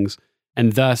Targaryen kings,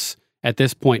 and thus, at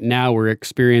this point now, we're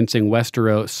experiencing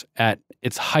Westeros at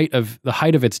its height of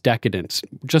its decadence,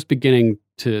 just beginning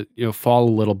to fall a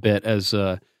little bit as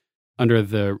under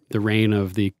the reign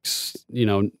of the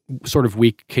sort of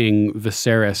weak king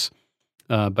Viserys,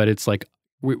 but it's like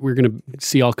we're going to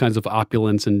see all kinds of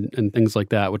opulence and things like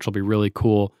that, which will be really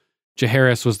cool.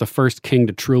 Jaehaerys was the first king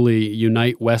to truly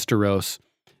unite Westeros,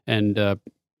 and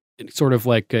sort of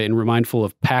like mindful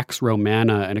of Pax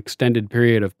Romana, an extended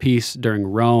period of peace during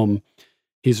Rome.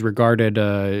 He's regarded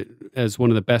as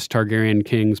one of the best Targaryen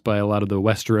kings by a lot of the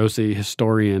Westerosi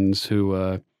historians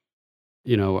who,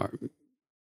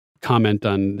 comment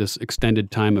on this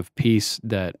extended time of peace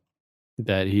that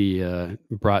he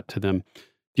brought to them.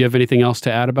 Do you have anything else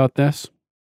to add about this?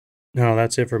 No,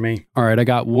 that's it for me. All right, I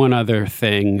got one other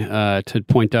thing to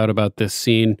point out about this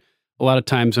scene. A lot of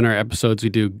times in our episodes, we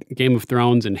do Game of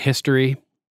Thrones and history,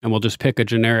 and we'll just pick a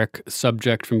generic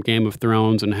subject from Game of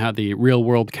Thrones and have the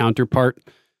real-world counterpart.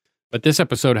 But this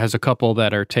episode has a couple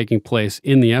that are taking place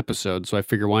in the episode, so I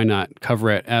figure why not cover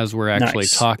it as we're actually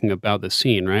talking about the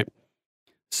scene, right?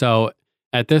 So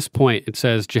at this point, it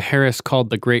says, Jaehaerys called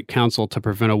the Great Council to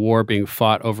prevent a war being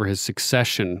fought over his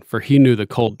succession, for he knew the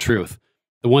cold truth.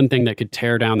 The one thing that could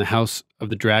tear down the House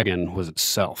of the Dragon was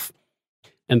itself.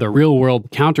 And the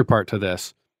real-world counterpart to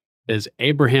this is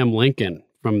Abraham Lincoln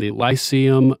from the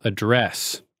Lyceum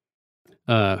Address,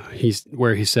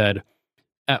 where he said,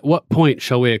 "At what point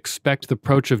shall we expect the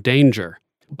approach of danger?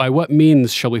 By what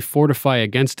means shall we fortify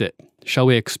against it? Shall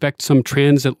we expect some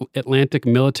transatlantic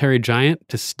military giant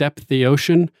to step the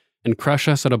ocean and crush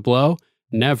us at a blow?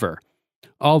 Never.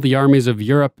 All the armies of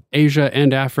Europe, Asia,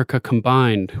 and Africa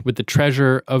combined, with the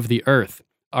treasure of the earth,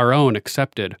 our own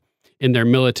excepted, in their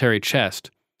military chest,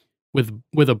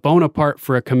 with a Bonaparte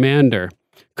for a commander,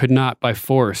 could not by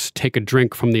force take a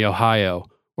drink from the Ohio,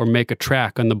 or make a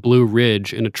track on the Blue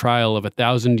Ridge in a trial of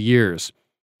 1,000 years.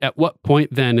 At what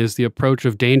point, then, is the approach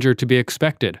of danger to be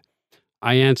expected?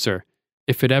 I answer,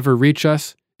 if it ever reach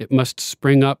us, it must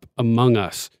spring up among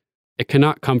us. It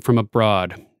cannot come from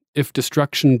abroad. If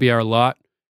destruction be our lot,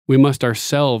 we must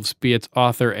ourselves be its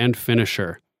author and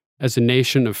finisher. As a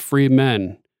nation of free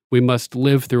men, we must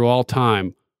live through all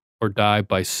time or die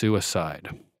by suicide."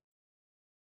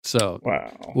 So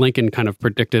wow. Lincoln kind of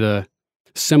predicted a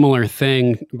similar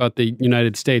thing about the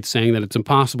United States, saying that it's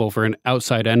impossible for an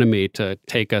outside enemy to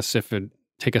take us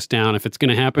down. If it's going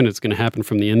to happen, it's going to happen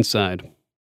from the inside.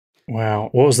 Wow.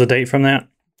 What was the date from that?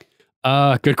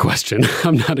 Good question.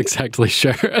 I'm not exactly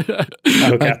sure. Okay,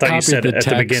 I thought you said it at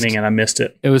the beginning and I missed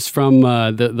it. It was from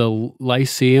the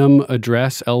Lyceum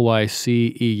Address,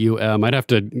 Lyceum.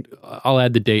 I'll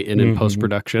add the date in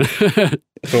post-production.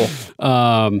 Cool.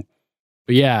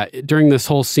 But yeah, during this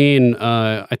whole scene,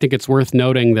 I think it's worth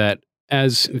noting that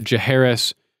as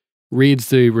Jaehaerys reads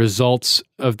the results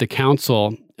of the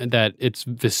council, that it's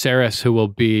Viserys who will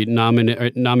be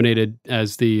nominated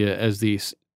as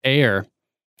the heir.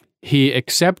 He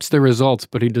accepts the results,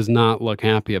 but he does not look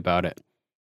happy about it.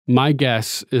 My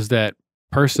guess is that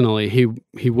personally,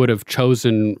 he would have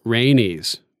chosen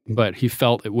Rhaenys, but he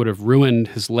felt it would have ruined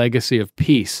his legacy of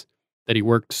peace that he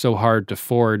worked so hard to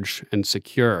forge and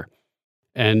secure.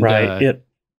 And right.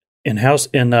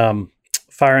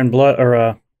 Fire and Blood,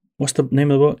 or what's the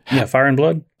name of the book? Yeah, Fire and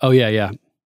Blood. Oh yeah.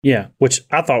 Yeah, which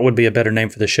I thought would be a better name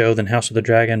for the show than House of the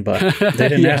Dragon, but they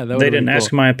didn't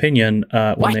ask my opinion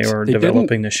when they were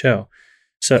developing the show.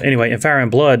 So anyway, in Fire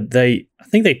and Blood, I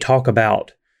think they talk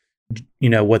about,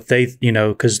 what they,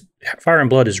 because Fire and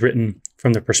Blood is written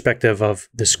from the perspective of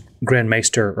this Grand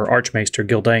Maester or Archmaester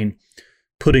Gildain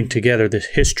putting together this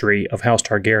history of House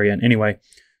Targaryen. Anyway,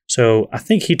 so I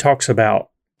think he talks about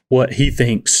what he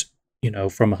thinks,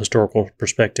 from a historical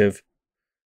perspective,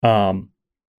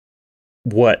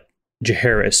 what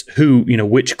Jaehaerys,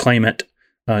 which claimant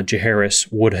Jaehaerys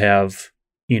would have,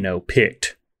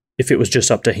 picked if it was just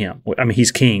up to him. I mean,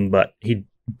 he's king, but he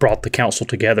brought the council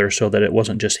together so that it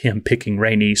wasn't just him picking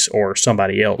Rhaenys or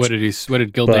somebody else. What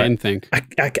did Gildain think?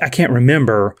 I can't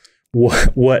remember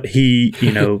what he,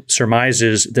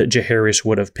 surmises that Jaehaerys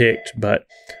would have picked, but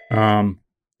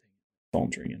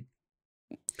phone's ringing.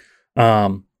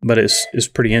 But it's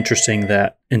pretty interesting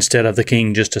that instead of the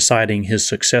king just deciding his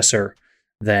successor,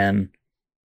 then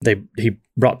he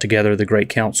brought together the Great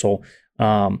Council.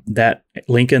 That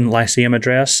Lincoln Lyceum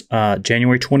address,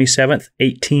 January 27th,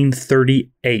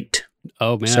 1838.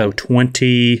 Oh, man. So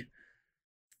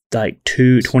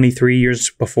 23 years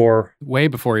before. Way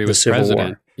before he was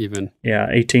president, even. Yeah,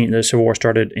 the Civil War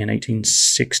started in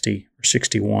 1860 or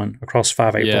 61, across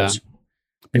 5 Aprils.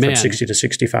 Yeah. From 60 to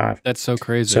 65. That's so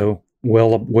crazy. So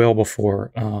well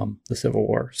before the Civil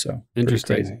War. So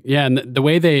interesting. Crazy. Yeah, and the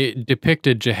way they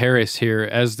depicted Jaehaerys here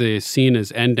as the scene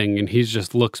is ending, and he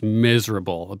just looks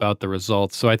miserable about the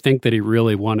results. So I think that he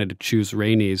really wanted to choose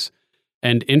Rhaenys.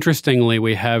 And interestingly,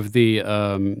 we have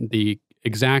the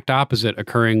exact opposite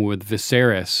occurring with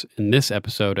Viserys in this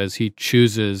episode, as he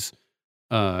chooses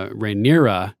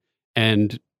Rhaenyra,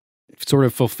 and sort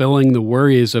of fulfilling the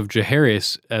worries of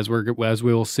Jaehaerys, as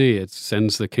we will see. It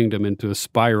sends the kingdom into a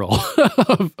spiral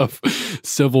of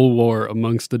civil war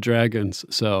amongst the dragons.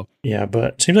 So yeah,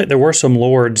 but it seems like there were some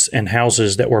lords and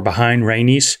houses that were behind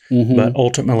Rhaenys, but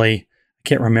ultimately, I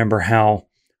can't remember how.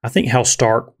 I think House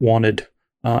Stark wanted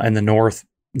in the north,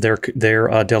 their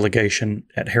delegation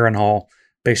at Harrenhal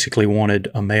basically wanted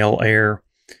a male heir,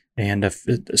 and a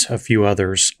few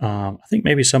others. I think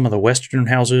maybe some of the Western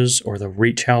houses or the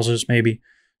Reach houses maybe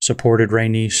supported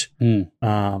Rhaenys.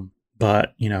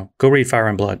 But, go read Fire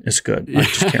and Blood. It's good. I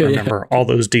just can't remember all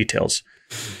those details.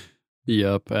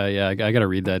 Yep. I got to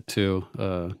read that too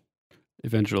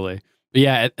eventually. But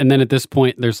yeah, and then at this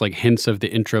point, there's like hints of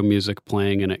the intro music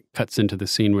playing, and it cuts into the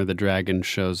scene where the dragon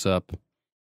shows up.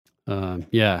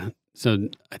 Yeah. So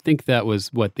I think that was,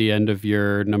 the end of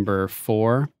your number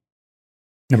 4?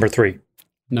 Number 3.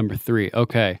 Number 3.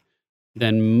 Okay.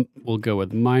 Then we'll go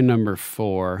with my number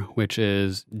 4, which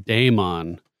is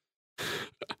Daemon.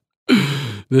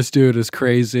 This dude is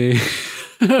crazy.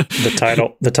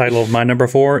 The title of my number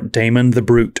 4, Daemon the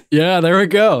Brute. Yeah, there we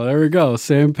go.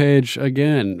 Same page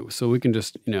again. So we can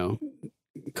just,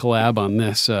 collab on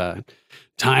this.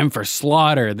 Time for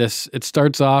slaughter. It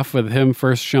starts off with him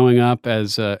first showing up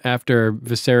as after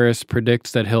Viserys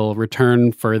predicts that he'll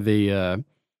return for the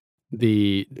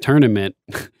tournament.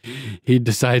 He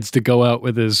decides to go out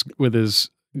with his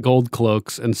gold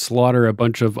cloaks and slaughter a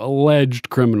bunch of alleged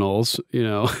criminals.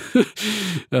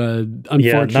 Unfortunately,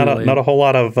 yeah, not a whole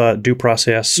lot of due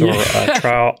process or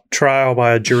trial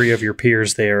by a jury of your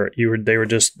peers. There,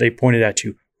 they pointed at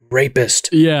you, rapist.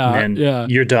 Yeah, and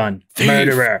you're done. Thief.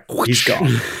 Murderer. He's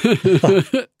gone.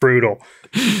 Brutal.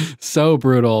 So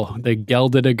brutal. They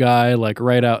gelded a guy like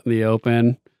right out in the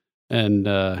open,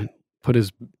 and put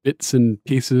his bits and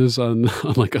pieces on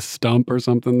like a stump or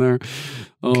something there.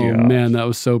 Oh gosh. Man, that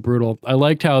was so brutal. I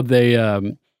liked how they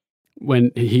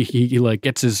when he like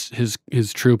gets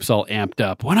his troops all amped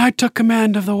up. When I took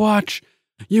command of the watch,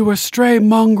 you were stray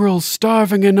mongrels,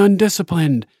 starving and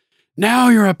undisciplined. Now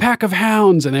you're a pack of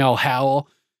hounds, and they all howl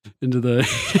into the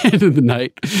into the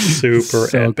night. Super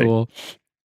so epic. Cool.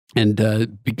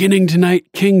 And beginning tonight,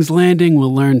 King's Landing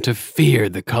will learn to fear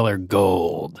the color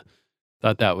gold.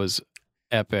 Thought that was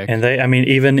epic. And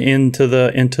even into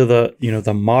the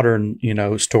the modern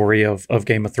story of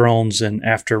Game of Thrones, and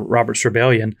after Robert's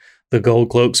Rebellion, the Gold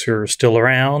Cloaks are still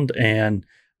around, and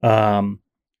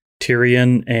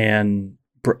Tyrion and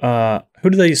who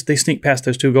do they sneak past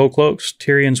those 2 Gold Cloaks?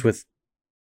 Tyrion's with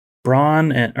Bronn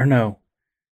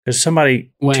because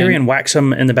Tyrion whacks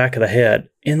him in the back of the head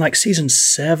in like season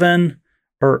 7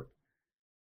 or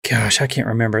gosh, I can't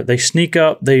remember. They sneak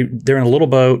up. They're in a little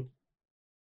boat.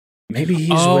 Maybe he's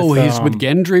with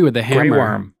Gendry with the hammer. Grey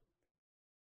Worm.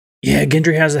 Yeah,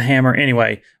 Gendry has the hammer.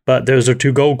 Anyway, but those are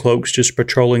 2 Gold Cloaks just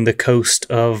patrolling the coast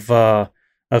of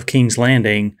of King's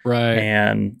Landing. Right.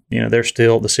 And,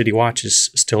 the City Watch is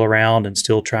still around and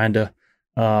still trying to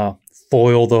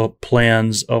foil the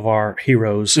plans of our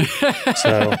heroes.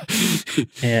 So,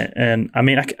 and I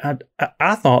mean,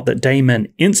 I thought that Daemon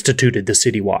instituted the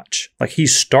City Watch. Like, he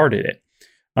started it.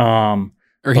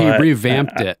 Or he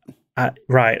revamped it.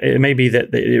 Right. It may be that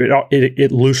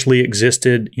it loosely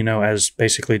existed, as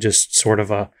basically just sort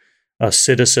of a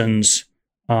citizen's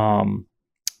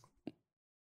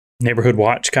neighborhood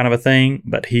watch kind of a thing.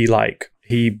 But he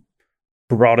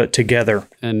brought it together.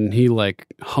 And he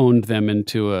honed them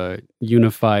into a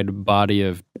unified body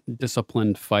of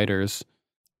disciplined fighters.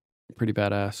 Pretty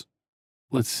badass.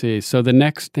 Let's see. So the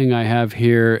next thing I have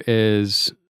here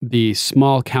is the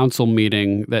small council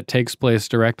meeting that takes place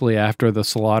directly after the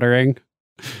slaughtering.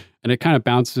 And it kind of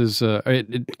bounces,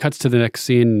 it cuts to the next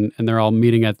scene, and they're all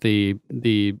meeting at the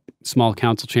small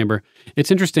council chamber. It's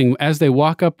interesting, as they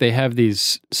walk up, they have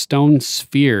these stone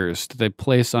spheres that they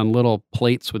place on little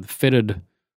plates with fitted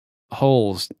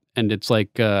holes. And it's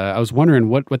I was wondering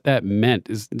what that meant.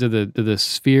 Do the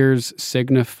spheres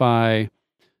signify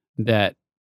that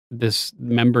this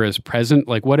member is present?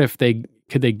 What if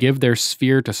could they give their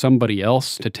sphere to somebody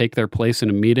else to take their place in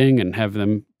a meeting and have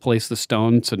them place the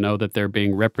stone to know that they're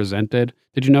being represented?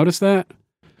 Did you notice that?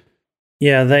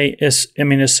 Yeah,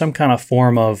 it's some kind of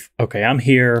form of, okay, I'm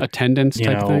here. Attendance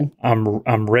type thing?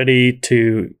 I'm ready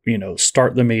to,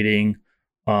 start the meeting.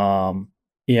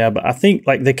 Yeah, but I think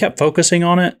they kept focusing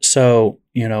on it. So,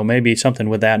 maybe something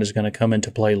with that is going to come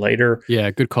into play later.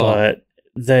 Yeah, good call. But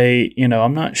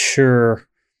I'm not sure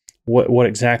what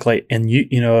exactly. And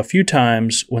a few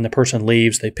times when the person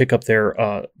leaves, they pick up their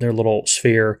little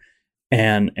sphere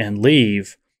and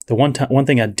leave. The one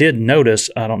thing I did notice,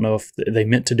 I don't know if they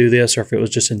meant to do this or if it was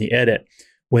just in the edit,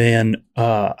 when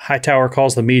Hightower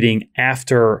calls the meeting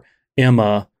after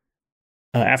Emma,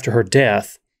 after her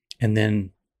death, and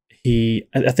then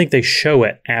I think they show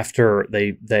it after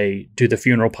they do the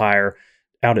funeral pyre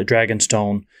out at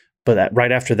Dragonstone. But that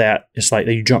right after that, it's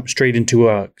they jump straight into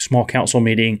a small council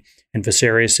meeting, and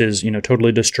Viserys is,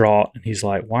 totally distraught, and he's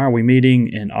like, "Why are we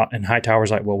meeting?" And Hightower's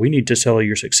like, "Well, we need to settle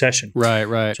your succession."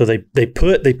 Right. So they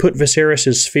put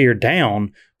Viserys' sphere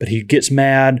down, but he gets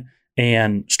mad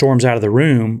and storms out of the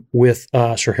room with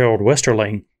Sir Harold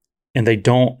Westerling, and they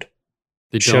don't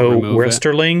show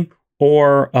Westerling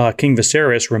or King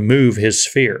Viserys remove his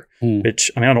sphere.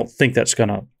 Which I don't think that's going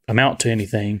to amount to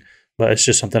anything. But it's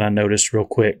just something I noticed real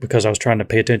quick because I was trying to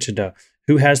pay attention to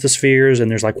who has the spheres,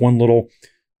 and there's one little,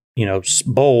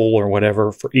 bowl or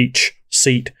whatever for each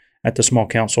seat at the small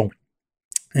council.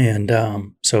 And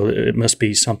so it must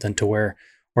be something to where,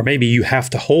 or maybe you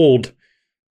have to hold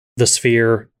the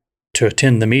sphere to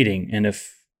attend the meeting. And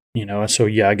if, so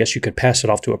yeah, I guess you could pass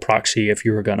it off to a proxy if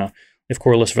Corlys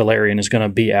Velaryon is going to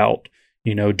be out,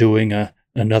 doing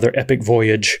another epic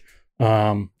voyage,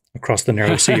 across the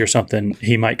narrow sea or something,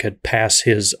 he could pass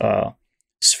his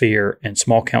sphere and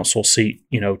small council seat,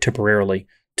 temporarily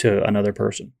to another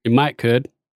person. You could.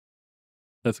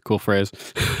 That's a cool phrase.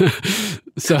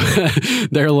 So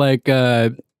they're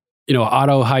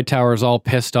Otto Hightower's all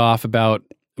pissed off about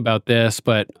this,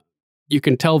 but you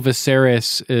can tell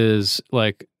Viserys is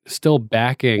still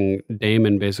backing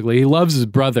Daemon. Basically, he loves his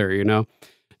brother,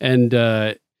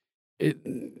 and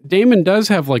Daemon does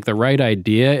have the right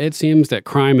idea. It seems that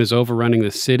crime is overrunning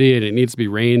the city and it needs to be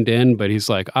reined in, but he's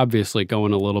obviously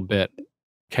going a little bit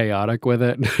chaotic with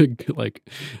it.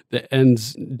 The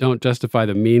ends don't justify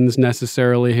the means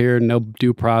necessarily here. No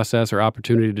due process or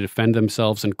opportunity to defend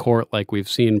themselves in court like we've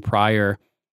seen prior,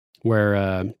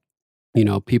 where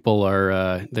people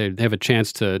are they have a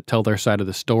chance to tell their side of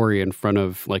the story in front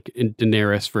of in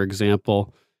Daenerys, for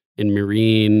example, in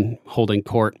Meereen holding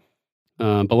court.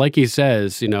 But like he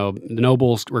says, the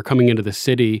nobles were coming into the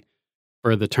city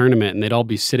for the tournament, and they'd all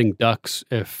be sitting ducks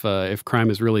if crime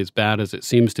is really as bad as it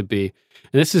seems to be.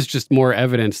 And this is just more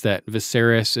evidence that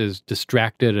Viserys is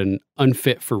distracted and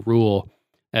unfit for rule,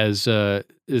 as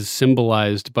is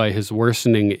symbolized by his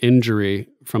worsening injury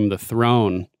from the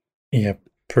throne. Yeah,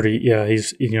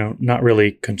 he's not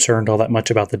really concerned all that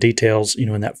much about the details.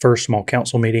 In that first small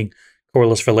council meeting,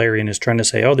 Corlys Velaryon is trying to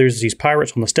say, oh, there's these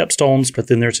pirates on the Stepstones, but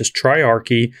then there's this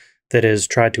triarchy that has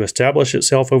tried to establish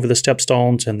itself over the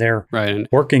Stepstones, and they're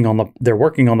working on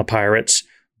the pirates.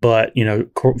 But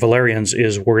Velaryon's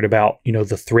is worried about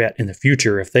the threat in the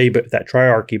future if that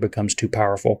triarchy becomes too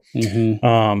powerful.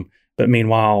 Mm-hmm. But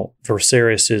meanwhile,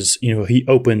 Viserys is he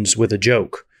opens with a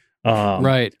joke.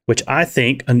 Which I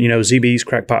think, ZB's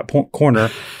Crackpot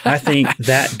Corner, I think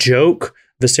that joke,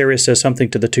 Viserys says something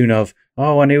to the tune of,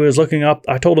 "Oh, and he was looking up.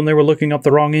 I told him they were looking up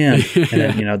the wrong end."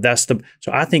 And then,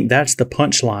 so I think that's the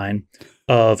punchline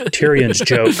of Tyrion's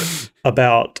joke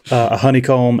about a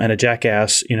honeycomb and a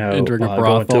jackass, Entering a going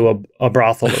brothel. to a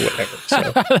brothel or whatever.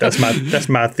 So that's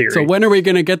my theory. So when are we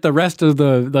going to get the rest of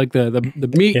the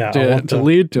meat to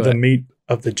lead to the it? meat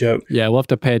of the joke. Yeah, we'll have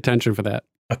to pay attention for that.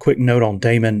 A quick note on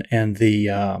Daemon and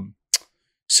the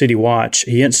City Watch.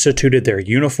 He instituted their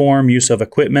uniform, use of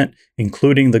equipment,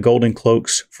 including the golden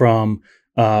cloaks from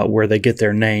where they get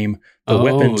their name. The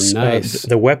weapons, nice.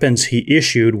 The weapons he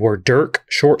issued were dirk,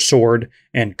 short sword,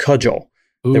 and cudgel.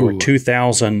 There were Ooh.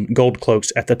 2,000 gold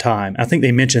cloaks at the time. I think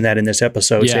they mentioned that in this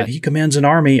episode. Yeah. Said he commands an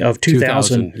army of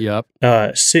 2,000 Yep.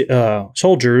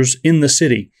 soldiers in the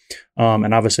city.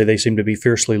 And obviously they seem to be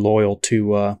fiercely loyal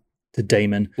to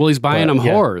Daemon. Well, he's buying But, them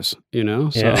yeah. whores,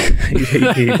 So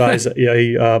Yeah.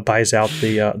 he buys out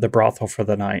the brothel for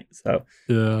the night. So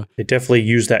yeah. they definitely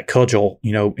use that cudgel,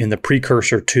 in the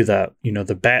precursor to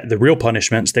the real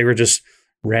punishments. They were just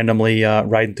randomly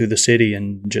riding through the city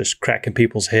and just cracking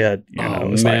people's head.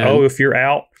 It's man. like, if you're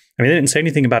out. I mean, they didn't say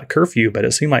anything about a curfew, but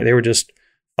it seemed like they were just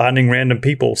finding random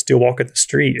people still walking the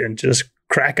street and just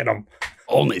cracking them.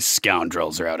 Only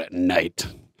scoundrels are out at night.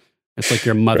 It's like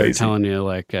your mother Crazy. telling you,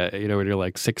 when you're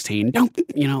like 16, don't,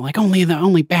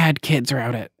 only bad kids are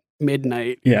out at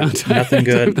midnight. Yeah, nothing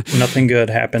good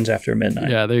happens after midnight.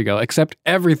 Yeah, there you go. Except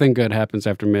everything good happens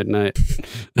after midnight.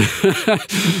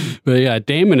 But yeah,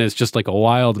 Daemon is just like a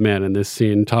wild man in this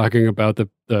scene, talking about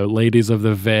the ladies of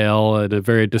the Vale in a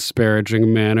very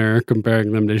disparaging manner,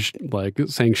 comparing them to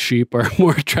saying sheep are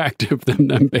more attractive than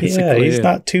them, basically. Yeah, he's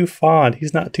not too fond.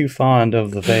 He's not too fond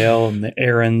of the Vale and the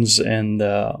Aarons and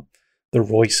the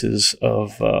Royces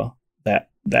of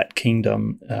that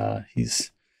kingdom.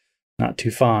 He's not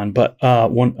too fond. But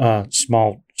one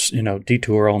small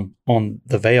detour on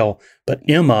the Vale. But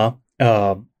Emma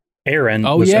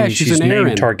Arryn, she's an named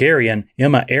Arryn. Targaryen.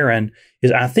 Emma Arryn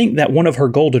is. I think that one of her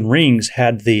golden rings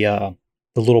had the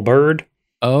little bird.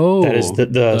 Oh, That is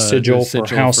the sigil for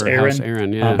House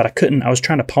Arryn. Yeah, But I couldn't. I was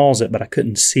trying to pause it, but I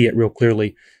couldn't see it real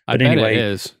clearly. I But bet anyway, it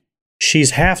is.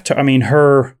 she's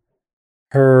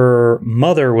her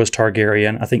mother was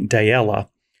Targaryen, I think Daella,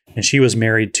 and she was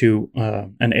married to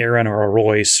an Arryn or a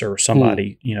Royce or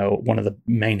somebody, one of the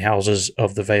main houses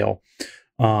of the Vale.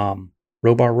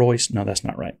 Robar Royce? No, that's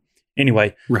not right.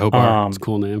 Anyway, Robar, it's a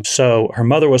cool name. so her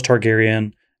mother was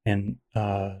Targaryen, and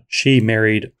she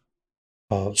married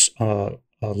a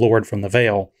lord from the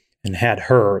Vale and had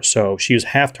her. So she was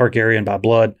half Targaryen by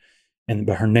blood,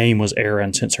 but her name was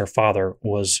Arryn since her father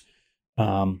was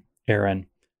Arryn,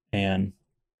 and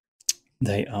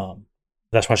they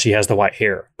that's why she has the white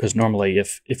hair. Because normally,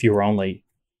 if you were only,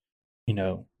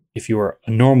 if you were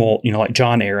a normal, like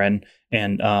Jon Arryn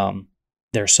and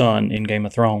their son in Game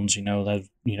of Thrones, that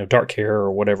dark hair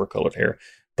or whatever colored hair.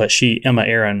 But Emma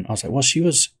Arryn, I was like, well,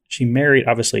 she married.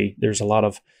 Obviously, there's a lot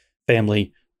of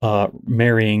family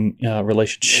marrying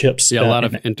relationships. Yeah, a lot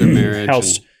of intermarriage.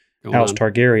 House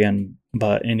Targaryen.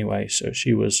 But anyway, so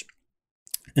she was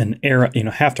an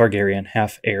Arryn, half Targaryen,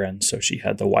 half Arryn. So she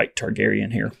had the white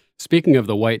Targaryen hair. Speaking of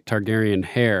the white Targaryen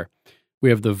hair, we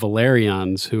have the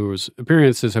Valerians, whose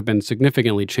appearances have been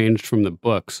significantly changed from the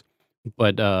books.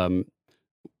 But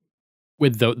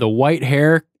with the white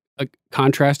hair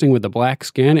contrasting with the black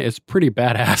skin, it's pretty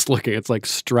badass looking. It's like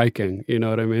striking. You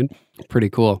know what I mean? Pretty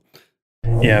cool.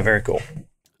 Yeah, very cool.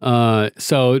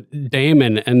 So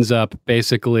Daemon ends up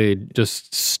basically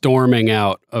just storming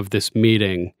out of this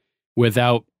meeting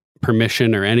without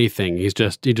permission or anything. He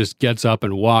just gets up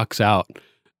and walks out.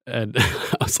 And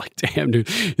I was like, damn, dude,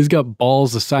 he's got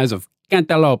balls the size of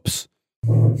cantaloupes.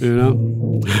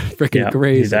 Freaking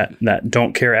crazy. That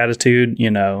don't care attitude,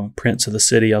 prince of the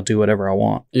city, I'll do whatever I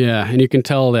want. Yeah, and you can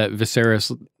tell that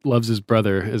Viserys loves his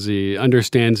brother as he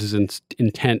understands his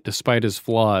intent despite his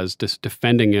flaws, just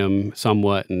defending him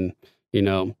somewhat and,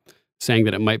 saying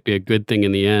that it might be a good thing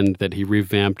in the end that he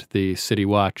revamped the City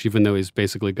Watch, even though he's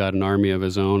basically got an army of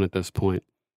his own at this point.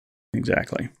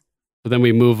 Exactly. So then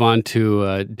we move on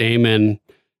to Daemon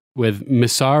with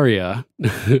Missaria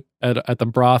at the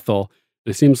brothel.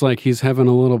 It seems like he's having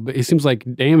a little bit. It seems like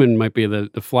Daemon might be the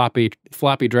floppy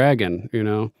dragon,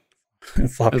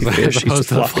 Floppy fish. He's a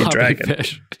floppy dragon.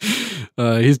 Fish.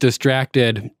 He's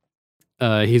distracted.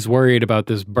 He's worried about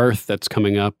this birth that's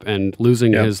coming up and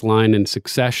losing his line in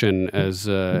succession,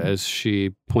 as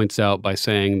she points out by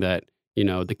saying that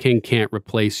the king can't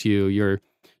replace you. You're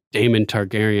Daemon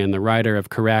Targaryen, the rider of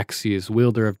Caraxes,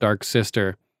 wielder of Dark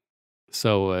Sister.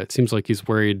 So it seems like he's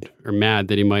worried or mad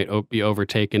that he might be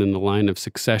overtaken in the line of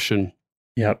succession.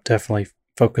 Yep, definitely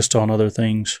focused on other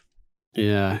things.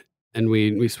 Yeah, and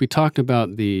we talked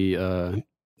about the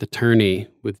tourney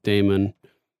with Daemon,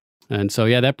 and so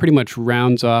that pretty much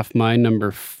rounds off my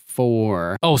number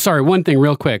 4. Oh, sorry. One thing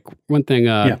real quick.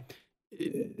 Yeah.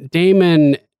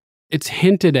 Daemon, it's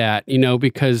hinted at,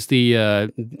 because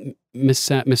the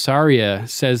Missaria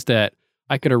says that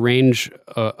I could arrange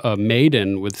a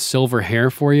maiden with silver hair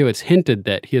for you. It's hinted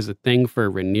that he has a thing for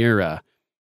Rhaenyra.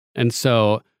 And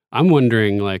so I'm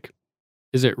wondering,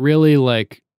 is it really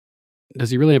does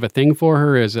he really have a thing for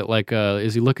her? Is it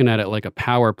is he looking at it like a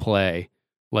power play?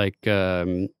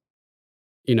 Actually,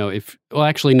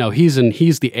 no, he's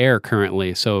the heir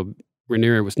currently. So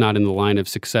Rhaenyra was not in the line of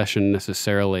succession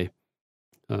necessarily.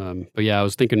 But yeah, I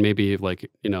was thinking maybe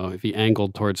if he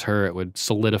angled towards her, it would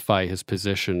solidify his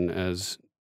position as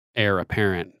heir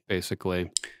apparent,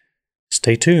 basically.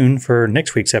 Stay tuned for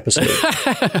next week's episode.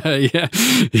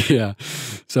 Yeah.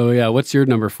 So yeah, what's your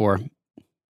number 4?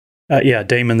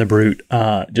 Daemon the Brute.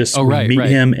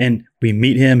 We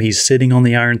meet him. He's sitting on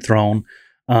the Iron Throne.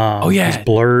 He's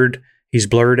blurred. He's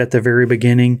blurred at the very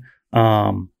beginning.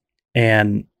 And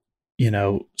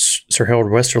Sir Harold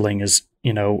Westerling is,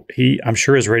 I'm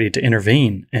sure is ready to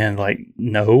intervene and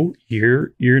no,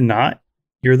 you're not.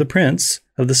 You're the prince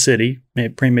of the city,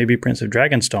 maybe Prince of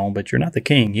Dragonstone, but you're not the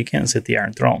king. You can't sit the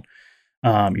Iron Throne.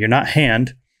 You're not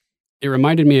Hand. It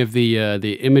reminded me of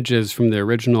the images from the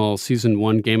original season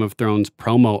 1 Game of Thrones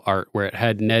promo art where it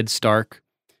had Ned Stark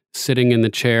sitting in the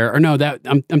chair. Or no, that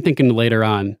I'm thinking later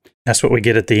on. That's what we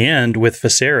get at the end with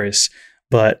Viserys.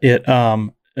 But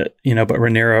but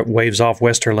Rhaenyra waves off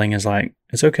Westerling is like,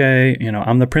 it's okay.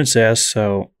 I'm the princess,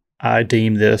 so I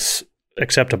deem this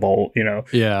acceptable.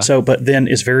 Yeah. So, but then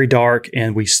it's very dark,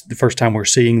 and the first time we're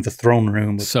seeing the throne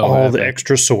room with the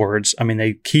extra swords. I mean,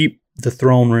 they keep the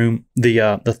throne room,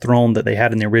 the throne that they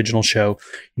had in the original show,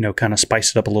 kind of spice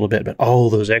it up a little bit, but all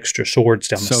those extra swords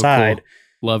down the side. Cool.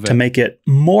 Love it. To make it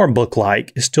more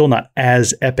book-like. It's still not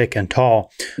as epic and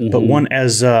tall, but one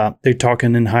as they're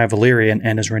talking in High Valyrian,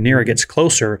 and as Rhaenyra gets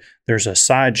closer, there's a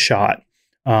side shot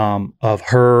of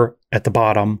her at the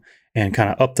bottom and kind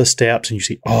of up the steps, and you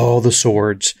see all the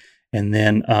swords, and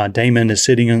then Daemon is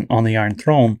sitting on the Iron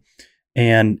Throne,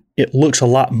 and it looks a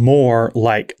lot more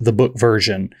like the book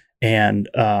version. And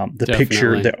the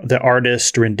picture, the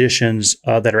artist renditions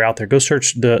that are out there. Go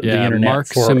search the internet Mark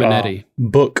for Simonetti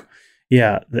book.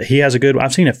 Yeah, he has a good.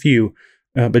 I've seen a few,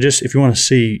 but just if you want to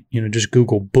see, just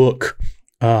Google book,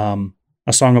 A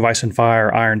Song of Ice and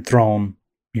Fire, Iron Throne,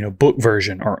 book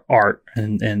version or art,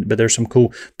 and but there's some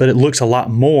cool. But it looks a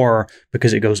lot more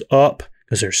because it goes up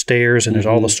because there's stairs and there's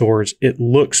all the swords. It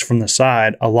looks from the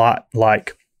side a lot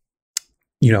like,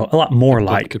 a lot more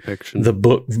like the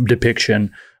book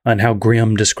depiction. And how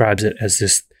Grimm describes it as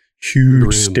this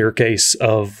huge staircase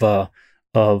of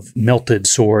melted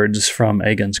swords from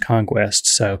Aegon's conquest.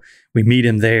 So we meet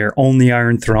him there on the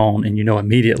Iron Throne, and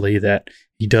immediately that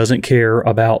he doesn't care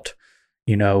about,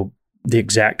 the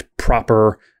exact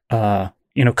proper,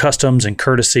 customs and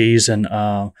courtesies and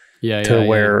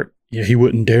where he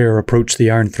wouldn't dare approach the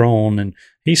Iron Throne, and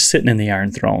he's sitting in the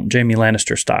Iron Throne, Jaime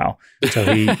Lannister style.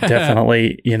 So he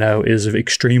definitely, is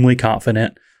extremely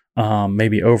confident.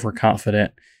 Maybe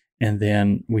overconfident. And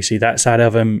then we see that side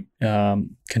of him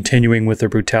continuing with the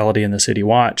brutality in the City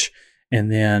Watch.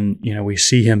 And then, we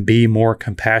see him be more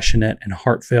compassionate and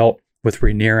heartfelt with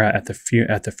Rhaenyra at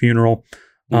the funeral.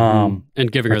 And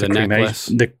giving her the necklace.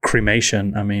 The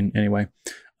cremation. I mean, anyway.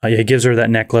 He gives her that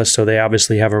necklace, so they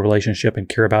obviously have a relationship and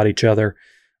care about each other.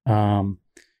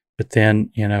 But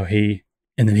then,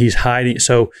 he's hiding.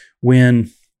 So when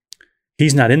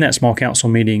he's not in that small council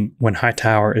meeting when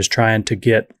Hightower is trying to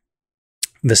get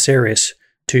Viserys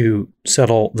to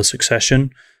settle the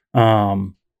succession.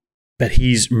 But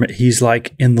he's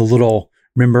in the little,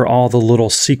 remember all the little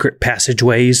secret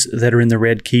passageways that are in the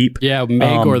Red Keep? Yeah,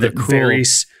 Maegor the Cruel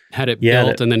had it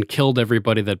built and then killed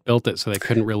everybody that built it, so they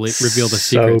couldn't really reveal the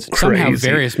secrets. Somehow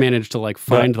Varys managed to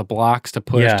find the blocks to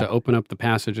push to open up the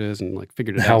passages and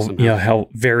figured it out somehow. How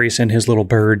Varys and his little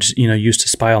birds, used to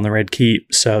spy on the Red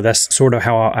Keep. So that's sort of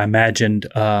how I imagined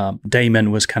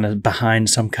Daemon was kind of behind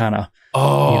some kind of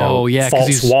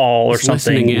false wall or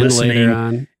something,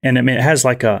 listening. And I mean, it has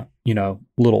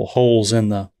little holes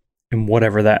in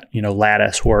whatever that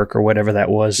lattice work or whatever that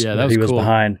was that he was cool.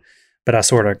 behind. But I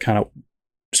sort of kind of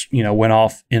went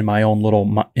off in my own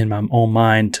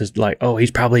mind to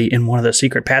he's probably in one of the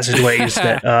secret passageways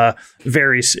that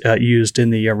Varys used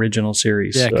in the original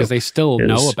series. Yeah, because they still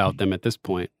know about them at this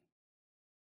point.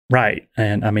 Right.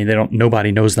 And I mean,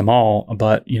 nobody knows them all,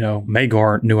 but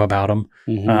Maegor knew about them.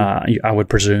 Mm-hmm. I would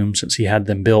presume, since he had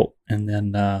them built. And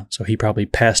then, so he probably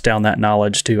passed down that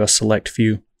knowledge to a select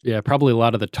few. Yeah, probably a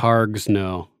lot of the Targs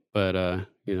know, but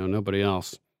nobody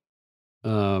else.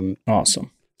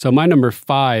 Awesome. So my number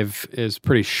 5 is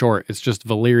pretty short. It's just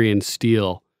Valyrian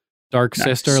steel. Dark Nice.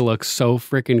 Sister looks so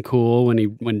freaking cool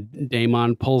when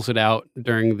Daemon pulls it out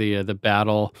during the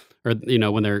battle, or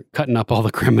when they're cutting up all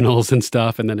the criminals and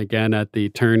stuff, and then again at the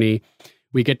tourney,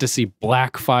 we get to see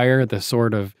Blackfire, the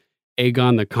sword of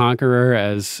Aegon the Conqueror,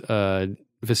 as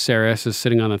Viserys is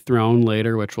sitting on the throne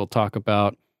later, which we'll talk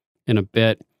about in a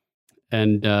bit.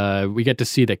 And we get to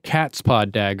see the cat's paw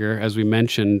dagger, as we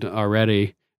mentioned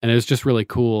already. And it was just really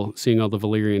cool seeing all the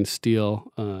Valyrian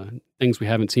steel, things we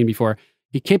haven't seen before.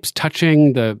 He keeps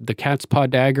touching the cat's paw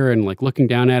dagger and like looking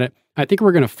down at it. I think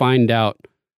we're going to find out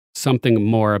something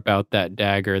more about that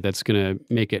dagger that's going to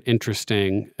make it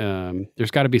interesting.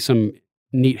 There's got to be some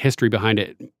neat history behind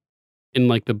it. In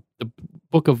like the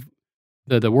book of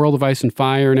the World of Ice and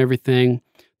Fire and everything,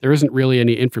 there isn't really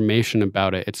any information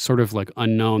about it. It's sort of like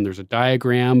unknown. There's a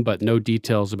diagram, but no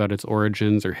details about its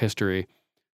origins or history.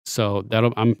 So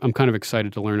I'm kind of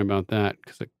excited to learn about that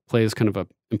because it plays kind of an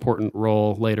important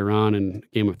role later on in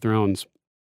Game of Thrones.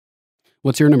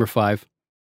 What's your number 5?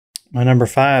 My number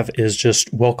 5 is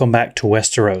just Welcome Back to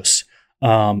Westeros.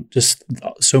 Just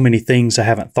so many things I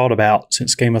haven't thought about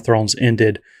since Game of Thrones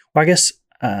ended. Well, I guess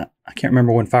I can't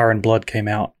remember when Fire and Blood came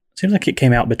out. It seems like it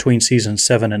came out between seasons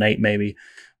 7 and 8 maybe.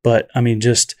 But I mean,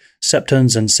 just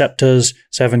Septons and Septas,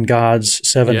 7 gods,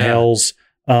 7 hells.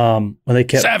 When they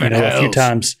kept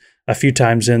a few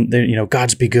times in there,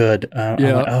 gods be good. I'm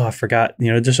like, oh, I forgot.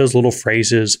 Just those little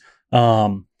phrases.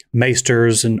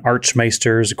 Maesters and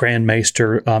archmaesters, grand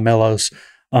maester, Melos.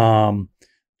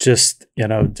 Just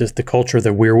the culture of the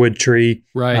weirwood tree.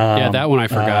 Right. Yeah, that one I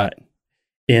forgot.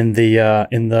 In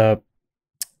the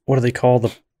what do they call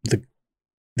the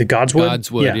godswood?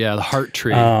 Godswood, yeah, the heart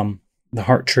tree. The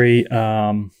heart tree.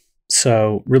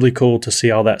 So really cool to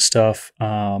see all that stuff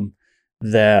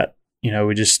that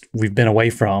we've been away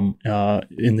from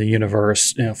in the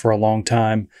universe for a long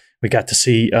time. We got to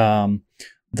see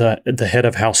the head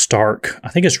of House Stark. I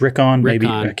think it's Rickon. Maybe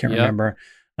I can't remember.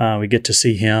 We get to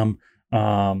see him.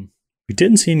 We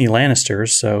didn't see any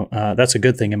Lannisters, so that's a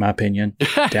good thing in my opinion.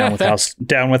 Down with House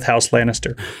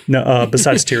Lannister. No,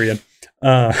 besides Tyrion.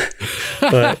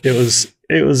 But it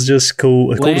was just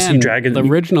cool. Cool to see Dragon. The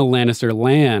original Lannister,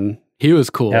 Lan, he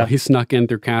was cool. Yeah. He snuck in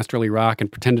through Casterly Rock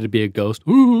and pretended to be a ghost.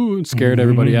 Ooh, and scared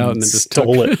everybody out, and then just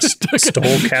stole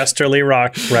Casterly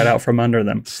Rock right out from under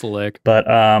them. Slick. But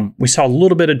we saw a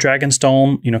little bit of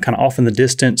Dragonstone, kind of off in the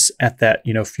distance at that,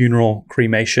 funeral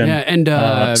cremation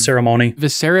ceremony.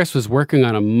 Viserys was working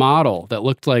on a model that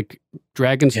looked like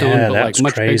Dragonstone, but like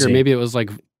much bigger. Maybe it was like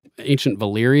ancient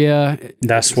Valyria.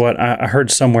 That's what I heard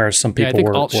somewhere. Some people I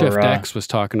think Alt-Shift-X was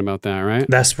talking about that, right?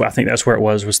 I think that's where it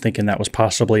was. Was thinking that was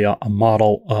possibly a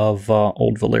model of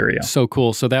old Valyria. So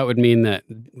cool. So that would mean that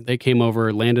they came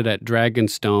over, landed at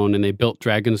Dragonstone, and they built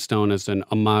Dragonstone as an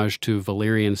homage to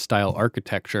Valyrian style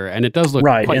architecture, and it does look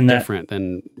quite different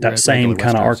than that same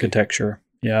kind of architecture.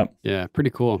 Yeah, yeah, pretty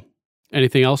cool.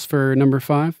 Anything else for number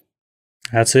 5?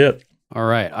 That's it. All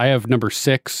right, I have number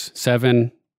 6,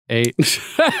 7. 8.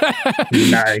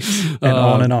 Nice. And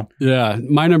on and on. Yeah.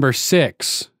 My number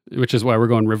 6, which is why we're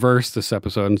going reverse this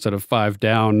episode instead of 5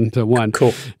 down to 1,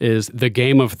 cool, is the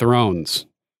Game of Thrones.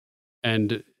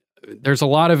 And there's a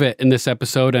lot of it in this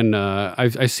episode. And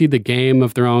I see the Game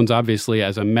of Thrones, obviously,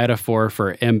 as a metaphor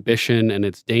for ambition and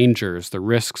its dangers, the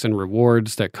risks and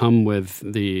rewards that come with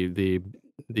the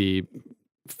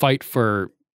fight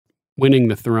for winning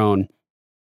the throne.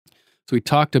 So we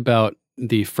talked about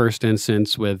the first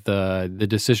instance with the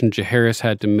decision Jaehaerys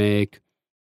had to make.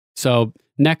 So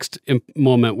next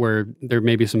moment where there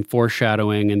may be some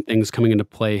foreshadowing and things coming into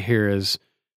play here is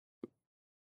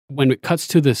when it cuts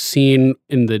to the scene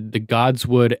in the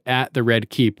Godswood at the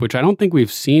Red Keep, which I don't think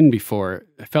we've seen before.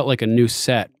 It felt like a new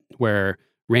set where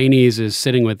Rhaenys is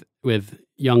sitting with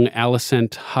young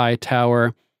Alicent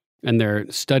Hightower, and they're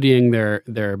studying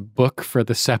their book for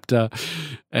the Septa,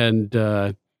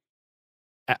 and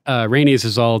Rhaenys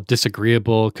is all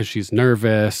disagreeable because she's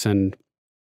nervous, and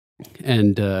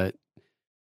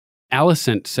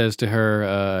Alicent says to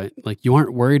her, you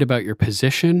aren't worried about your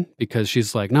position, because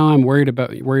she's like, no, I'm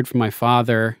worried for my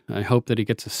father. I hope that he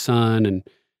gets a son,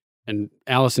 and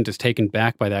Alicent is taken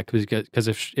back by that because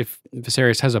if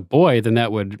Viserys has a boy, then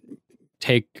that would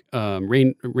take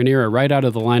Rhaenyra right out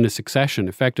of the line of succession,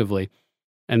 effectively,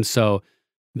 and so.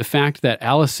 The fact that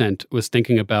Alicent was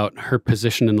thinking about her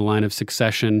position in the line of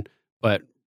succession, but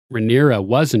Rhaenyra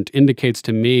wasn't, indicates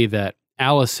to me that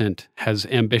Alicent has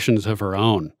ambitions of her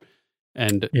own.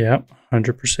 And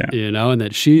 100%. And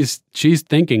that she's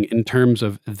thinking in terms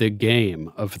of the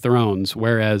Game of Thrones,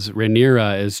 whereas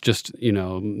Rhaenyra is just,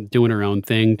 doing her own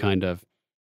thing, kind of.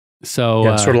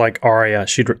 So sort of like Arya.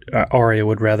 Arya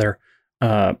would rather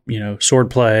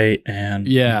swordplay and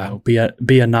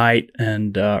be a knight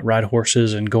and ride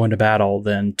horses and go into battle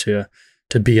than to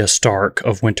be a Stark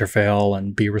of Winterfell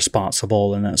and be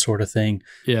responsible and that sort of thing.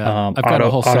 Yeah, I've got a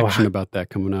whole section about that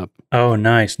coming up. Oh,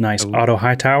 nice. Otto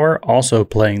Hightower also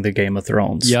playing the Game of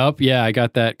Thrones. Yep, yeah, I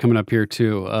got that coming up here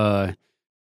too.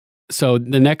 So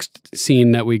the next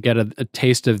scene that we get a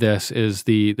taste of this is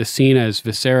the scene as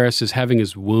Viserys is having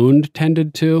his wound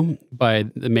tended to by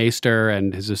the maester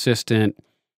and his assistant.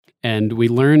 And we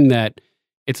learn that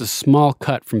it's a small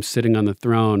cut from sitting on the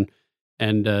throne.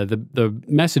 And the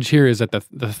message here is that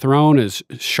the throne is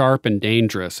sharp and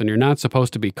dangerous, and you're not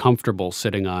supposed to be comfortable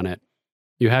sitting on it.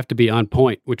 You have to be on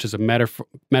point, which is a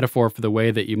metaphor for the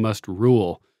way that you must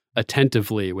rule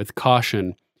attentively with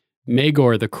caution.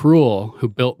 Maegor the Cruel, who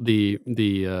built the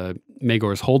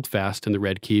Maegor's Holdfast in the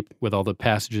Red Keep with all the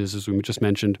passages, as we just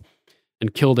mentioned,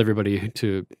 and killed everybody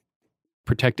to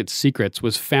protect its secrets,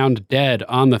 was found dead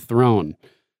on the throne,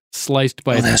 sliced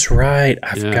by... that's right.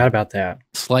 I forgot about that.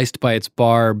 Sliced by its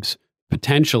barbs,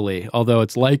 potentially, although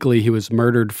it's likely he was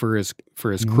murdered for his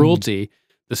cruelty.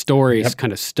 The story's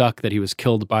kind of stuck that he was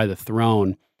killed by the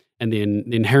throne, and the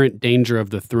inherent danger of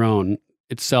the throne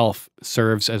itself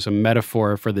serves as a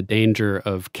metaphor for the danger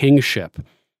of kingship.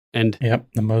 And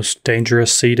the most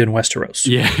dangerous seat in Westeros.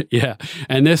 Yeah.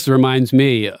 And this reminds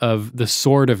me of the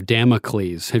Sword of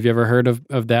Damocles. Have you ever heard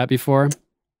of that before?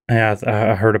 Yeah,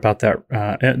 I heard about that.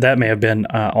 That may have been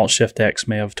Alt-Shift-X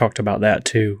may have talked about that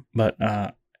too. But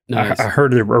nice. I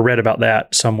heard or read about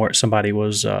that somewhere. Somebody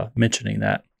was mentioning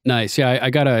that. Nice. Yeah, I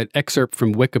got an excerpt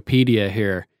from Wikipedia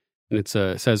here. And it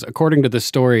says, according to the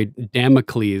story,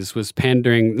 Damocles was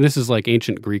pandering. This is like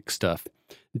ancient Greek stuff.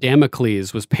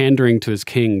 Damocles was pandering to his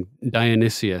king,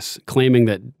 Dionysius, claiming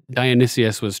that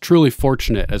Dionysius was truly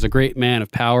fortunate as a great man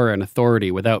of power and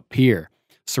authority without peer,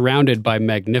 surrounded by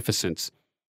magnificence.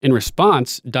 In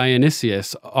response,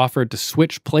 Dionysius offered to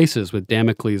switch places with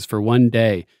Damocles for one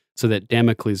day so that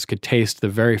Damocles could taste that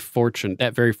very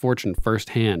fortune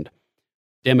firsthand.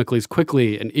 Damocles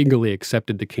quickly and eagerly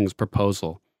accepted the king's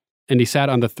proposal. And he sat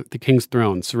on the king's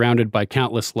throne, surrounded by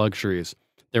countless luxuries.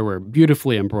 There were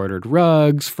beautifully embroidered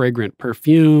rugs, fragrant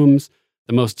perfumes,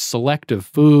 the most selective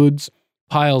foods,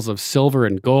 piles of silver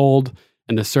and gold,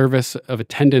 and the service of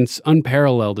attendants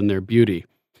unparalleled in their beauty,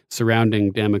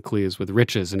 surrounding Damocles with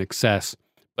riches and excess.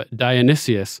 But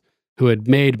Dionysius, who had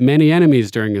made many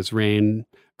enemies during his reign,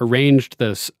 arranged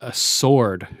that a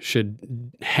sword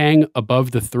should hang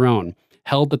above the throne,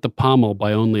 held at the pommel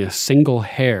by only a single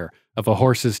hair of a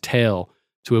horse's tail,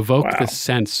 to evoke the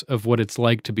sense of what it's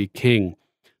like to be king.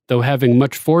 Though having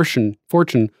much fortune,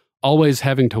 always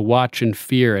having to watch in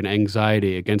fear and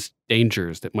anxiety against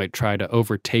dangers that might try to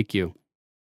overtake you.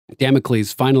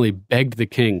 Damocles finally begged the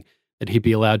king that he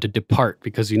be allowed to depart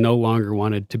because he no longer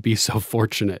wanted to be so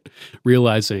fortunate,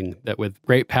 realizing that with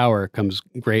great power comes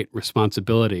great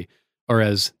responsibility, or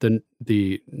as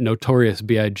the notorious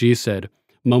B.I.G. said,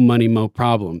 "Mo money, mo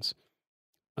problems."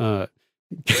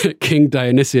 King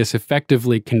Dionysius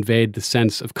effectively conveyed the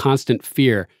sense of constant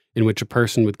fear in which a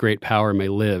person with great power may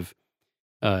live.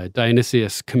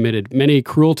 Dionysius committed many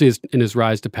cruelties in his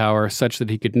rise to power, such that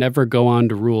he could never go on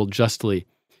to rule justly,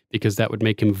 because that would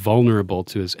make him vulnerable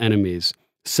to his enemies.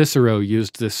 Cicero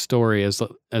used this story as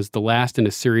the last in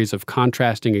a series of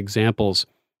contrasting examples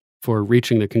for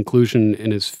reaching the conclusion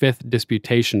in his 5th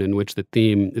disputation, in which the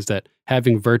theme is that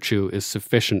having virtue is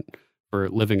sufficient for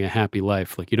living a happy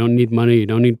life. Like, you don't need money, you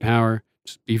don't need power,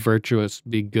 just be virtuous,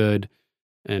 be good,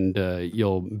 and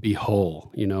you'll be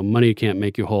whole. You know, money can't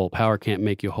make you whole, power can't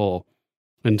make you whole.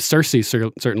 And Cersei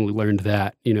certainly learned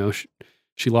that. You know,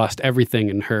 she lost everything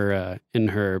in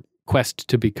her quest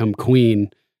to become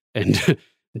queen, and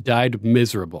died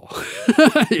miserable.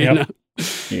 you know?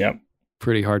 Yep.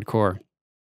 Pretty hardcore.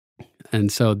 And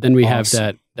so then we have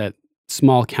that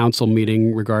small council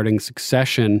meeting regarding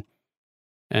succession.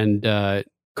 And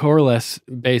Corlys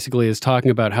basically is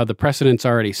talking about how the precedent's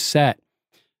already set.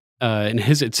 And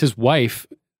it's his wife,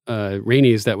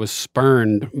 Rhaenys, that was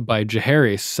spurned by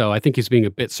Jaehaerys. So I think he's being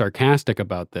a bit sarcastic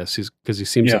about this because he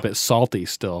seems a bit salty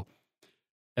still.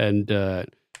 And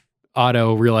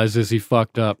Otto realizes he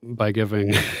fucked up by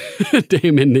giving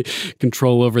Daemon the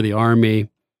control over the army.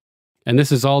 And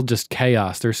this is all just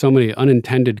chaos. There's so many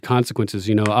unintended consequences.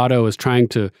 You know, Otto is trying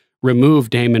to remove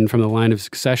Daemon from the line of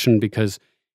succession because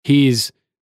he's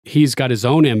got his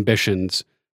own ambitions,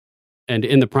 and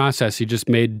in the process, he just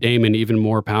made Daemon even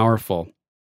more powerful.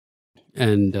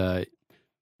 And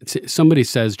somebody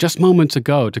says, just moments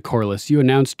ago to Corlys, you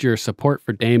announced your support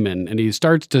for Daemon, and he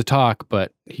starts to talk,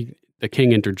 but the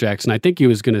king interjects, and I think he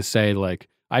was going to say, like,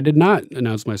 I did not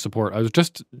announce my support. I was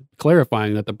just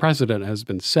clarifying that the precedent has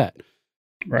been set.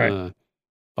 Right.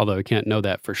 Although we can't know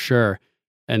that for sure.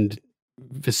 And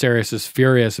Viserys is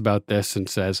furious about this and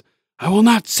says, I will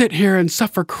not sit here and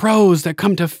suffer crows that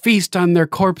come to feast on their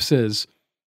corpses.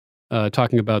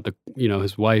 Talking about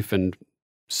his wife and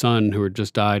son who had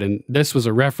just died. And this was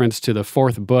a reference to the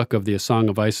 4th book of the A Song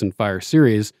of Ice and Fire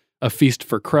series, A Feast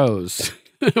for Crows,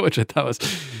 which I thought was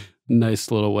a nice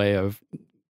little way of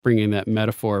bringing that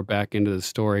metaphor back into the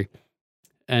story.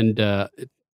 And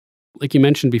like you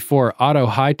mentioned before, Otto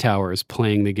Hightower is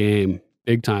playing the game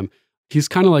big time. He's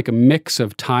kind of like a mix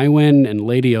of Tywin and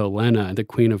Lady Olenna, the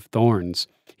Queen of Thorns.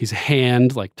 He's a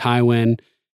hand like Tywin,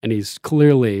 and he's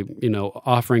clearly,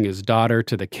 offering his daughter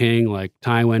to the king like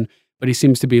Tywin, but he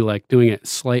seems to be like doing it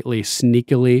slightly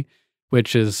sneakily,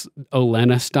 which is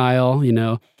Olenna style,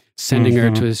 sending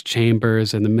her to his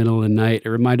chambers in the middle of the night. It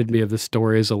reminded me of the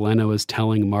stories Olenna was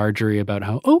telling Marjorie about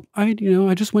how, I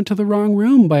just went to the wrong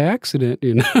room by accident,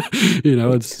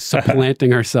 it's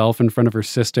supplanting herself in front of her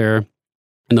sister.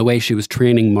 And the way she was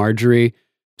training Marjorie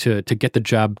to get the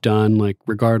job done, like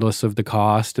regardless of the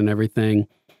cost and everything.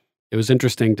 It was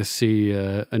interesting to see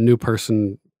a new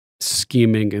person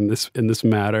scheming in this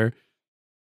matter.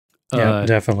 Yeah,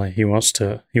 definitely. He wants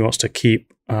to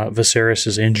keep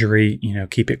Viserys's injury,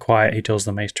 keep it quiet. He tells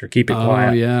the Maester, keep it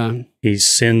quiet. Yeah. He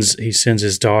sends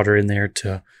his daughter in there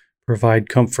to provide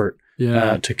comfort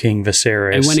to King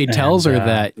Viserys. And when he tells her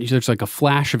that, there's like a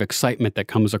flash of excitement that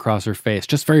comes across her face,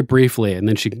 just very briefly, and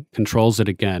then she controls it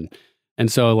again. And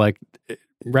so, like,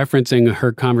 referencing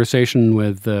her conversation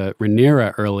with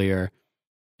Rhaenyra earlier,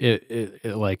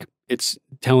 it's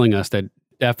telling us that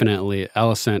definitely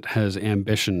Alicent has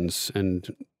ambitions and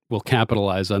will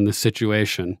capitalize on this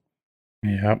situation.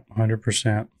 Yeah,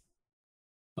 100%.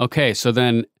 Okay, so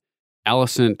then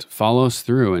Alicent follows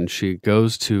through and she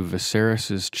goes to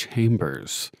Viserys'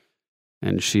 chambers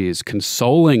and she's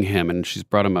consoling him, and she's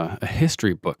brought him a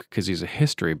history book because he's a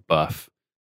history buff.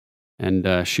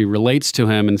 And she relates to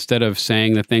him instead of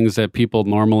saying the things that people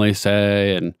normally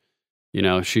say. And,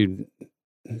 she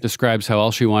describes how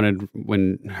all she wanted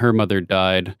when her mother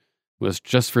died was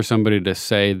just for somebody to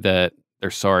say that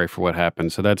they're sorry for what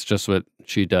happened. So that's just what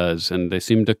she does. And they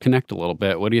seem to connect a little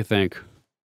bit. What do you think?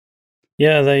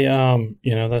 Yeah, they,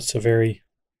 that's a very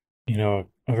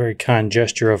kind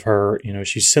gesture of her.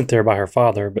 She's sent there by her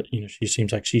father, but, she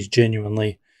seems like she's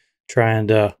genuinely trying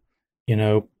to,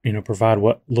 provide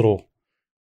what little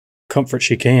comfort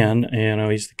she can.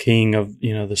 He's the king of,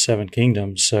 the 7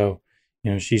 kingdoms. So,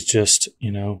 she's just,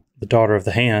 the daughter of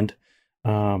the hand.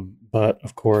 But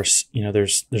of course,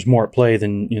 there's more at play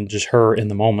than just her in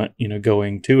the moment,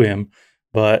 going to him.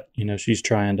 But, she's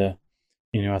trying to,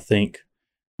 I think,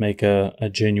 make a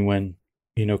genuine,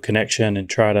 connection and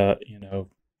try to,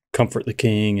 comfort the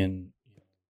king and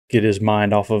get his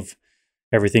mind off of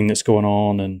everything that's going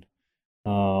on and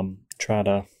try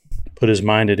to put his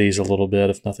mind at ease a little bit,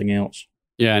 if nothing else.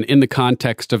 Yeah, and in the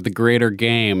context of the greater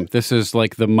game, this is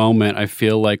like the moment I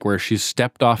feel like where she's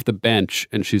stepped off the bench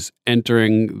and she's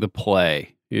entering the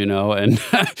play, and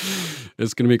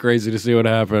it's going to be crazy to see what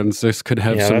happens. This could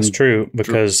have some... Yeah, that's true,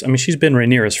 because, she's been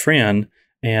Rhaenyra's friend,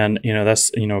 and,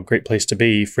 that's, a great place to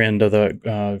be, friend of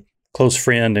the... close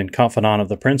friend and confidant of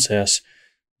the princess,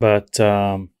 but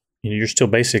you're still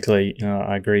basically,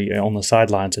 I agree, on the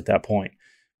sidelines at that point.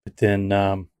 But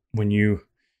then when you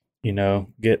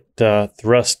get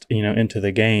thrust, into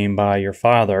the game by your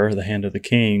father, the hand of the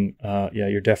king,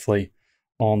 you're definitely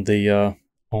on the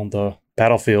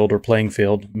battlefield or playing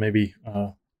field, maybe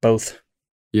both.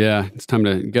 Yeah, it's time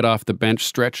to get off the bench,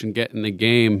 stretch, and get in the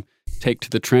game. Take to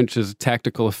the trenches,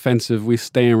 tactical offensive. We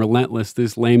stay in relentless.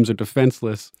 These lames are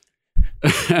defenseless.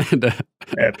 So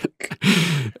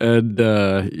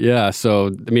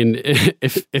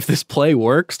if this play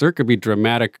works, there could be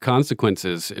dramatic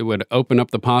consequences. It would open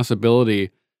up the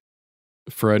possibility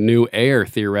for a new heir,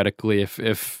 theoretically,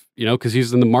 if because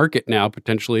he's in the market now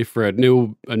potentially for a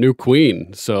new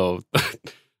queen. So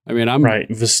I'm right.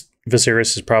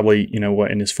 Viserys is probably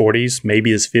in his 40s,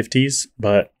 maybe his 50s,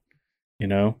 but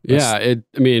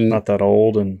not that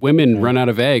old, and women run out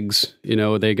of eggs.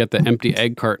 They get the empty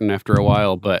egg carton after a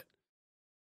while, but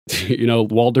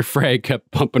Walder Frey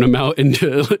kept pumping them out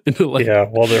into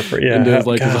Walder Frey, into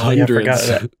like hundreds.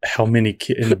 I forgot how many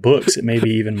in the books. It may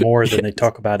be even more than they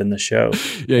talk about in the show.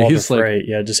 Yeah, Walder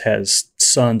Frey, just has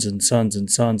sons and sons and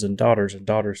sons and daughters.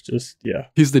 Just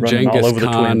he's the Genghis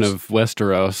Khan of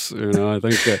Westeros. I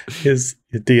think that his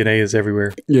DNA is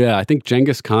everywhere. Yeah, I think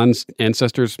Genghis Khan's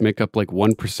ancestors make up like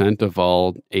 1% of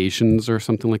all Asians or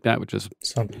something like that, which is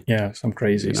some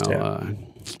crazy stuff.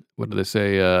 What do they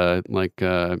say?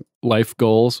 life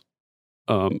goals.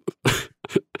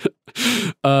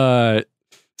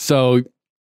 So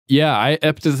yeah,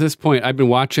 up to this point, I've been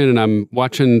watching, and I'm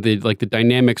watching the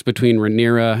dynamics between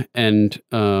Rhaenyra and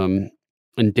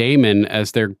Daemon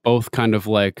as they're both kind of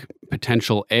like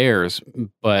potential heirs.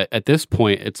 But at this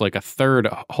point, it's like a third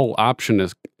whole option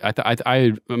is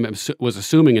I was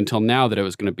assuming until now that it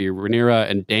was going to be Rhaenyra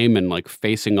and Daemon like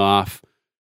facing off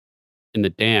in the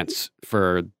dance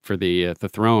for the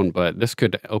throne. But this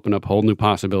could open up whole new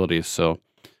possibilities. So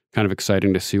kind of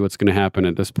exciting to see what's going to happen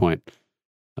at this point.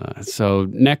 So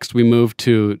next we move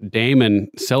to Daemon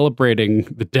celebrating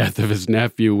the death of his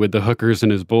nephew with the hookers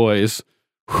and his boys.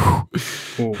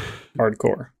 Ooh,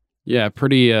 hardcore. Yeah,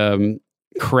 pretty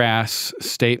crass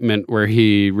statement where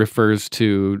he refers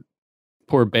to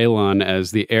poor Balon as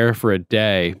the heir for a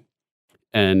day.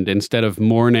 And instead of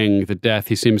mourning the death,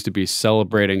 he seems to be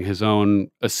celebrating his own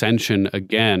ascension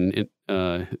again,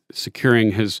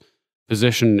 securing his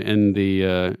position in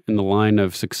the line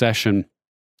of succession.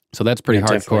 So that's pretty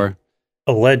hardcore. Definitely.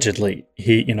 Allegedly,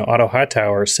 Otto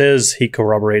Hightower says he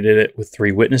corroborated it with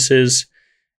 3 witnesses,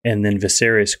 and then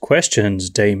Viserys questions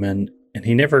Daemon, and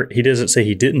he doesn't say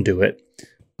he didn't do it,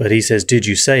 but he says, "Did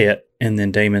you say it?" And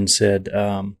then Daemon said,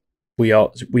 "We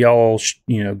all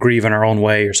grieve in our own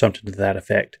way," or something to that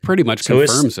effect. Pretty much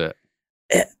confirms it.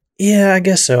 Yeah, I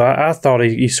guess so. I thought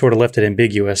he sort of left it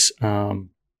ambiguous.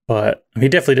 But he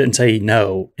definitely didn't say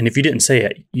no. And if you didn't say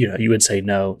it, you would say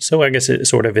no. So I guess it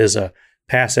sort of is a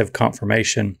passive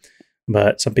confirmation.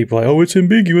 But some people are like, oh, it's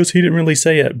ambiguous. He didn't really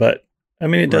say it. But I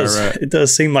mean, it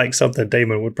does seem like something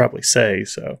Daemon would probably say.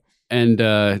 So. And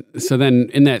so then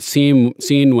in that scene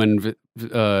when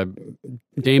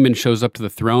Daemon shows up to the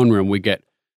throne room, we get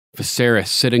Viserys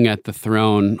sitting at the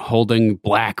throne holding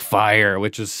black fire,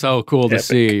 which is so cool to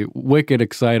see. Wicked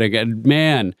exciting. And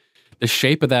man, the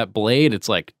shape of that blade, it's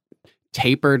like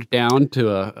tapered down to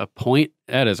a point.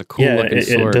 That is a cool looking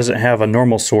sword. It doesn't have a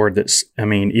normal sword that's,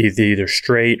 either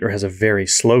straight or has a very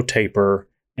slow taper,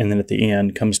 and then at the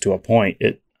end comes to a point.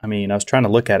 I was trying to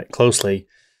look at it closely.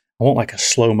 I want like a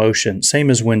slow motion. Same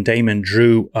as when Daemon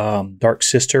drew Dark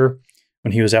Sister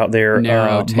when he was out there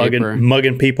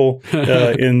mugging people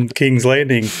in King's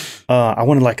Landing. I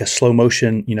wanted like a slow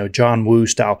motion, John Woo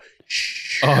style.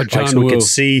 John so we Woo. could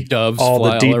see Doves all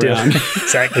the details.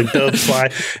 Exactly, doves fly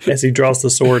as he draws the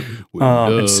sword,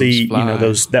 and see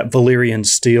that Valyrian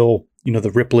steel,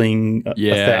 the rippling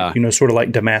effect, sort of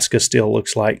like Damascus steel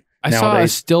looks like. I saw a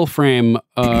still frame,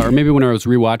 or maybe when I was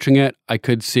rewatching it, I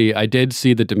did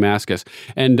see the Damascus.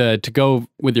 And to go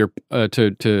with your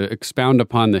to expound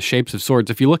upon the shapes of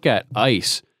swords, if you look at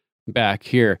ice back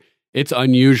here, it's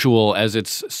unusual as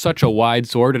it's such a wide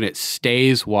sword and it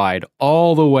stays wide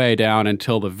all the way down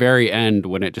until the very end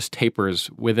when it just tapers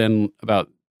within about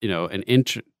an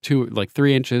inch to like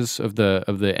 3 inches of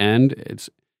the end. It's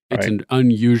an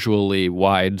unusually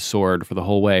wide sword for the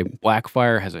whole way.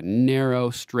 Blackfire has a narrow,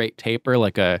 straight taper,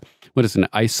 like an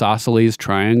isosceles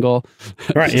triangle.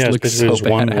 Right, yeah, it's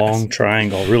one long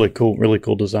triangle. Really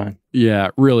cool design.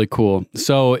 Yeah, really cool.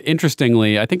 So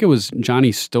interestingly, I think it was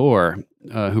Johnny Storr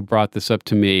who brought this up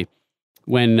to me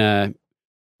when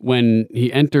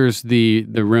he enters the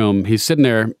room. He's sitting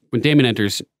there when Daemon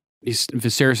enters.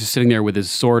 Viserys is sitting there with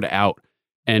his sword out.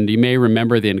 And you may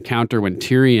remember the encounter when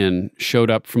Tyrion showed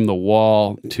up from the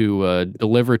wall to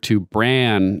deliver to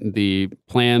Bran the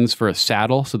plans for a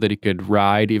saddle so that he could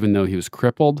ride even though he was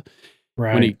crippled.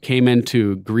 Right. When he came in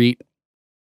to greet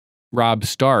Robb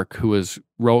Stark, who was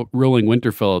ruling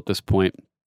Winterfell at this point,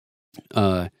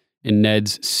 in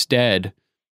Ned's stead,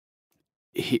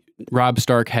 Robb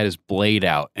Stark had his blade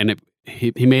out. And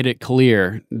he made it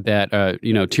clear that,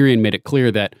 Tyrion made it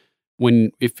clear that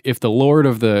if the lord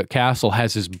of the castle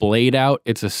has his blade out,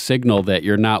 it's a signal that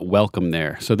you're not welcome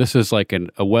there. So this is like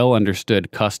a well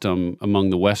understood custom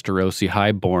among the Westerosi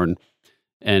highborn,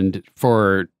 and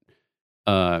for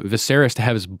Viserys to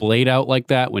have his blade out like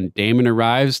that when Daemon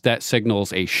arrives, that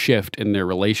signals a shift in their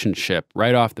relationship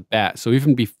right off the bat. So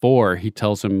even before he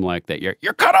tells him like that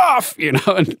you're cut off,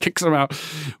 and kicks him out,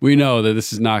 we know that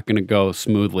this is not going to go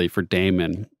smoothly for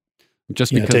Daemon.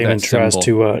 Just because Daemon tries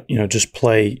to, just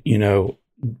play,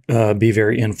 be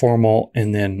very informal,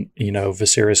 and then,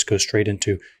 Viserys goes straight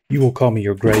into, "You will call me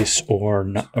your grace,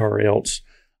 or else."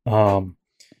 Have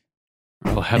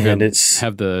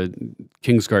the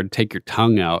Kingsguard take your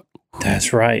tongue out.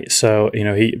 That's right. So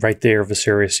he right there,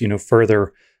 Viserys,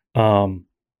 further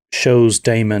shows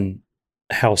Daemon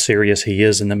how serious he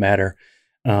is in the matter.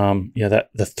 That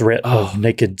the threat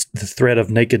of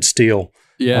naked steel.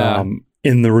 Yeah.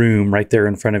 In the room right there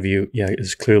in front of you,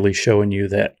 is clearly showing you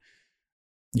that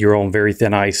you're on very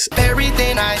thin ice. Very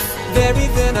thin ice. Very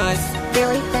thin ice.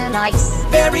 Very thin ice.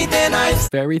 Very thin ice.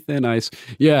 Very thin ice.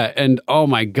 Yeah, and oh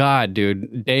my god,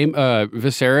 dude.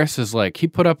 Viserys is like, he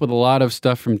put up with a lot of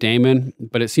stuff from Daemon,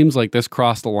 but it seems like this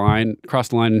crossed the line,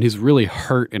 and he's really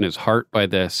hurt in his heart by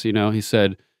this. You know, he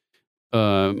said,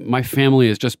 my family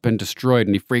has just been destroyed,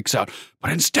 and he freaks out.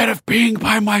 But instead of being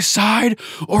by my side,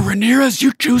 or Rhaenyra's,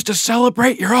 you choose to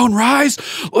celebrate your own rise,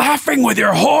 laughing with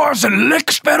your whores and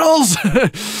lick spittles.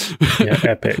 Yeah,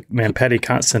 epic. Man, Paddy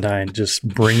Considine just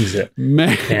brings it.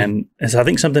 Man. And as I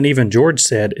think something even George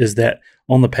said is that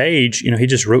on the page, you know, he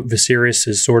just wrote Viserys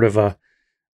as sort of a,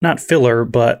 not filler,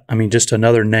 but I mean, just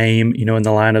another name, you know, in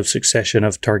the line of succession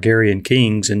of Targaryen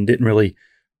kings, and didn't really,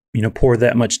 you know, pour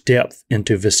that much depth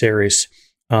into Viserys.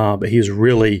 But he was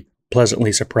really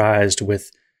pleasantly surprised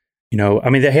with, you know, I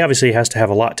mean, he obviously has to have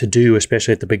a lot to do,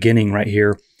 especially at the beginning right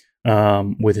here,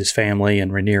 with his family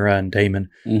and Rhaenyra and Daemon.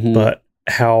 Mm-hmm. But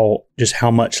how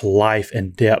much life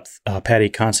and depth Paddy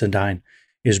Considine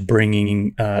is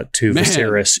bringing to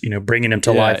Viserys, you know, bringing him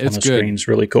to life on the screen is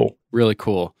really cool. Really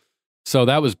cool. So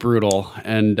that was brutal.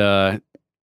 And,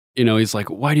 you know, he's like,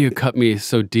 why do you cut me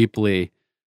so deeply?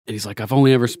 And he's like, I've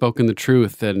only ever spoken the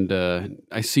truth, and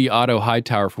I see Otto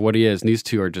Hightower for what he is, and these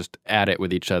two are just at it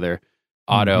with each other.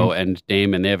 Otto and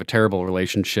Daemon, they have a terrible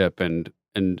relationship, and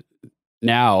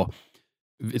now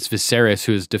it's Viserys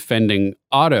who is defending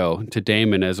Otto to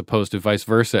Daemon as opposed to vice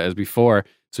versa as before.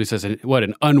 So he says, what,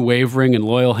 an unwavering and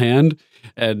loyal hand?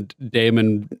 And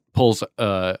Daemon pulls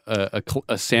a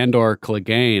Sandor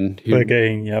Clegane.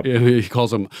 Clegane, yep. He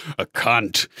calls him a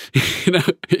cunt, you know,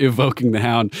 evoking the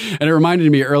Hound. And it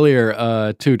reminded me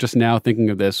earlier, too, just now thinking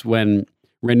of this, when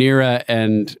Rhaenyra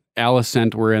and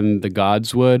Alicent were in the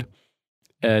Godswood,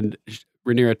 and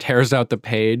Rhaenyra tears out the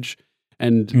page,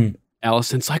 and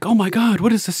Alicent's like, oh my God,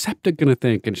 what is the Septa going to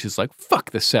think? And she's like, fuck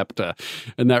the Septa.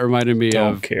 And that reminded me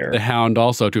of the Hound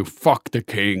also, to fuck the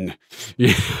king.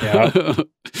 Yeah,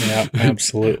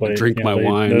 absolutely. Drink my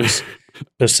wine.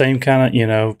 Those same kind of, you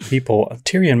know, people,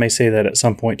 Tyrion may say that at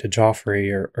some point to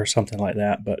Joffrey or something like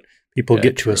that, but people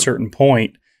get to a certain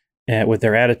point with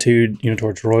their attitude, you know,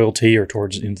 towards royalty or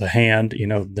towards, you know, the Hand, you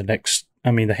know,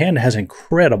 the Hand has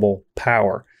incredible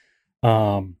power,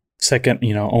 second,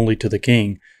 you know, only to the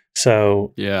king.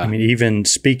 So, I mean, even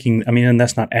speaking, I mean, and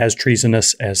that's not as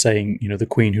treasonous as saying, you know, the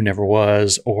queen who never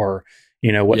was, or,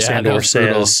 you know, what Sandor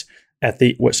says at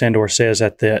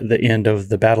the end of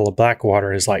the Battle of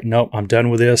Blackwater is like, nope, I'm done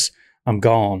with this. I'm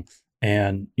gone.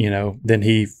 And, you know, then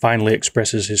he finally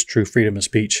expresses his true freedom of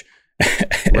speech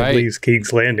and leaves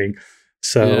King's Landing.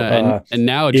 So, and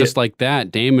now just like that,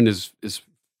 Daemon is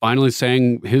finally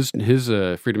saying his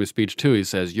freedom of speech too. He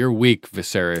says, you're weak,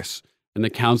 Viserys. And the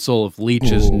Council of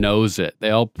Leeches knows it.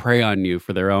 They all prey on you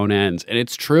for their own ends. And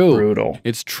it's true. Brutal.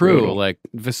 It's true. Brutal. Like,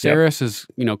 Viserys is,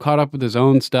 you know, caught up with his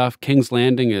own stuff. King's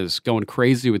Landing is going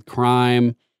crazy with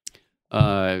crime.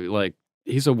 Like,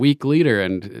 he's a weak leader.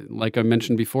 And like I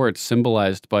mentioned before, it's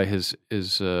symbolized by his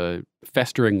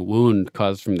festering wound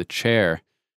caused from the chair,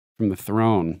 from the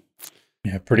throne.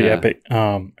 Yeah, pretty epic.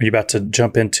 Are you about to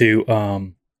jump into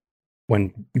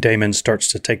when Daemon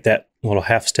starts to take that little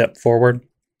half step forward?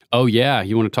 Oh, yeah.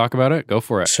 You want to talk about it? Go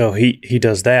for it. So he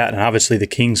does that, and obviously the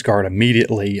Kingsguard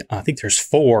immediately, I think there's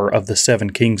 4 of the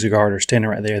 7 Kingsguard are standing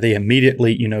right there. They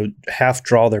immediately, you know, half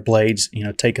draw their blades, you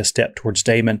know, take a step towards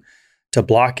Daemon to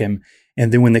block him.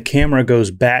 And then when the camera goes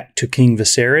back to King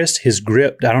Viserys, his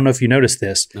grip, I don't know if you noticed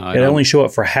this, it only showed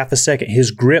up for half a second.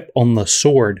 His grip on the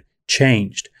sword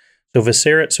changed. So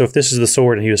Viserys, so if this is the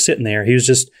sword and he was sitting there, he was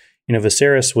just, you know,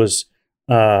 Viserys was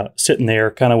sitting there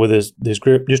kind of with his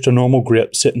grip, just a normal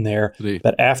grip sitting there.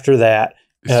 But after that,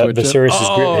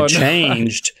 Viserys' grip had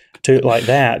changed to like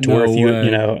that, to where if you,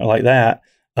 you know, like that,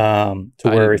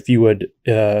 where if you would,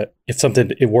 if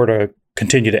something it were to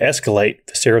continue to escalate,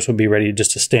 Viserys would be ready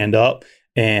just to stand up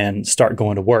and start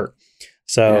going to work.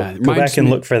 So go back and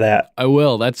look for that. I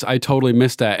will. I totally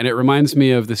missed that. And it reminds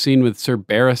me of the scene with Sir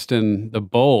Barristan the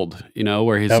Bold, you know,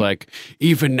 where he's like,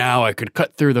 even now I could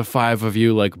cut through the 5 of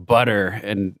you like butter.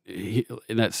 And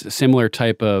that's a similar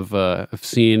type of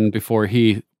scene before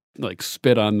he like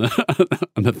spit on the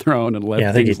on the throne and left. Yeah,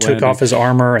 I think he took off his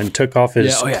armor and took off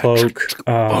his cloak.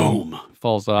 Boom.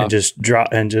 Falls off. And just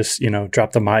dropped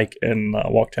the mic and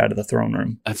walked out of the throne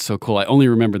room. That's so cool. I only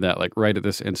remember that like right at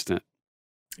this instant.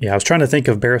 Yeah, I was trying to think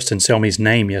of Barristan Selmy's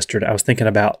name yesterday. I was thinking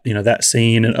about, you know, that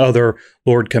scene and other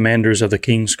Lord Commanders of the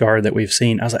Kingsguard that we've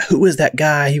seen. I was like, who is that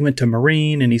guy? He went to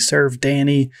Marine and he served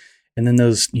Dany. And then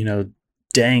those, you know,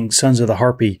 dang Sons of the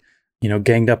Harpy, you know,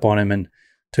 ganged up on him and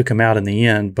took him out in the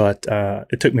end. But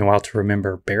it took me a while to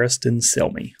remember Barristan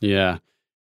Selmy. Yeah.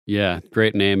 Yeah,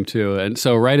 great name too. And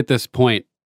so right at this point,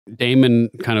 Daemon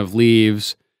kind of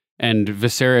leaves and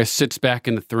Viserys sits back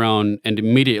in the throne and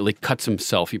immediately cuts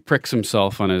himself. He pricks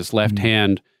himself on his left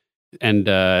hand. And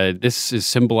this is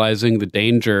symbolizing the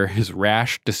danger his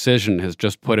rash decision has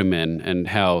just put him in and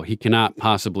how he cannot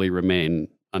possibly remain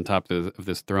on top of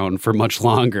this throne for much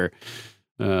longer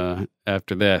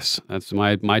after this. That's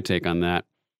my take on that.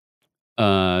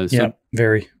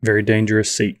 Very, very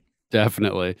dangerous seat.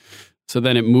 Definitely. So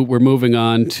then we're moving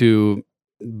on to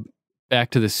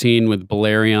back to the scene with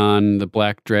Balerion, the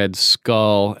Black Dread's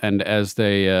skull, and as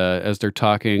they're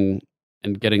talking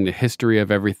and getting the history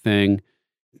of everything,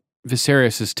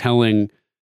 Viserys is telling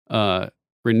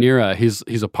Rhaenyra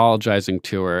he's apologizing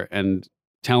to her and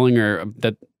telling her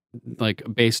that, like,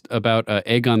 based about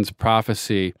Aegon's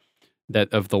prophecy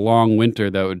that of the long winter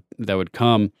that would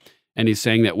come. And he's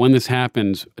saying that when this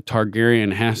happens, a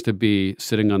Targaryen has to be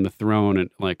sitting on the throne, and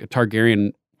like a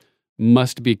Targaryen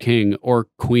must be king or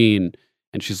queen.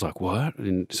 And she's like, what?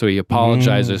 And so he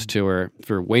apologizes to her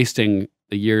for wasting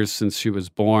the years since she was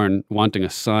born, wanting a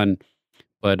son,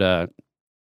 but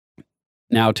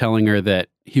now telling her that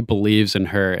he believes in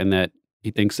her and that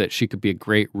he thinks that she could be a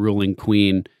great ruling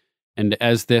queen. And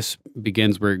as this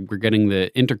begins, we're getting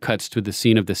the intercuts to the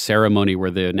scene of the ceremony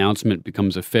where the announcement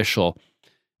becomes official.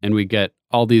 And we get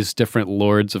all these different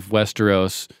lords of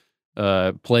Westeros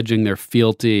pledging their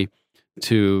fealty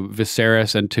to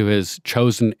Viserys and to his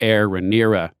chosen heir,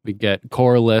 Rhaenyra. We get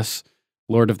Corlys,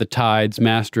 Lord of the Tides,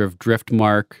 Master of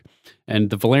Driftmark, and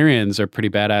the Valyrians are pretty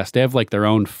badass. They have like their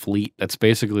own fleet that's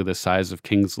basically the size of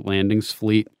King's Landing's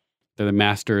fleet. They're the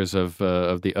masters of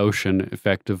the ocean,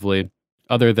 effectively,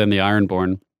 other than the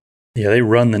Ironborn. Yeah, they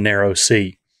run the narrow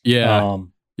sea. Yeah.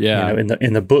 Yeah.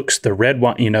 In the books, the red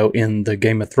wine, in the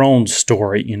Game of Thrones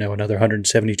story, another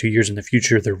 172 years in the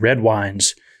future, the red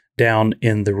wines down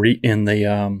in the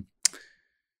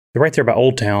they're right there by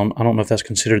Old Town. I don't know if that's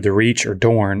considered the Reach or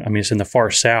Dorne. I mean, it's in the far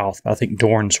south. I think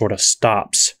Dorne sort of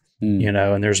stops,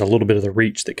 and there's a little bit of the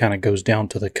Reach that kind of goes down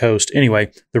to the coast.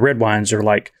 Anyway, the red wines are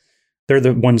they're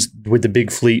the ones with the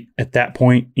big fleet at that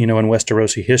point, in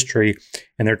Westerosi history,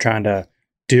 and they're trying to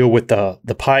deal with the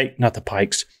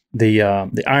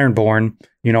Ironborn,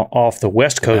 off the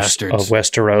west coast of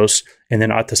Westeros, and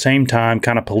then at the same time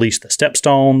kind of police the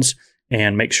stepstones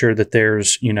and make sure that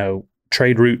there's,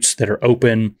 trade routes that are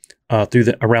open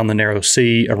around the narrow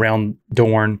sea, around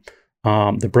Dorne,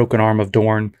 the broken arm of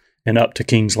Dorne, and up to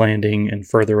King's Landing and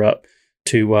further up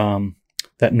to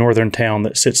that northern town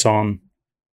that sits on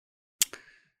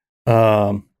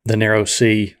the narrow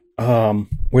sea,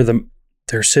 where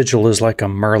their sigil is like a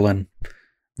Merlin.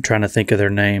 I'm trying to think of their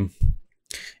name.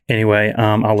 Anyway,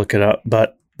 I'll look it up.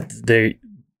 But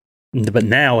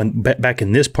now, and back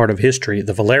in this part of history,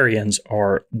 the Valyrians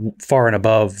are far and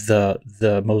above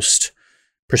the most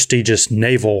prestigious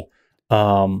naval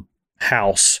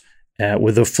house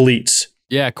with the fleets.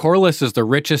 Yeah, Corlys is the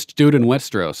richest dude in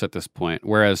Westeros at this point,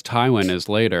 whereas Tywin is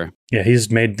later. Yeah, he's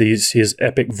made his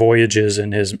epic voyages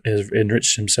and has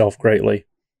enriched himself greatly.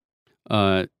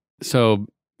 So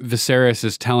Viserys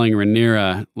is telling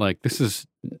Rhaenyra, like, this is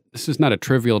not a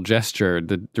trivial gesture.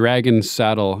 The dragon's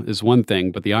saddle is one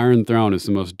thing, but the Iron Throne is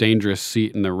the most dangerous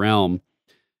seat in the realm.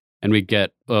 And we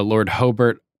get Lord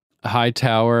Hobart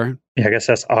Hightower. Yeah, I guess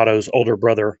that's Otto's older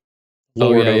brother.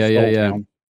 Lord of Old Town.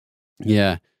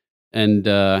 Yeah.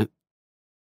 And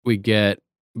we get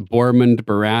Bormund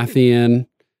Baratheon,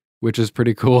 which is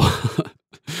pretty cool.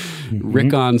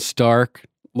 Rickon Stark,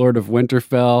 Lord of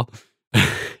Winterfell.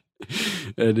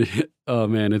 And oh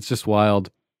man, it's just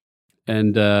wild.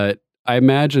 And I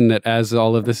imagine that as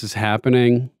all of this is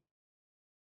happening,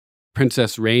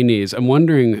 Princess Rhaenys, I'm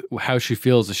wondering how she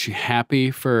feels. Is she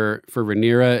happy for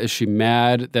Rhaenyra? Is she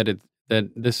mad that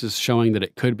this is showing that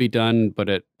it could be done, but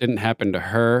it didn't happen to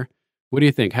her? What do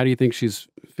you think? How do you think she's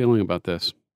feeling about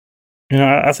this?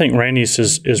 I think Rhaenys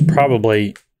is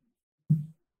probably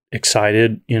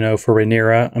excited, for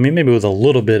Rhaenyra. I mean, maybe with a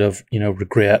little bit of,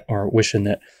 regret or wishing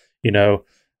that,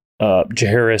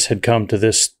 Jaehaerys had come to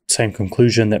this same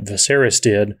conclusion that Viserys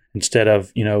did instead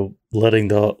of, letting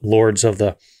the lords of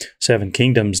the Seven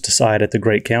Kingdoms decide at the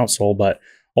Great Council. But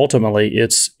ultimately,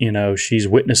 it's, she's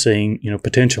witnessing,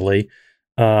 potentially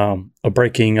a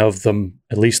breaking of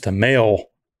at least the male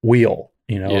wheel,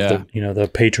 of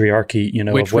the patriarchy,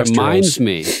 which of Westeros. Reminds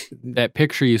me, that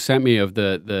picture you sent me of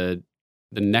the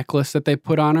necklace that they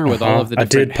put on her with all of the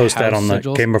different I did post that on sigils.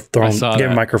 the Game of Thrones,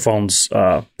 Game of Microphones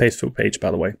Facebook page,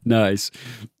 by the way. Nice.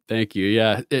 Thank you.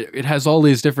 Yeah. It has all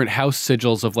these different house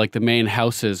sigils of like the main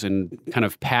houses and kind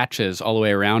of patches all the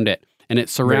way around it. and it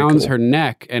surrounds cool. her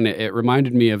neck. And it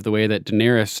reminded me of the way that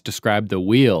Daenerys described the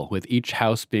wheel, with each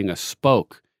house being a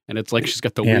spoke. And it's like she's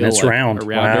got the wheel and it's round.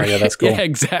 around her. Yeah, that's cool. Yeah,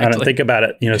 exactly. I didn't think about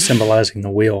it, symbolizing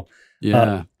the wheel.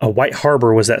 Yeah. White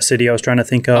Harbor was that city I was trying to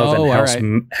think of,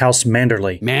 and House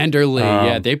Manderley.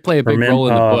 Manderley, they play a big role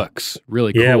in the books.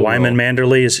 Really cool. Yeah, Wyman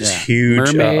Manderley is this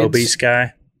huge obese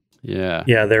guy. Yeah.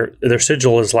 Yeah, their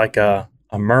sigil is like a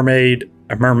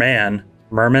merman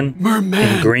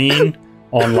in green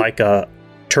on like a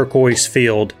turquoise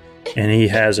field, and he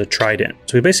has a trident.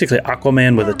 So he's basically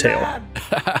Aquaman with a tail.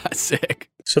 Sick.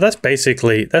 So that's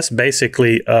basically the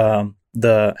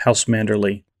House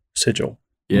Manderley sigil.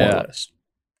 More or less.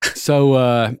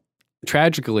 So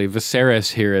tragically,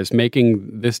 Viserys here is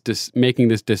making this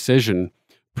decision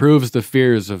proves the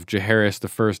fears of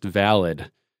Jaehaerys I valid.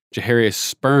 Jaehaerys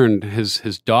spurned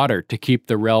his daughter to keep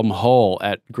the realm whole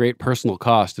at great personal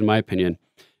cost, in my opinion.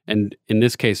 And in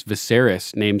this case,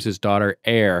 Viserys names his daughter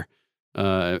Heir,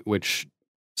 which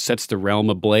sets the realm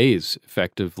ablaze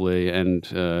effectively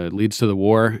and leads to the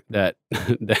war that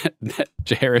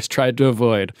Jaehaerys tried to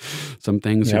avoid. Some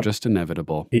things are just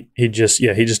inevitable. He just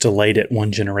delayed it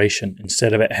one generation.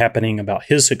 Instead of it happening about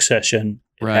his succession,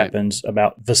 it happens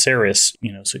about Viserys,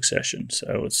 succession.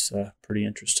 So it's pretty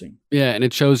interesting. Yeah, and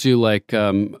it shows you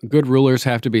good rulers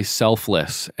have to be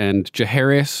selfless. And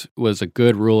Jaehaerys was a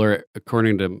good ruler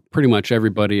according to pretty much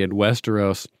everybody in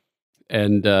Westeros.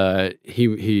 And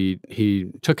he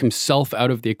took himself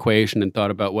out of the equation and thought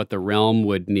about what the realm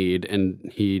would need, and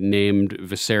he named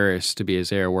Viserys to be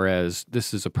his heir. Whereas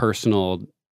this is a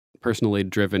personally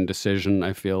driven decision,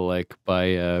 I feel like, by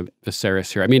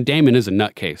Viserys here. I mean, Daemon is a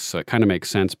nutcase, so it kind of makes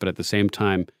sense. But at the same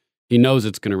time, he knows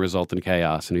it's going to result in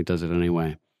chaos, and he does it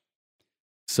anyway.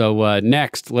 So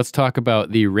next, let's talk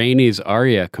about the Rhaenys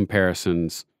Arya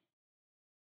comparisons.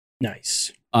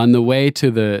 Nice. On the way to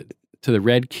the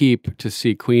Red Keep to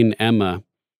see Queen Aemma,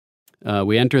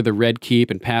 we enter the Red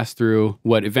Keep and pass through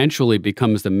what eventually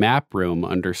becomes the map room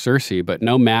under Cersei, but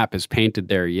no map is painted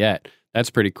there yet.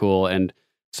 That's pretty cool. And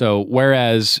so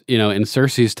whereas, in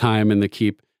Cersei's time in the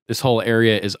Keep, this whole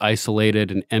area is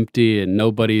isolated and empty and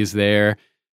nobody's there.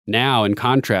 Now, in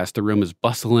contrast, the room is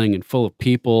bustling and full of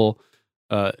people.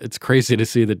 It's crazy to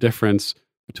see the difference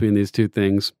between these two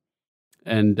things.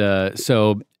 And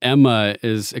so Aemma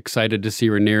is excited to see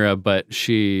Rhaenyra, but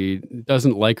she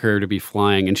doesn't like her to be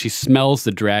flying, and she smells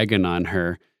the dragon on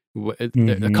her.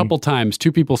 A couple times,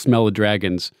 two people smell the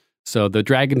dragons, so the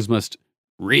dragons must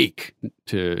reek,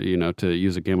 to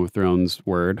use a Game of Thrones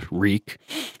word, reek.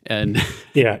 And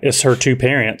yeah, it's her two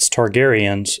parents,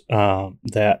 Targaryens,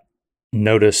 that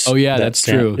notice. Oh yeah, that's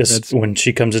true. When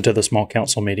she comes into the small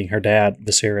council meeting, her dad,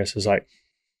 Viserys, is like,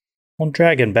 "On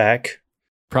dragon back."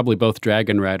 Probably both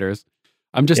dragon riders.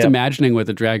 I'm just imagining what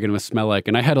the dragon would smell like.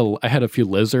 And I had a few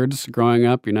lizards growing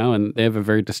up, and they have a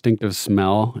very distinctive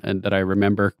smell and that I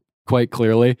remember quite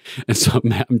clearly. And so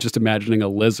I'm just imagining a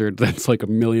lizard that's like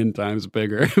 1,000,000 times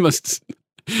bigger. You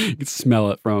can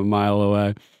smell it from a mile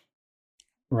away.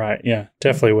 Right. Yeah.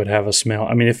 Definitely would have a smell.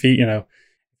 I mean, if you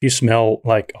smell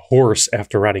like a horse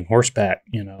after riding horseback,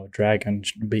 a dragon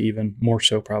should be even more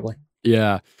so probably.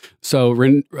 Yeah. So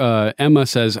Aemma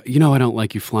says, I don't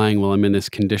like you flying while I'm in this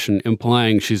condition,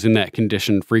 implying she's in that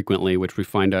condition frequently, which we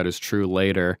find out is true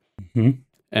later. Mm-hmm.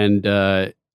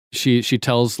 And she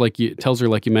tells her,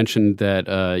 like you mentioned,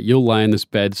 that you'll lie in this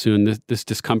bed soon. This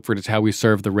discomfort is how we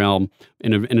serve the realm.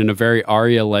 In a very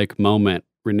Arya-like moment,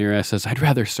 Rhaenyra says, I'd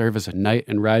rather serve as a knight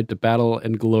and ride to battle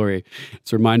and glory.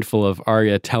 It's mindful of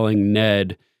Arya telling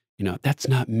Ned, that's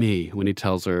not me, when he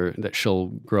tells her that she'll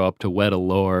grow up to wed a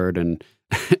lord and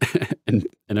and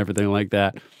everything like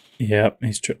that. Yeah,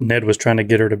 Ned was trying to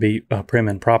get her to be prim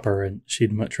and proper, and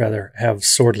she'd much rather have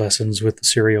sword lessons with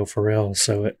Syrio Forel.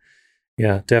 So,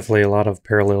 definitely a lot of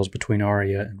parallels between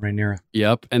Arya and Rhaenyra.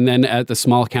 Yep, and then at the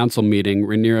small council meeting,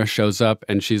 Rhaenyra shows up,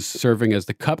 and she's serving as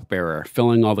the cupbearer,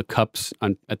 filling all the cups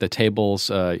at the tables.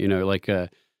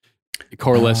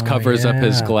 Corlys covers up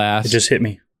his glass. It just hit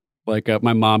me. Like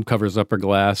my mom covers up her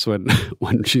glass when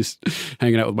she's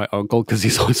hanging out with my uncle because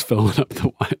he's always filling up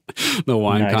the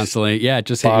wine Nice. constantly. Yeah, it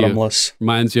just Bottomless.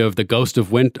 reminds you of the Ghost of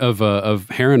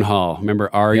Harrenhal.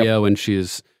 Remember Arya when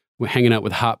she's hanging out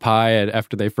with Hot Pie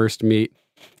after they first meet,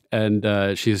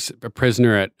 and she's a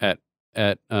prisoner at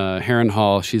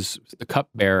Harrenhal. She's the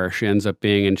cupbearer. She ends up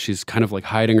being, and she's kind of like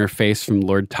hiding her face from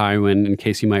Lord Tywin in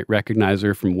case he might recognize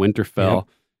her from Winterfell. Yep.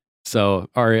 So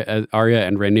Arya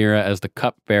and Rhaenyra as the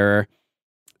cupbearer,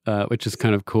 which is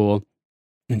kind of cool.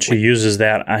 And she uses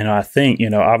that. I think,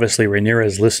 obviously Rhaenyra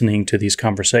is listening to these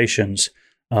conversations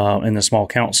in the small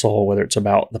council, whether it's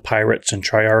about the pirates and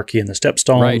Triarchy and the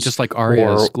Stepstones. Right, just like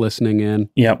Arya is listening in.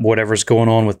 Yeah, whatever's going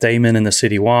on with Daemon and the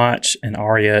City Watch, and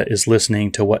Arya is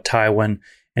listening to what Tywin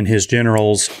and his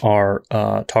generals are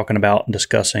talking about and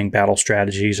discussing battle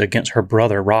strategies against her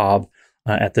brother Robb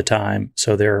at the time.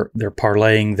 So they're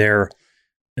parlaying their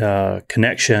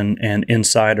connection and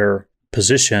insider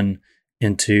position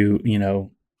into,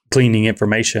 gleaning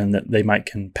information that they might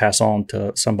can pass on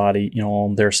to somebody,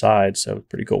 on their side. So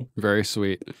pretty cool. Very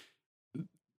sweet.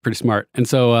 Pretty smart. And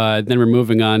so then we're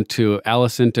moving on to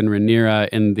Alicent and Rhaenyra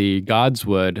in the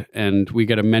Godswood, and we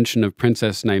get a mention of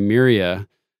Princess Nymeria,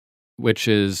 which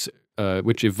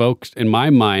evoked in my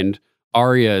mind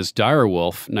Arya's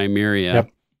direwolf, Nymeria.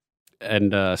 Yep.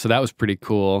 And so that was pretty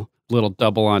cool. Little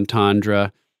double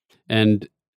entendre. And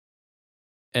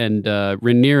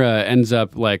Rhaenyra ends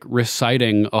up like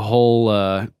reciting a whole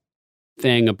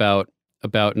thing about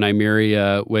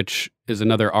Nymeria, which is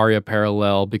another Arya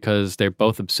parallel because they're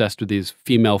both obsessed with these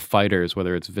female fighters,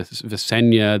 whether it's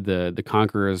Visenya, the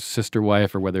Conqueror's sister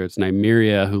wife, or whether it's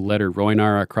Nymeria, who led her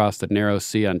Rhoynar across the narrow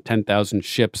sea on 10,000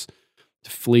 ships to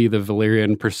flee the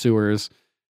Valyrian pursuers,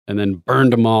 and then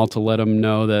burned them all to let them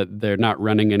know that they're not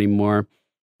running anymore.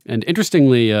 And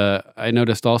interestingly, I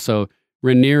noticed also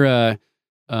Rhaenyra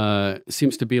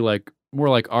seems to be more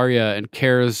like Arya and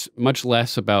cares much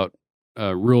less about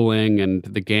ruling and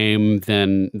the game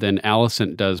than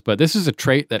Alicent does. But this is a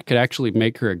trait that could actually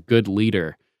make her a good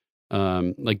leader.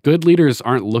 Good leaders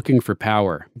aren't looking for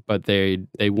power, but they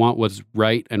want what's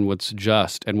right and what's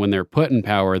just. And when they're put in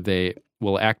power, they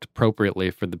will act appropriately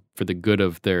for the good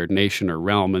of their nation or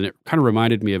realm. And it kind of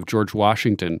reminded me of George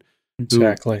Washington.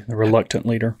 Exactly, the reluctant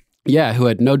leader. Yeah, who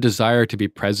had no desire to be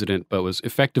president, but was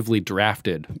effectively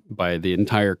drafted by the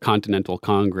entire Continental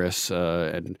Congress,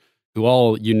 and who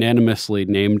all unanimously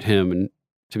named him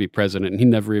to be president, and he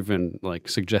never even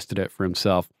suggested it for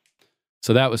himself.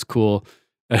 So that was cool.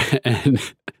 And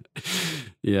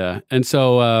yeah, and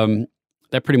so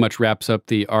that pretty much wraps up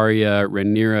the Arya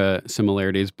Rhaenyra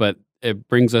similarities, but it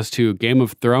brings us to Game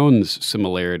of Thrones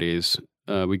similarities.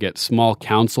 We get small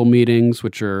council meetings,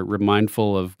 which are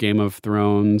remindful of Game of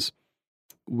Thrones.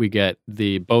 We get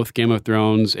both Game of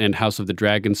Thrones and House of the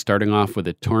Dragon starting off with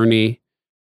a tourney,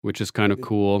 which is kind of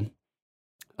cool.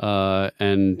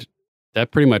 And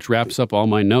that pretty much wraps up all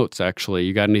my notes, actually.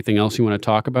 You got anything else you want to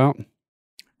talk about?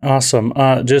 Awesome.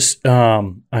 I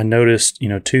noticed,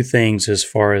 two things as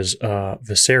far as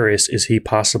Viserys. Is he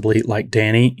possibly like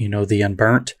Dany, the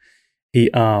unburnt? He,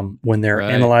 when they're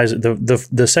analyzing,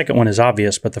 the second one is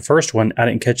obvious, but the first one, I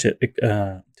didn't catch it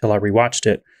till I rewatched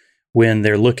it, when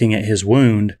they're looking at his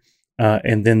wound,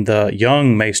 and then the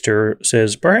young maester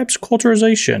says, perhaps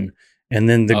cauterization. And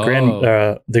then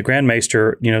the Grand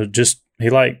Maester,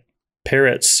 he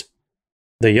parrots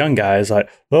the young guy, is like,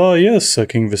 oh yes,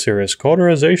 King Viserys,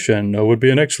 cauterization would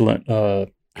be an excellent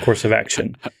course of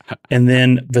action. And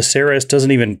then Viserys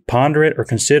doesn't even ponder it or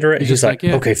consider it. He's like,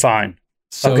 yeah. Okay, fine.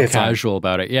 So okay, casual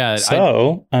about it. Yeah.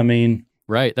 So,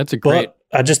 right. That's a great.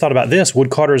 But I just thought about this. Would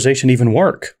cauterization even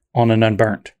work on an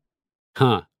unburnt?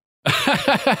 Huh. He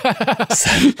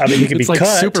can be like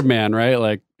cut. Superman, right?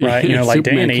 Right. Like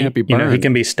Superman Dany, can't be burned. He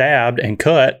can be stabbed and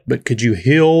cut, but could you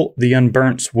heal the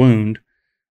unburnt's wound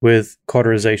with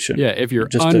cauterization? Yeah. If you're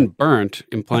unburnt,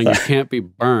 implying you can't be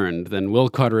burned, then will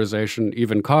cauterization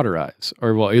even cauterize?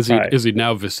 Or is he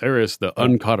now Viserys the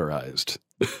uncauterized?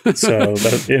 So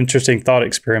that's an interesting thought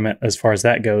experiment as far as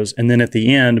that goes. And then at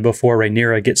the end, before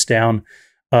Rhaenyra gets down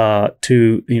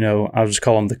to, I'll just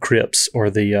call them the crypts or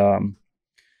the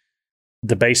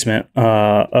basement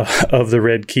of the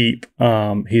Red Keep,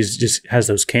 he's just has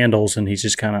those candles and he's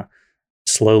just kind of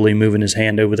slowly moving his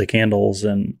hand over the candles.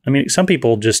 And some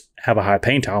people just have a high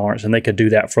pain tolerance and they could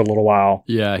do that for a little while.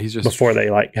 Yeah, he's just before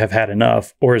they have had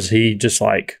enough. Or is he just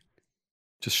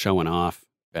showing off?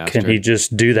 Bastard. Can he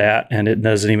just do that and it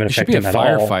doesn't even affect him at all?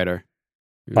 Firefighter.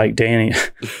 Like Dany.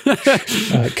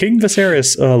 King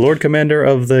Viserys, Lord Commander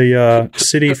of the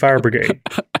City Fire Brigade.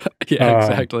 Yeah,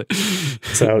 exactly.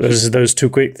 So there's those two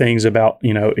quick things about,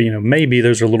 maybe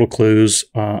those are little clues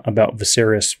about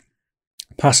Viserys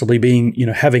possibly being,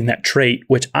 having that trait,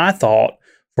 which I thought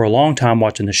for a long time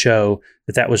watching the show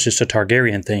that was just a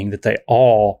Targaryen thing, that they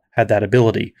all had that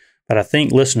ability. But I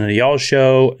think listening to y'all's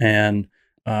show and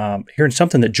hearing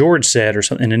something that George said or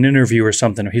something in an interview or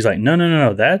something, he's like,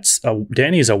 no, that's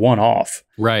Dany's a one-off.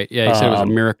 Right. Yeah. He said it was a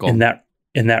miracle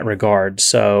in that regard.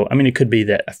 So, it could be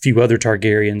that a few other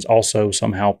Targaryens also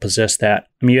somehow possess that.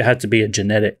 It had to be a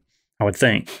genetic, I would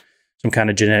think, some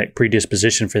kind of genetic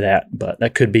predisposition for that, but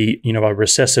that could be, a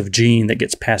recessive gene that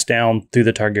gets passed down through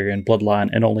the Targaryen bloodline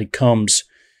and only comes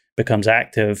becomes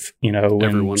active,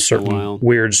 Every in once in a certain while.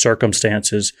 weird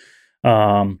circumstances.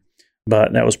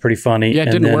 But that was pretty funny. Yeah, it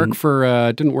And didn't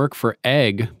then, work for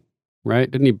Egg, right?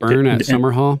 Didn't he burn at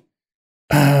Summer Hall?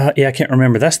 Yeah, I can't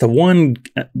remember. That's the one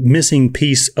missing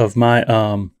piece of my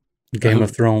Game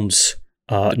of Thrones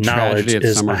knowledge tragedy at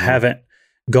is I Summer Hall. haven't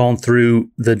gone through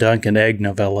the Dunk and Egg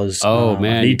novellas. Oh,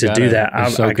 man, I you need to do gotta. that. They're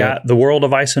so I got The World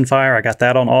of Ice and Fire. I got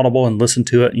that on Audible and listened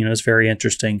to it. It's very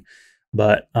interesting,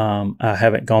 but I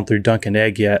haven't gone through Dunk and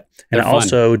Egg yet. And They're I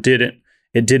also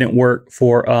didn't work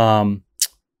for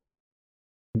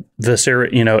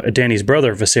Viserys, Danny's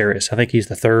brother Viserys. I think he's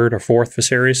the third or fourth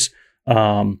Viserys.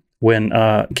 When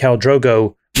Khal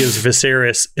Drogo gives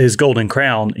Viserys his golden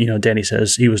crown, Danny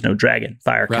says he was no dragon.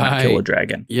 Fire cannot kill a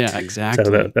dragon. Yeah, exactly.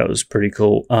 So that was pretty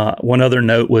cool. One other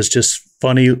note was just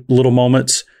funny little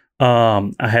moments.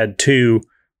 I had two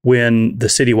when the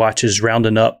city watch is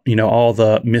rounding up, all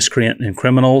the miscreant and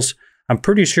criminals. I'm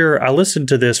pretty sure I listened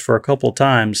to this for a couple of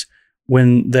times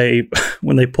when they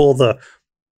pull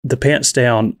the pants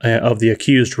down of the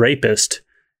accused rapist.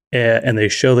 And they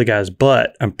show the guy's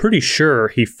butt. I'm pretty sure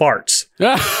he farts.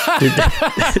 Did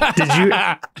you?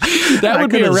 That would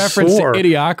be a reference to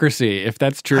Idiocracy, if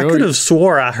that's true. I could have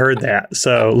swore I heard that.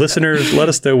 So, listeners, let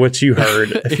us know what you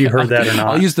heard, if you heard that or not.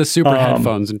 I'll use the super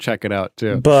headphones and check it out,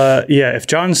 too. But, yeah, if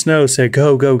Jon Snow said,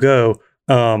 go, go, go.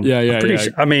 Yeah.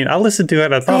 Sure, I listened to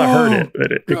it. I thought I heard it,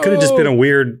 but it could have just been a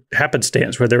weird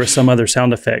happenstance where there was some other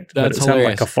sound effect. That's but it sounded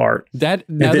hilarious. like a fart.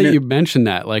 Now that you mentioned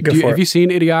that, have you seen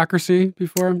Idiocracy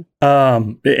before?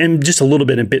 And just a little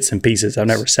bit in bits and pieces. I've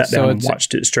never sat down and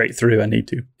watched it straight through. I need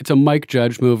to. It's a Mike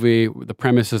Judge movie. The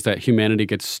premise is that humanity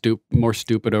gets more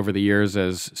stupid over the years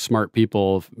as smart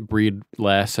people breed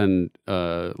less and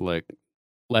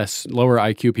lower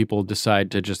IQ people decide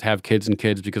to just have kids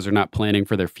because they're not planning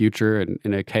for their future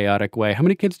in a chaotic way. How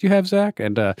many kids do you have, Zach?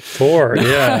 And 4,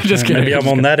 yeah. Just kidding. Maybe I'm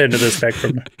on that end of the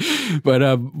spectrum.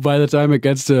 But by the time it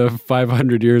gets to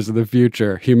 500 years in the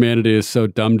future, humanity is so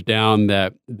dumbed down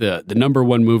that the number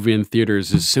one movie in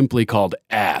theaters is simply called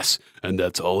Ass. And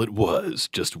that's all it was.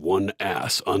 Just one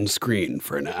ass on screen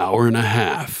for an hour and a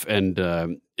half. And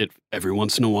every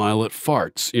once in a while it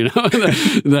farts,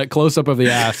 that close up of the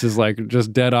ass is like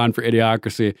just dead on for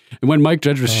Idiocracy. And when Mike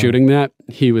Judge was shooting that,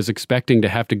 he was expecting to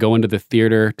have to go into the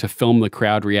theater to film the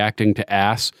crowd reacting to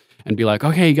ass and be like,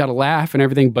 okay, you got to laugh and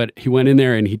everything. But he went in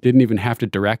there and he didn't even have to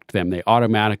direct them. They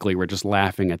automatically were just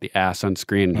laughing at the ass on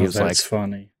screen. And he was that's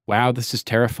funny. Wow, this is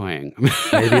terrifying.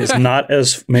 maybe it's not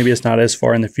as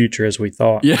far in the future as we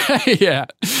thought. Yeah.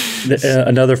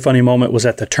 Another funny moment was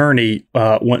at the tourney.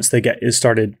 Once it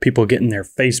started, people getting their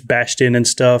face bashed in and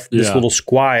stuff. This little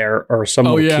squire or some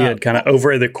little kid kind of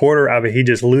over at the corner. I mean, he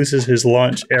just loses his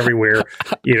lunch everywhere.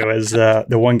 As the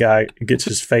one guy gets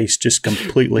his face just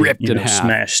completely ripped in half,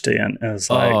 smashed in. And it's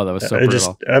that was so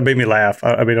brutal. It made me laugh.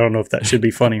 I mean, I don't know if that should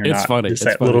be funny or not. It's funny. Just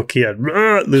that little kid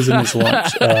losing his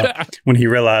lunch when he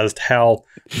realized how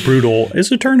brutal.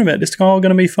 It's a tournament. It's all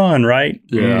going to be fun, right?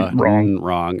 Yeah,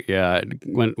 wrong. Yeah, it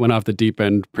went off the deep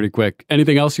end pretty quick.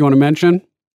 Anything else you want to mention?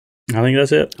 I think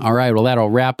that's it. All right. Well,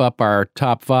 that'll wrap up our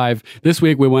top 5. This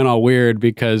week we went all weird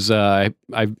because I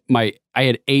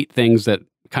had 8 things that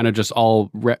kind of just all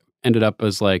ended up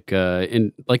as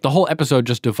the whole episode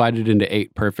just divided into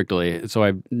 8 perfectly.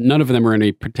 So none of them are in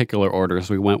any particular order.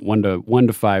 So we went 1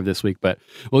 to 5 this week, but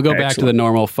we'll go back to the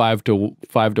normal 5 to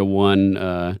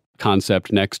 1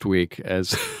 concept next week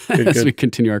as we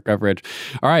continue our coverage.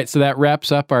 All right. So that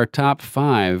wraps up our top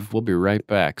 5. We'll be right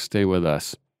back. Stay with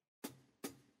us.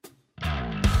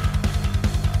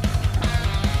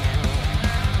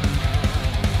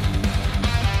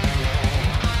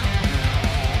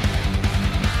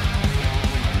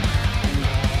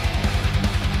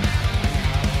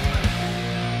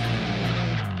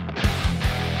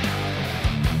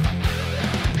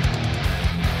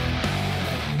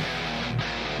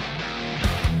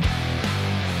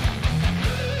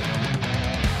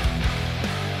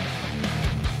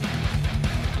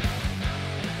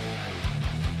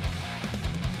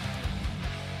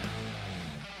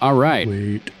 All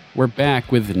right. We're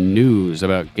back with news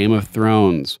about Game of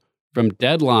Thrones. From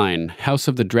Deadline, House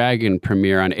of the Dragon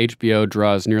premiere on HBO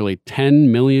draws nearly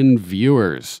 10 million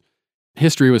viewers.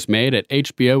 History was made at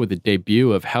HBO with the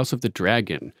debut of House of the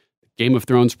Dragon. Game of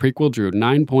Thrones prequel drew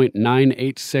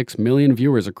 9.986 million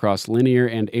viewers across linear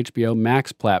and HBO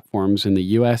Max platforms in the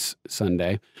U.S.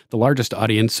 Sunday, the largest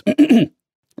audience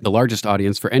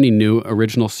for any new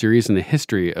original series in the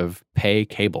history of pay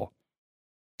cable.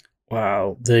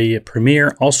 Wow. The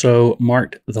premiere also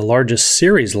marked the largest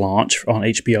series launch on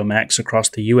HBO Max across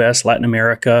the U.S., Latin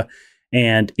America,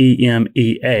 and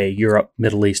EMEA, Europe,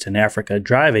 Middle East, and Africa,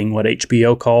 driving what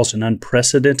HBO calls an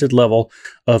unprecedented level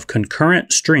of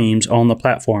concurrent streams on the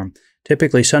platform.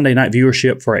 Typically, Sunday night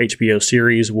viewership for HBO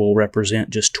series will represent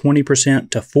just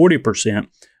 20% to 40%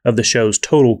 of the show's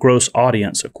total gross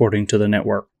audience, according to the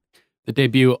network. The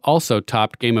debut also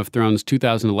topped Game of Thrones'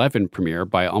 2011 premiere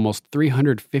by almost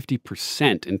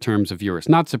 350% in terms of viewers.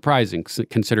 Not surprising,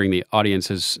 considering the audience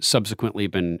has subsequently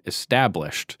been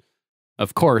established.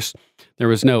 Of course, there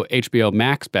was no HBO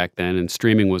Max back then, and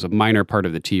streaming was a minor part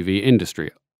of the TV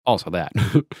industry. Also that.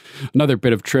 Another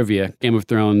bit of trivia, Game of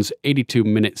Thrones'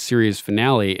 82-minute series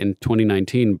finale in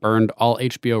 2019 burned all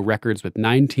HBO records with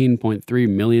 19.3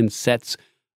 million sets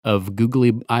of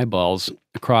googly eyeballs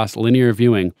across linear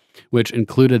viewing, which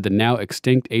included the now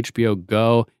extinct HBO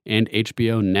Go and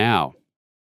HBO Now.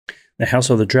 The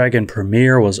House of the Dragon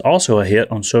premiere was also a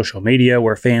hit on social media,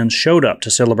 where fans showed up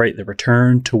to celebrate the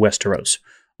return to Westeros.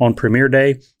 On premiere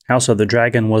day, House of the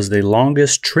Dragon was the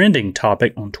longest trending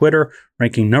topic on Twitter,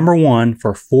 ranking number 1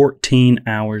 for 14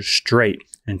 hours straight,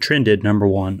 and trended number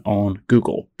 1 on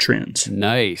Google Trends.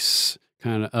 Nice.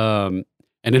 And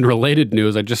in related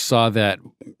news, I just saw that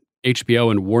HBO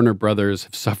and Warner Brothers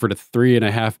have suffered a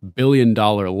 $3.5 billion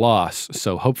loss.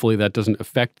 So hopefully that doesn't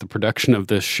affect the production of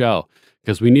this show,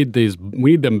 because we need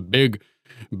them big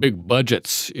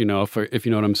budgets, if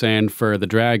you know what I'm saying, for the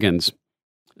dragons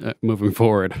moving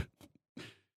forward.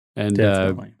 And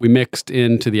we mixed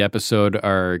into the episode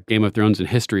our Game of Thrones and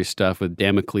history stuff with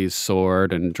Damocles'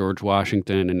 sword and George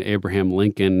Washington and Abraham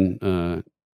Lincoln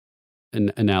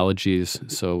analogies.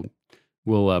 So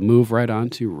we'll move right on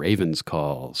to Raven's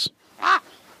Calls.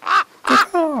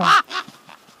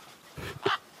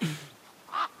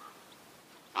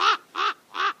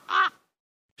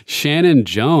 Shannon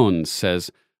Jones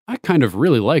says, I kind of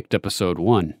really liked episode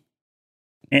 1.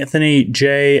 Anthony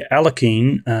J.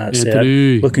 Alakine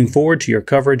said, looking forward to your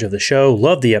coverage of the show.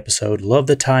 Love the episode. Love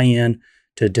the tie-in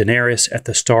to Daenerys at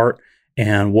the start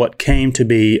and what came to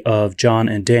be of Jon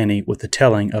and Dany with the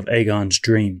telling of Aegon's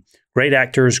dream. Great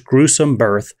actors, gruesome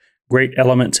birth, great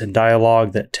elements and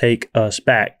dialogue that take us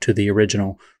back to the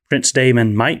original. Prince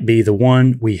Daemon might be the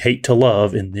one we hate to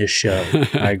love in this show.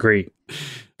 I agree.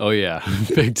 Oh, yeah.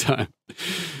 Big time.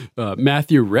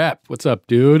 Matthew Rep, what's up,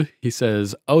 dude? He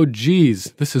says, oh,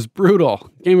 geez, this is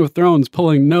brutal. Game of Thrones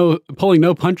pulling no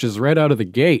punches right out of the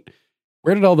gate.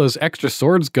 Where did all those extra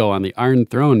swords go on the Iron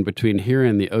Throne between here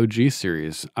and the OG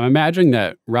series? I'm imagining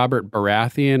that Robert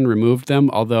Baratheon removed them,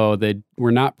 although they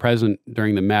were not present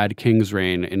during the Mad King's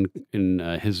reign in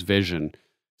his vision.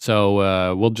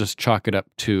 So we'll just chalk it up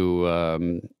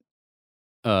to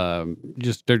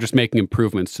they're just making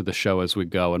improvements to the show as we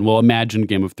go, and we'll imagine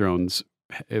Game of Thrones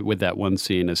with that one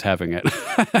scene as having it.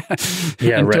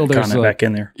 Yeah, retcon it back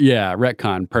in there. Yeah,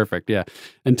 retcon, perfect. Yeah,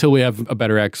 until we have a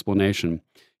better explanation.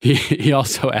 He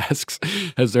also asks,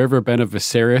 has there ever been a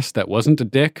Viserys that wasn't a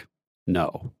dick?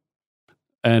 No.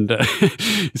 And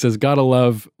he says, gotta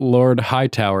love Lord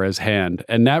Hightower as Hand.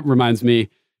 And that reminds me,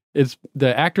 it's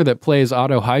the actor that plays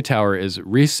Otto Hightower is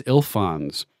Rhys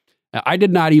Ifans. I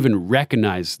did not even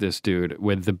recognize this dude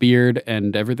with the beard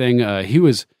and everything. He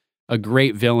was a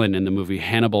great villain in the movie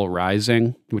Hannibal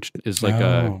Rising, which is like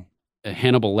a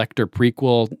Hannibal Lecter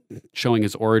prequel showing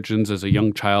his origins as a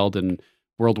young child in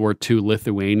World War II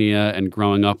Lithuania and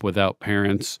growing up without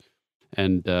parents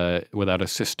and without a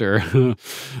sister.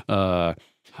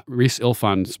 Rhys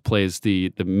Ifans plays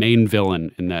the main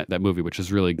villain in that movie, which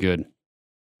is really good.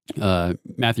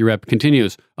 Matthew Rep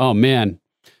continues, oh man,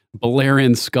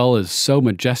 Balerian's skull is so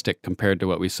majestic compared to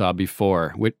what we saw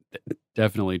before. Which,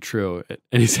 definitely true.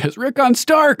 And he says, Rickon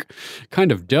Stark,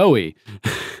 kind of doughy.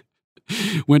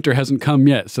 Winter hasn't come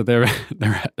yet, so they're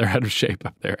out of shape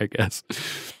up there, I guess.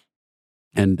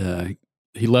 And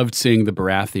he loved seeing the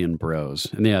Baratheon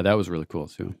bros. And yeah, that was really cool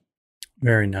too.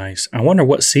 Very nice. I wonder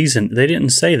what season. They didn't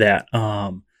say that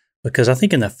because I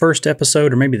think in the first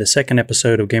episode or maybe the second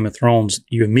episode of Game of Thrones,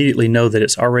 you immediately know that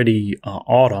it's already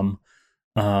autumn.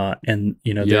 And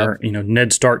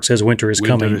Ned Stark says winter is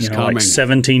coming, like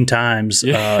 17 times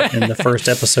in the first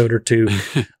episode or two.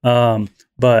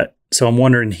 But so I'm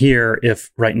wondering here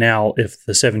if right now, if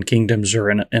the Seven Kingdoms are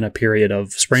in a period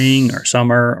of spring or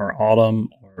summer or autumn,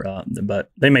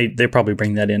 but they probably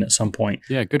bring that in at some point.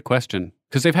 Yeah, good question.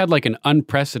 Because they've had like an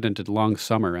unprecedented long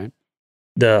summer, right?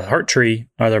 The heart tree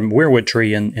or the weirwood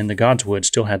tree in the Godswood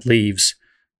still had leaves.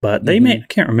 But they I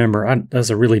can't remember. That's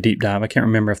a really deep dive. I can't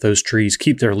remember if those trees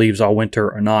keep their leaves all winter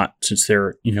or not, since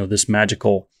they're, this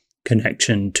magical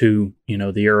connection to,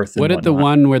 the earth. What did the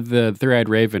one with the three-eyed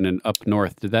raven and up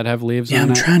north, did that have leaves on it? Yeah,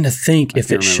 I'm trying to think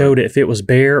if it showed it, if it was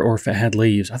bare or if it had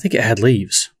leaves. I think it had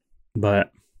leaves,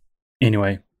 but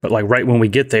anyway, but like right when we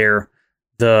get there,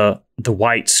 the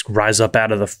whites rise up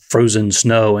out of the frozen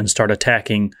snow and start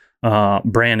attacking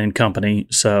Bran and company.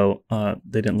 So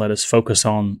they didn't let us focus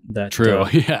on that. True.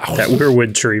 That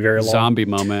weirwood tree very long. Zombie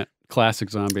moment. Classic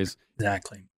zombies.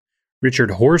 Exactly.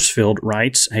 Richard Horsfield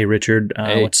writes, "Hey Richard,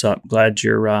 Hey. What's up? Glad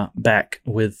you're back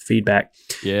with feedback.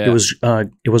 Yeah.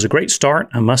 It was a great start.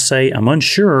 I must say, I'm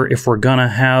unsure if we're gonna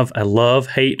have a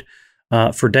love-hate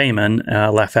for Daemon.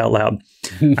 Laugh out loud.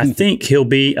 I think he'll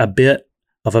be a bit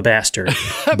of a bastard,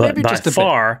 but Maybe by just a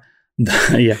far,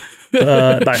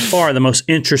 by far the most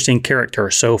interesting character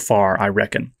so far, I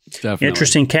reckon. Definitely.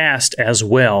 Interesting cast as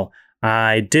well.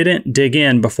 I didn't dig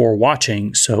in before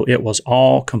watching, so it was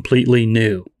all completely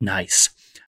new. Nice.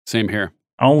 Same here.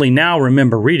 I only now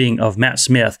remember reading of Matt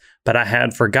Smith, but I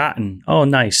had forgotten. Oh,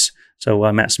 nice.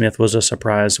 So Matt Smith was a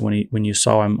surprise when you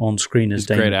saw him on screen as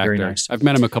He's a great Daemon. actor. Very nice. I've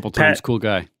met him a couple times. Pat- Cool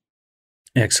guy.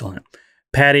 Excellent.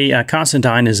 Patty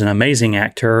Constantine is an amazing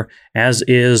actor, as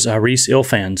is Rhys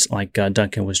Ifans, like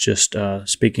Duncan was just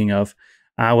speaking of.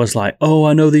 I was like, oh,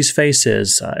 I know these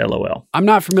faces, LOL. I'm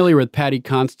not familiar with Paddy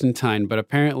Constantine, but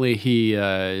apparently he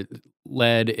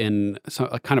led in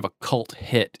a kind of a cult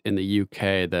hit in the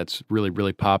UK that's really,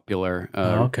 really popular.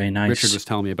 Okay, nice. Richard was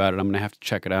telling me about it. I'm going to have to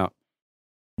check it out.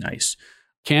 Nice.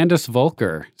 Candace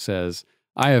Volker says,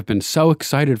 I have been so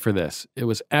excited for this. It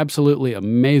was absolutely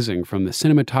amazing from the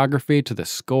cinematography to the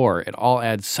score. It all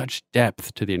adds such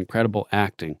depth to the incredible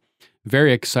acting.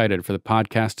 Very excited for the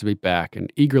podcast to be back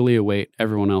and eagerly await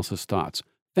everyone else's thoughts.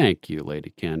 Thank you, Lady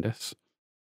Candace.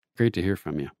 Great to hear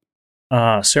from you.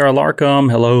 Sarah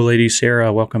Larkham. Hello, Lady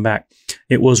Sarah. Welcome back.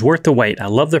 It was worth the wait. I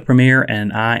love the premiere,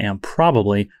 and I am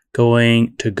probably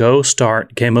going to go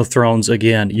start Game of Thrones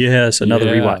again. Yes, another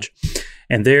rewatch.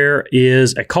 And there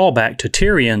is a callback to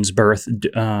Tyrion's birth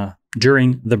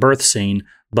during the birth scene,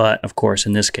 but of course,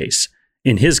 in his case,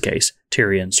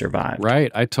 Tyrion survived.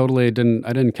 Right. I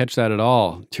didn't catch that at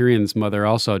all. Tyrion's mother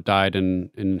also died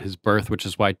in his birth, which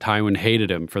is why Tywin hated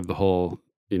him for the whole,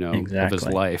 of his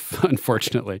life,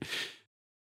 unfortunately.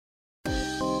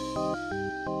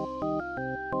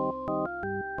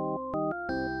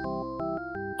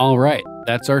 All right.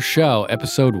 That's our show,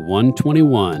 episode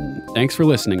 121. Thanks for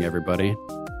listening, everybody.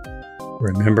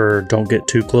 Remember, don't get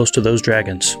too close to those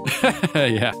dragons.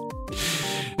 Yeah.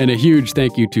 And a huge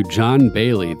thank you to John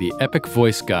Bailey, the epic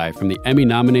voice guy from the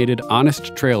Emmy-nominated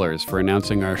Honest Trailers, for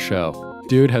announcing our show.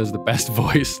 Dude has the best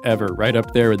voice ever, right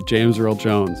up there with James Earl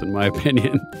Jones, in my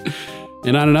opinion.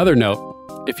 And on another note,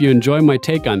 if you enjoy my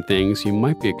take on things, you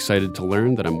might be excited to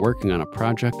learn that I'm working on a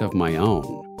project of my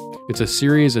own. It's a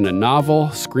series in a novel,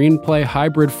 screenplay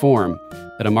hybrid form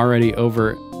that I'm already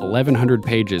over 1,100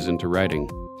 pages into writing.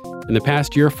 In the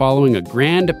past year following a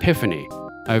grand epiphany,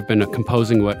 I've been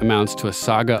composing what amounts to a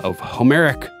saga of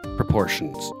Homeric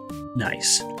proportions.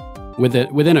 Nice.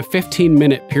 Within a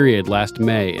 15-minute period last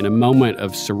May, in a moment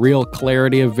of surreal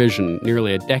clarity of vision,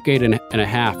 nearly a decade and a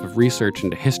half of research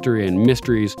into history and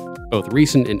mysteries, both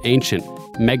recent and ancient,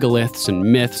 megaliths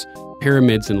and myths,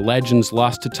 pyramids and legends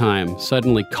lost to time,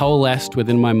 suddenly coalesced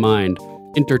within my mind,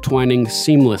 intertwining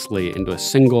seamlessly into a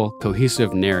single,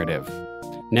 cohesive narrative.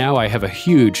 Now I have a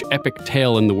huge, epic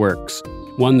tale in the works,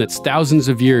 one that's thousands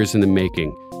of years in the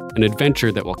making, an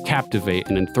adventure that will captivate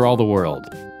and enthrall the world.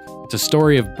 It's a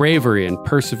story of bravery and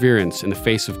perseverance in the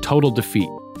face of total defeat,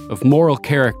 of moral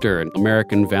character and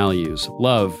American values,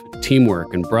 love,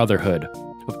 teamwork, and brotherhood,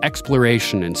 of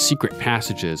exploration and secret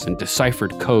passages and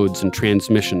deciphered codes and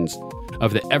transmissions,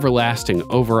 of the everlasting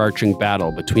overarching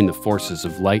battle between the forces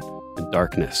of light and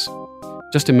darkness.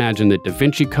 Just imagine the Da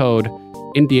Vinci Code,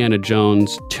 Indiana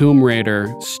Jones, Tomb Raider,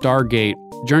 Stargate,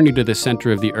 Journey to the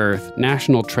Center of the Earth,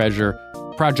 National Treasure,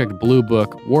 Project Blue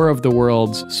Book, War of the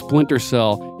Worlds, Splinter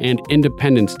Cell, and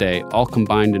Independence Day all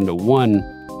combined into one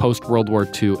post-World War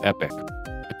II epic.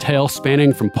 A tale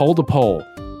spanning from pole to pole,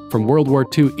 from World War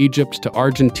II Egypt to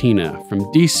Argentina, from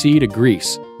DC to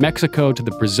Greece, Mexico to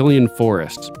the Brazilian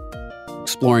forests,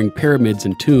 exploring pyramids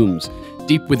and tombs,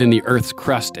 deep within the Earth's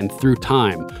crust and through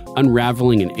time,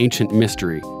 unraveling an ancient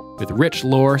mystery, with rich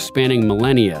lore spanning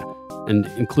millennia and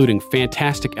including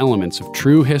fantastic elements of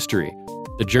true history.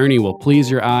 The journey will please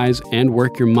your eyes and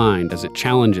work your mind as it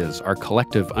challenges our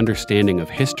collective understanding of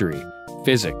history,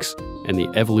 physics, and the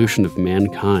evolution of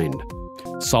mankind.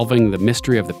 Solving the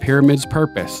mystery of the pyramid's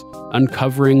purpose,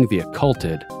 uncovering the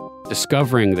occulted,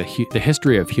 discovering the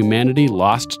history of humanity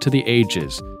lost to the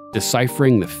ages,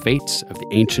 deciphering the fates of the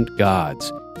ancient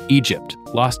gods, Egypt,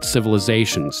 lost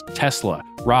civilizations, Tesla,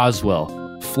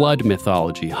 Roswell, flood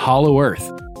mythology, Hollow Earth,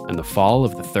 and the fall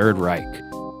of the Third Reich.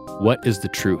 What is the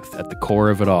truth at the core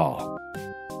of it all?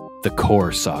 The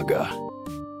Core Saga.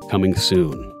 Coming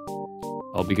soon.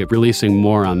 I'll be releasing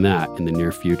more on that in the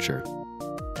near future.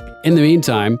 In the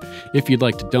meantime, if you'd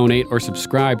like to donate or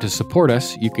subscribe to support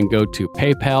us, you can go to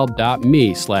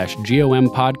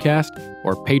paypal.me/GOMpodcast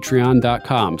or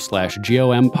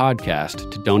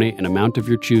patreon.com/GOMpodcast to donate an amount of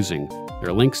your choosing. There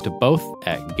are links to both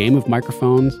at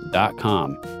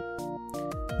gameofmicrophones.com.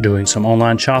 Doing some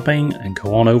online shopping, and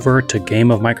go on over to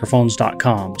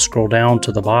gameofmicrophones.com. Scroll down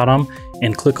to the bottom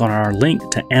and click on our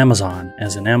link to Amazon.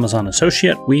 As an Amazon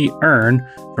associate, we earn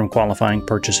from qualifying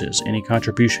purchases. Any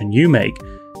contribution you make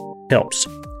helps,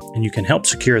 and you can help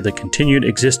secure the continued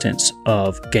existence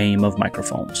of Game of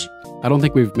Microphones. I don't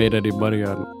think we've made any money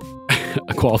on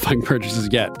qualifying purchases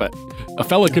yet, but a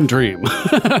fella can dream.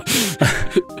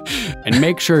 And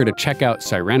make sure to check out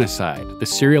Sirenicide, the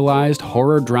serialized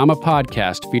horror drama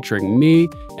podcast featuring me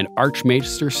and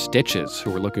Archmaester Stitches, who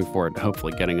we're looking forward to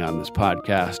hopefully getting on this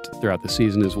podcast throughout the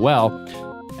season as well.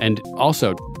 And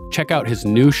also, check out his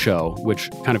new show,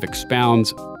 which kind of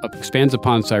expands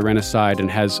upon Sirenicide and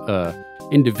has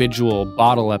individual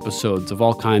bottle episodes of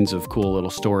all kinds of cool little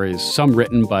stories, some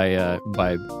written by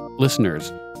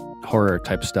listeners, horror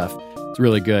type stuff. It's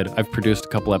really good. I've produced a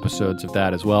couple episodes of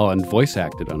that as well and voice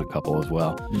acted on a couple as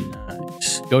well.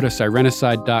 Nice. Go to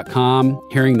sirenicide.com,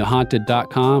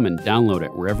 hearingthehaunted.com, and download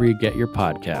it wherever you get your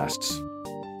podcasts.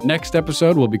 Next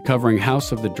episode, we'll be covering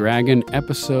House of the Dragon,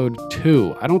 Episode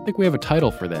 2. I don't think we have a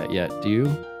title for that yet. Do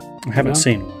you? I haven't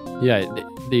seen one. Yeah,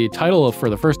 the title for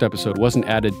the first episode wasn't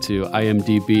added to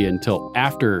IMDb until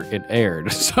after it aired,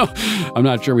 so I'm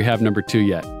not sure we have number 2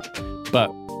 yet.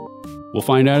 But we'll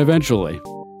find out eventually.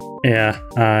 Yeah,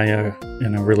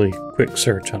 in a really quick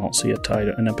search, I don't see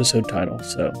an episode title,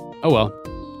 so... Oh well.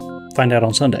 Find out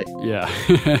on Sunday. Yeah.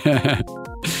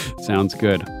 Sounds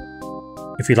good.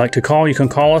 If you'd like to call, you can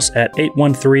call us at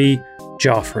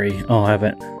 813-JOFFREY. Oh, I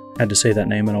haven't had to say that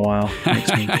name in a while.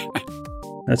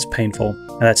 That's painful.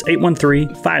 That's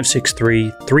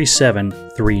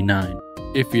 813-563-3739.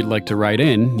 If you'd like to write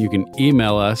in, you can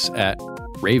email us at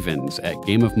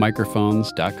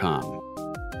ravens@gameofmicrophones.com.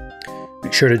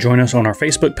 Make sure to join us on our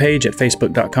Facebook page at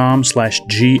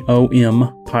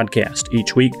facebook.com/GOM podcast.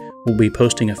 Each week, we'll be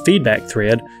posting a feedback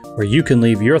thread where you can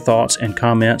leave your thoughts and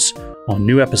comments on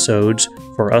new episodes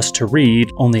for us to read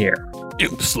on the air.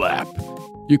 Imp slap.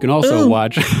 You can also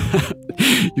watch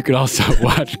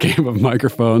Game of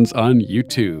Microphones on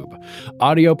YouTube.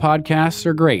 Audio podcasts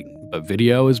are great, but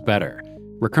video is better.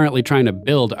 We're currently trying to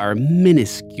build our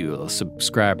minuscule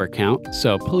subscriber count,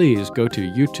 so please go to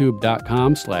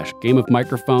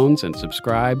youtube.com/gameofmicrophones and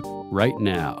subscribe right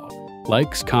now.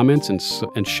 Likes, comments,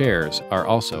 and shares are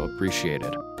also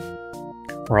appreciated.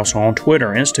 We're also on Twitter,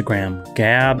 Instagram,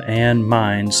 Gab, and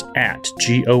Minds at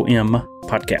GOM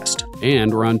Podcast.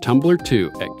 And we're on Tumblr too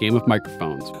at Game of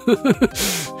Microphones.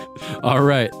 All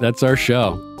right, that's our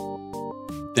show.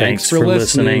 Thanks for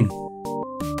listening.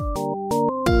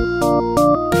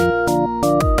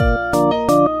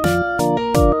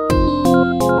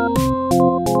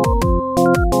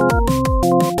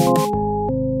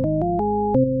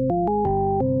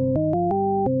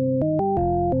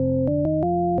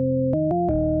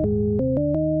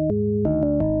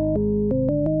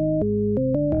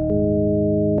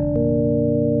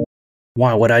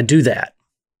 Why would I do that?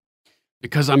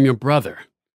 Because I'm your brother,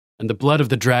 and the blood of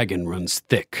the dragon runs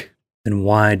thick. Then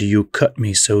why do you cut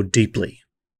me so deeply?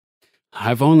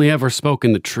 I've only ever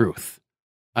spoken the truth.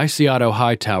 I see Otto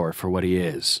Hightower for what he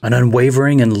is. An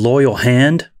unwavering and loyal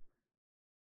hand?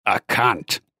 I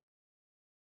can't.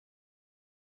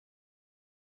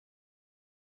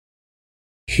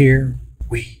 Here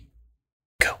we